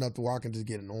I'm rich enough to where I can just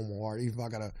get a normal heart, even if I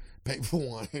gotta pay for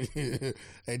one.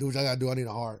 Hey, do what I gotta do. I need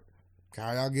a heart.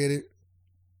 Can y'all get it?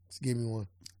 Just give me one.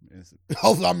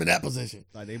 Hopefully I'm in that position.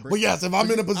 But yes, if I'm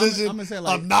in a position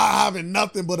of not having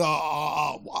nothing but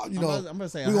I'm gonna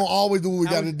say we're gonna always do what we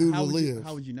got to do to live.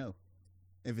 How would you know?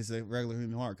 if it's a regular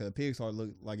human heart, because a pig's heart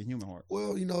look like a human heart.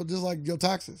 Well, just like your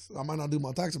taxes. I might not do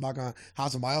my taxes, but I can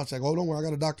have somebody else check. Oh, don't worry, I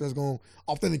got a doctor that's going to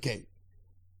authenticate.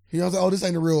 You know what I'm saying? Oh, this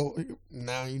ain't the real.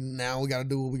 Now we got to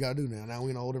do what we got to do now. Now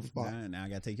we in a whole different spot. Now I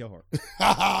got to take your heart.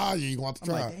 Yeah, you want to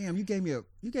try. I'm like, damn, you gave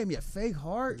me a fake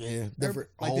heart. Yeah, different,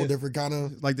 like whole different kind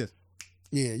of like this.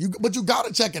 Yeah, but you got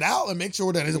to check it out and make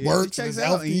sure that it works. And it's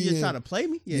healthy. And you just try to play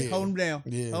me. Yeah, hold him down.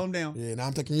 Yeah, hold him down. Yeah, now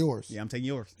I'm taking yours. Yeah, I'm taking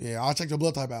yours. Yeah, I'll check your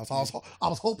blood type out. So I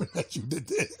was hoping that you did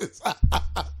this.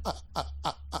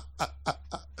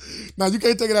 Now you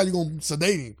can't take it out. You're gonna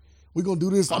sedate him. We're gonna do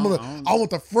this. I want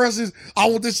the freshest. I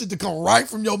want this shit to come right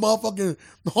from your motherfucking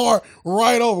heart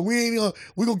right over. We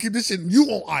gonna keep this shit you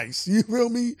on ice. You feel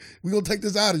me? We gonna take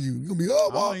this out of you. You gonna be I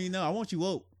don't even know. I want you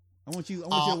woke. I want you to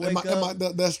wake up.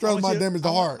 That stress might damage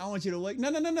the heart. I want you to wake. No.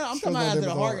 I'm talking about after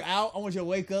the heart out. I want you to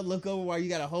wake up, look over while you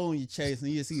got a hole in your chest,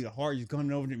 and you see the heart just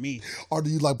coming over to me. Or do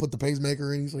you like put the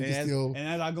pacemaker in so you still? And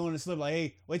as I go in the slip, like,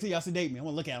 hey, wait till y'all sedate me. I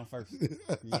want to look at him first.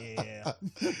 Yeah.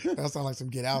 That sounds like some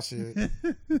get out shit.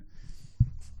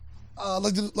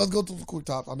 Let's go to some quick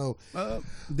tops. I know. Are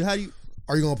you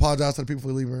gonna apologize to the people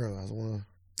for leaving early?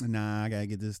 Nah, I gotta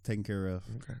get this taken care of.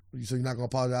 Okay. So you're not gonna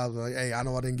apologize? Like, hey, I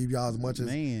know I didn't give y'all as much as.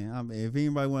 Man, if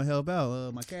anybody want to help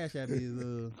out, my cash app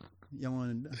is y'all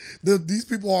want these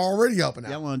people are already helping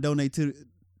out. Y'all want to donate to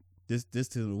this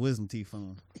to the Wisdom Teeth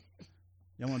Fund.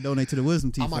 Y'all want to donate to the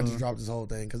Wisdom Teeth Fund? I might just drop this whole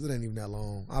thing because it ain't even that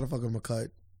long. How the fuck am I cut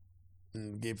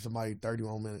and give somebody 30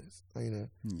 more minutes? That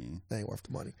ain't worth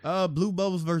the money. Blue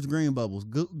bubbles versus green bubbles.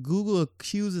 Google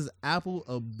accuses Apple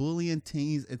of bullying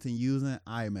teens into using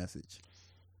iMessage.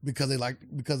 Because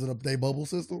of their bubble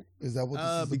system? Is that what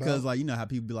this is because about? like you know how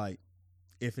people be like,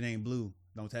 if it ain't blue,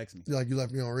 don't text me. Like you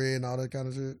left me on red and all that kind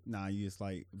of shit? Nah, you just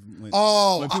like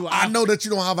I know that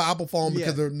you don't have an Apple phone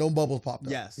because there are no bubbles popped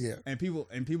up. Yes. Yeah. And people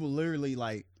literally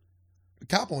like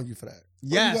cop on you for that.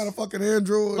 Yes. You got a fucking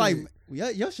Android. Like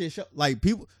your shit like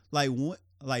people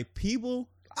people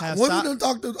have women done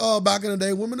talk to back in the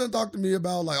day, women done talk to me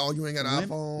about like, oh, you ain't got an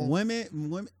iPhone.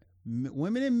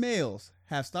 Women and males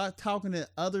have started talking to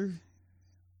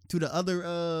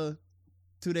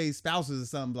their spouses or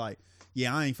something like,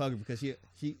 yeah, I ain't fucking because she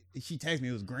texted me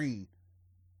it was green.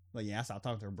 Like, yeah, I stopped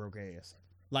talking to her broke ass.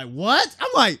 Like, what? I'm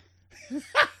like,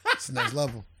 it's the next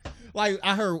level. Like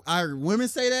I heard women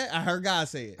say that. I heard guys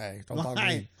say it. Hey, don't talk to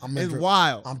me. It's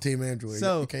wild. I'm team Android.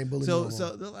 So you can't bully me.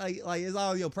 So like it's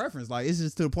all your preference. Like it's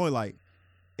just to the point. Like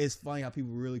it's funny how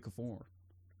people really conform.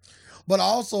 But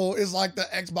also, it's like the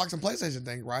Xbox and PlayStation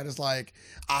thing, right? It's like,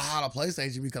 I had a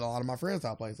PlayStation because a lot of my friends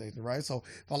had PlayStation, right? So,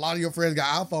 if a lot of your friends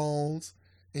got iPhones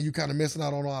and you kind of missing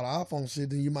out on a lot of iPhone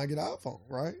shit, then you might get an iPhone,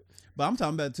 right? But I'm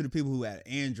talking about to the people who had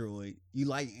Android. You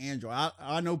like Android.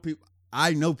 I know people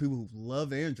who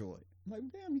love Android. I'm like,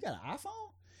 damn, you got an iPhone?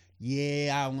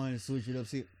 Yeah, I wanted to switch it up.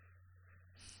 See,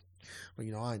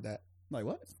 well, I ain't that. Like,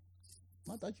 what?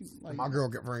 I thought you like my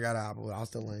girlfriend got an Apple, but I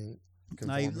still ain't.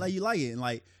 Like you like it,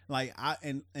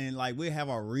 and like we have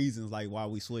our reasons like why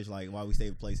we switch, like why we stay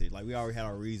with PlayStation. Like we already had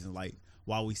our reasons like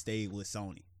why we stayed with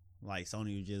Sony. Like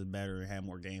Sony was just better and had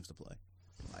more games to play.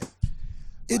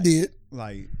 It did.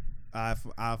 Like I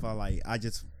felt like I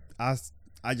just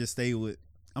stayed with.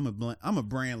 I'm a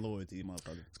brand loyalty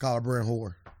motherfucker. It's called a brand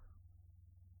whore.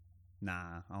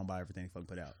 Nah, I don't buy everything fucking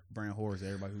put out. Brand whore is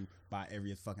everybody who buy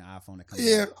every fucking iPhone that comes out.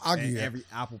 Yeah, I get that. Every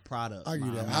Apple product. I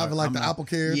get that. Having like the Apple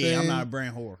Care thing. Yeah, I'm not a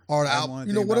brand whore. Or the Apple,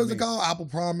 what is it called? Apple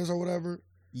Promise or whatever?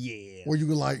 Yeah. Where you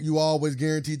can like, you always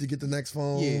guaranteed to get the next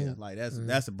phone. Yeah, like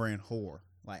that's a brand whore.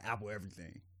 Like Apple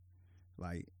everything.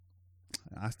 Like,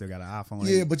 I still got an iPhone.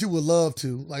 Yeah, but you would love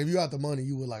to. Like, if you got the money,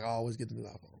 you would like always get the new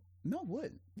iPhone. No,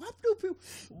 what? Why do people?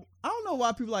 I don't know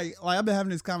why people like I've been having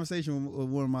this conversation with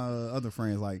one of my other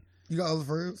friends. Like, you got other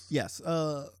friends? Yes.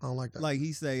 I don't like that. Like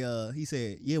he said,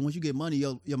 yeah, once you get money,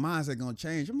 your mindset gonna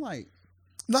change. I'm like,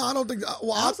 no, I don't think.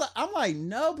 Well, I'm like,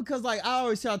 no, because like I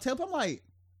always try to tell people,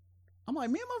 I'm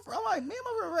like, me and my friend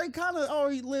Ray kind of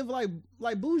already live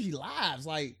like bougie lives,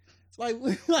 like I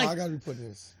gotta be putting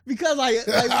this because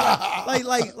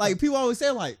like people always say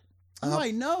like. I'm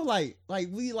like, no, like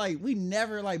we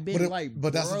never like been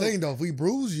but that's the thing though. If we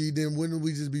bougie, then wouldn't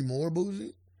we just be more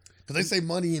bougie? Because they say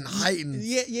money and heightens.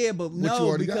 Yeah, but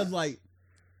no, because got.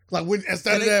 Like when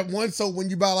instead of that one soap,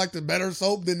 when you buy like the better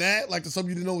soap than that, like the soap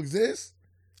you didn't know exists.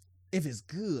 If it's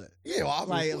good, yeah, well,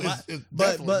 like, it's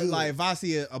but good. like if I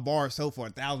see a bar of soap for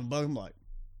 $1,000, I'm like,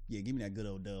 Yeah, give me that good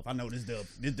old Dove. I know this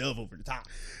Dove over the top.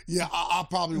 Yeah, I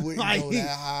probably wouldn't go that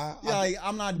high. Yeah, like,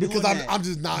 I'm not doing because that. I'm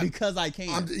just not because I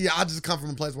can't. I just come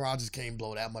from a place where I just can't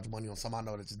blow that much money on something I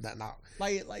know that's just not.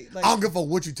 Like I don't give a fuck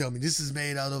what you tell me. This is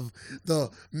made out of the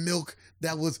milk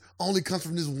that was only comes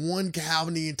from this one cow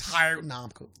in the entire. Nah,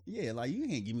 I'm cool. Yeah, like you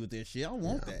can't give me with this shit. I don't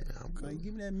want that. I'm cool. Like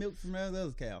give me that milk from that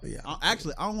other cow. Yeah, I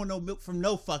don't want no milk from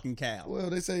no fucking cow. Well,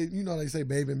 they say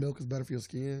baby milk is better for your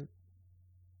skin.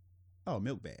 Oh,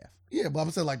 milk bath. Yeah, but I'm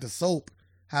saying like the soap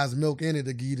has milk in it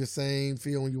to give you the same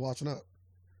feel when you're washing up.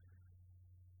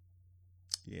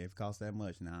 Yeah, if it costs that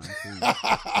much, nah.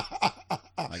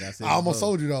 Like I said, I almost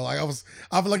sold you though. Like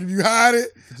I feel like if you had it,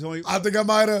 I think I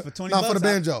might have. For 20 not bucks, for the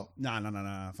banjo.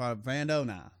 Nah. For banjo,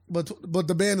 nah. But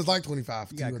the band is like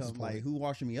 25. You gotta come, like who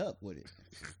washing me up with it?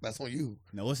 That's on you.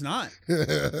 No, it's not. No,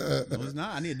 it's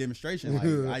not. I need a demonstration. Like,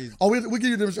 we give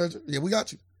you a demonstration. Yeah, we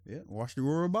got you. Yeah, wash the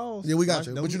royal balls. Yeah, we got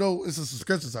you. But you know, it's a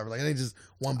subscription service. Like, it ain't just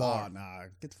one bar. Oh, nah.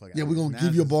 Get the fuck out. Yeah, we're going to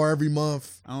give you a bar every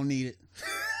month. I don't need it.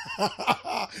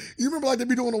 You remember like they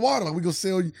be doing the water. Like, we go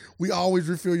sell you. We always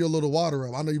refill your little water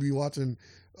up. I know you be watching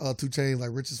 2 Chainz,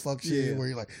 like, rich as fuck shit, where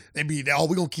you're like, we're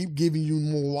going to keep giving you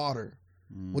more water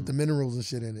with the minerals and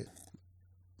shit in it.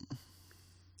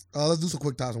 Let's do some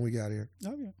quick tops when we get out of here.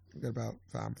 Okay. We got about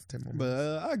 5 to 10 more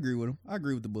minutes. But I agree with him. I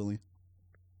agree with the bullying.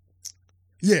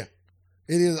 Yeah.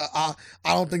 It is. I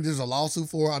don't think there's a lawsuit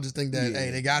for it. I just think that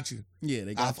hey, they got you. Yeah,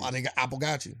 they got you. I think Apple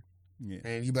got you. Yeah,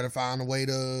 and you better find a way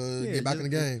to get back in the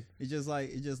game. It's just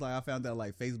like I found out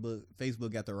like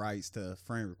Facebook got the rights to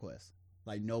friend requests.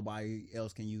 Like nobody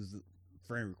else can use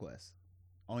friend requests,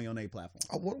 only on their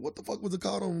platform. What the fuck was it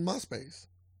called on MySpace?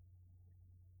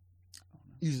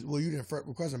 You didn't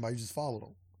request anybody. You just followed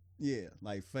them. Yeah,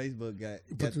 like Facebook got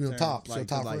put you on top, like,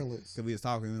 top friend list. Because we was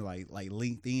talking like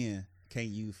LinkedIn can't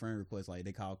use friend requests. Like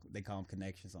they call them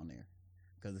connections on there.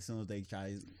 Because as soon as they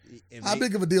try, how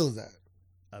big of a deal is that?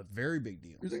 A very big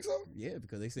deal. You think so? Yeah,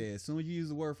 because they said as soon as you use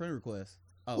the word friend request,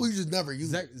 well, you just never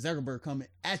use Zuckerberg coming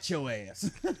at your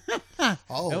ass.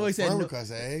 Friend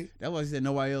request, eh? That's why he said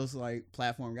nobody else like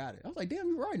platform got it. I was like, damn,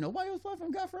 you're right. Nobody else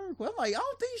platform got friend request. I'm like, I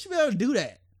don't think you should be able to do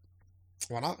that.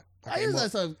 Why not? But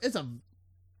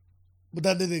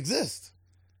that didn't exist.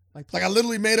 Like I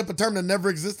literally made up a term that never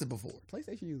existed before.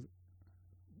 PlayStation used it.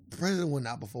 President went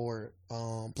out before.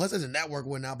 PlayStation Network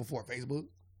went out before Facebook.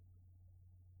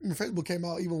 I mean, Facebook came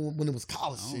out even when it was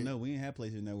college. I don't know. We didn't have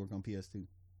PlayStation Network on PS2,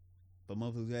 but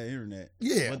motherfuckers had internet.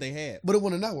 Yeah, what they had, but it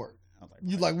wasn't a network. I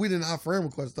was like, we didn't have friend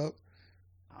request up.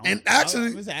 And actually,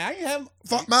 I didn't have.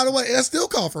 By the way, it's still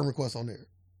called friend request on there.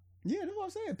 Yeah, that's what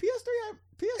I'm saying. PS3.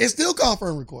 It's still called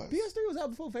friend request. PS3 was out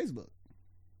before Facebook.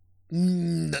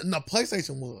 No,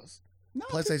 PlayStation was. No,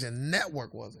 PlayStation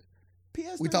Network wasn't.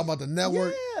 PS3. We talking about the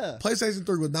network. Yeah. PlayStation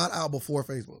 3 was not out before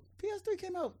Facebook. PS3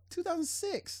 came out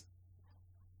 2006.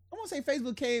 I want to say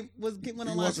Facebook went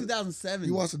online 2007.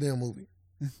 You watched the damn movie.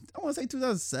 I want to say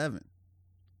 2007.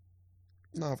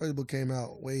 No, Facebook came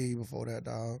out way before that,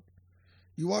 dog.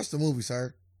 You watched the movie,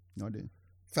 sir. No, I didn't.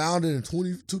 Founded in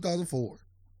 2004.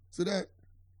 See that?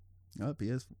 Oh,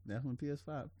 that's when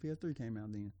PS3 came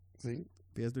out then. See?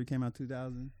 PS3 came out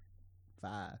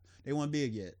 2005. They weren't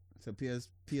big yet. So PS5,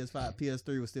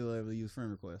 PS3 was still able to use friend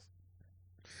requests.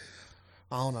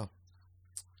 I don't know.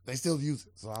 They still use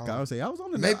it. So I would say I was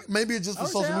on the maybe it's just a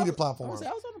social media platform. I was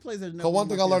on the PlayStation. Because one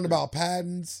thing I learned about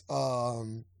patents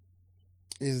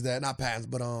is that not patents,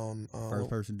 but first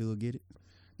person do it, get it.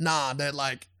 Nah, that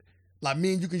like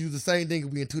me and you can use the same thing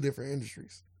if we in 2 different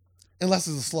industries, unless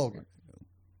it's a slogan.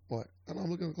 What? I know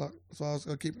I'm looking at the clock, so I was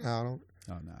gonna keep an eye on it.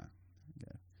 Oh nah,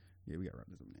 yeah, we got to run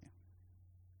this one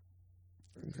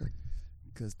now. Okay.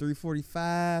 Because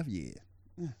 3:45, yeah.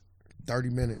 30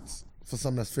 minutes for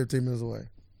something that's 15 minutes away.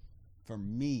 For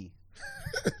me.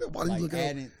 Why do you look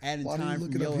it up? Adding time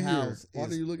from your house. Why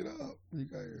do you look it up when you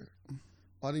got here?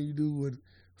 Why didn't you do what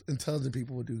intelligent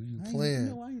people would do? You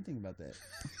plan. Why didn't you think about that?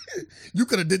 You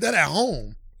could have did that at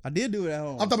home. I did do it at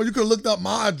home. I'm talking about you could have looked up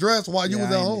my address while you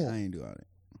was at home. I ain't do all that.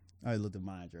 I looked at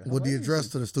my address. Well, the address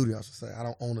to the studio, I should say. I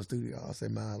don't own a studio. I'll say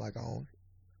mine like I own it.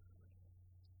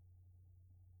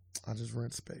 I just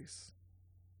rent space.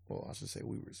 Well, I should say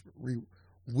we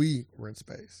rent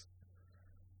space.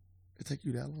 It take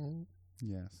you that long?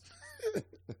 Yes.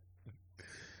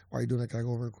 Why are you doing that? Can I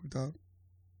go over a quick time?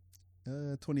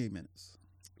 28 minutes.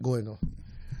 Go ahead, go.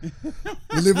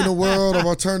 We live in a world of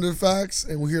alternative facts,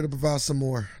 and we're here to provide some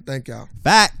more. Thank y'all.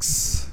 Facts.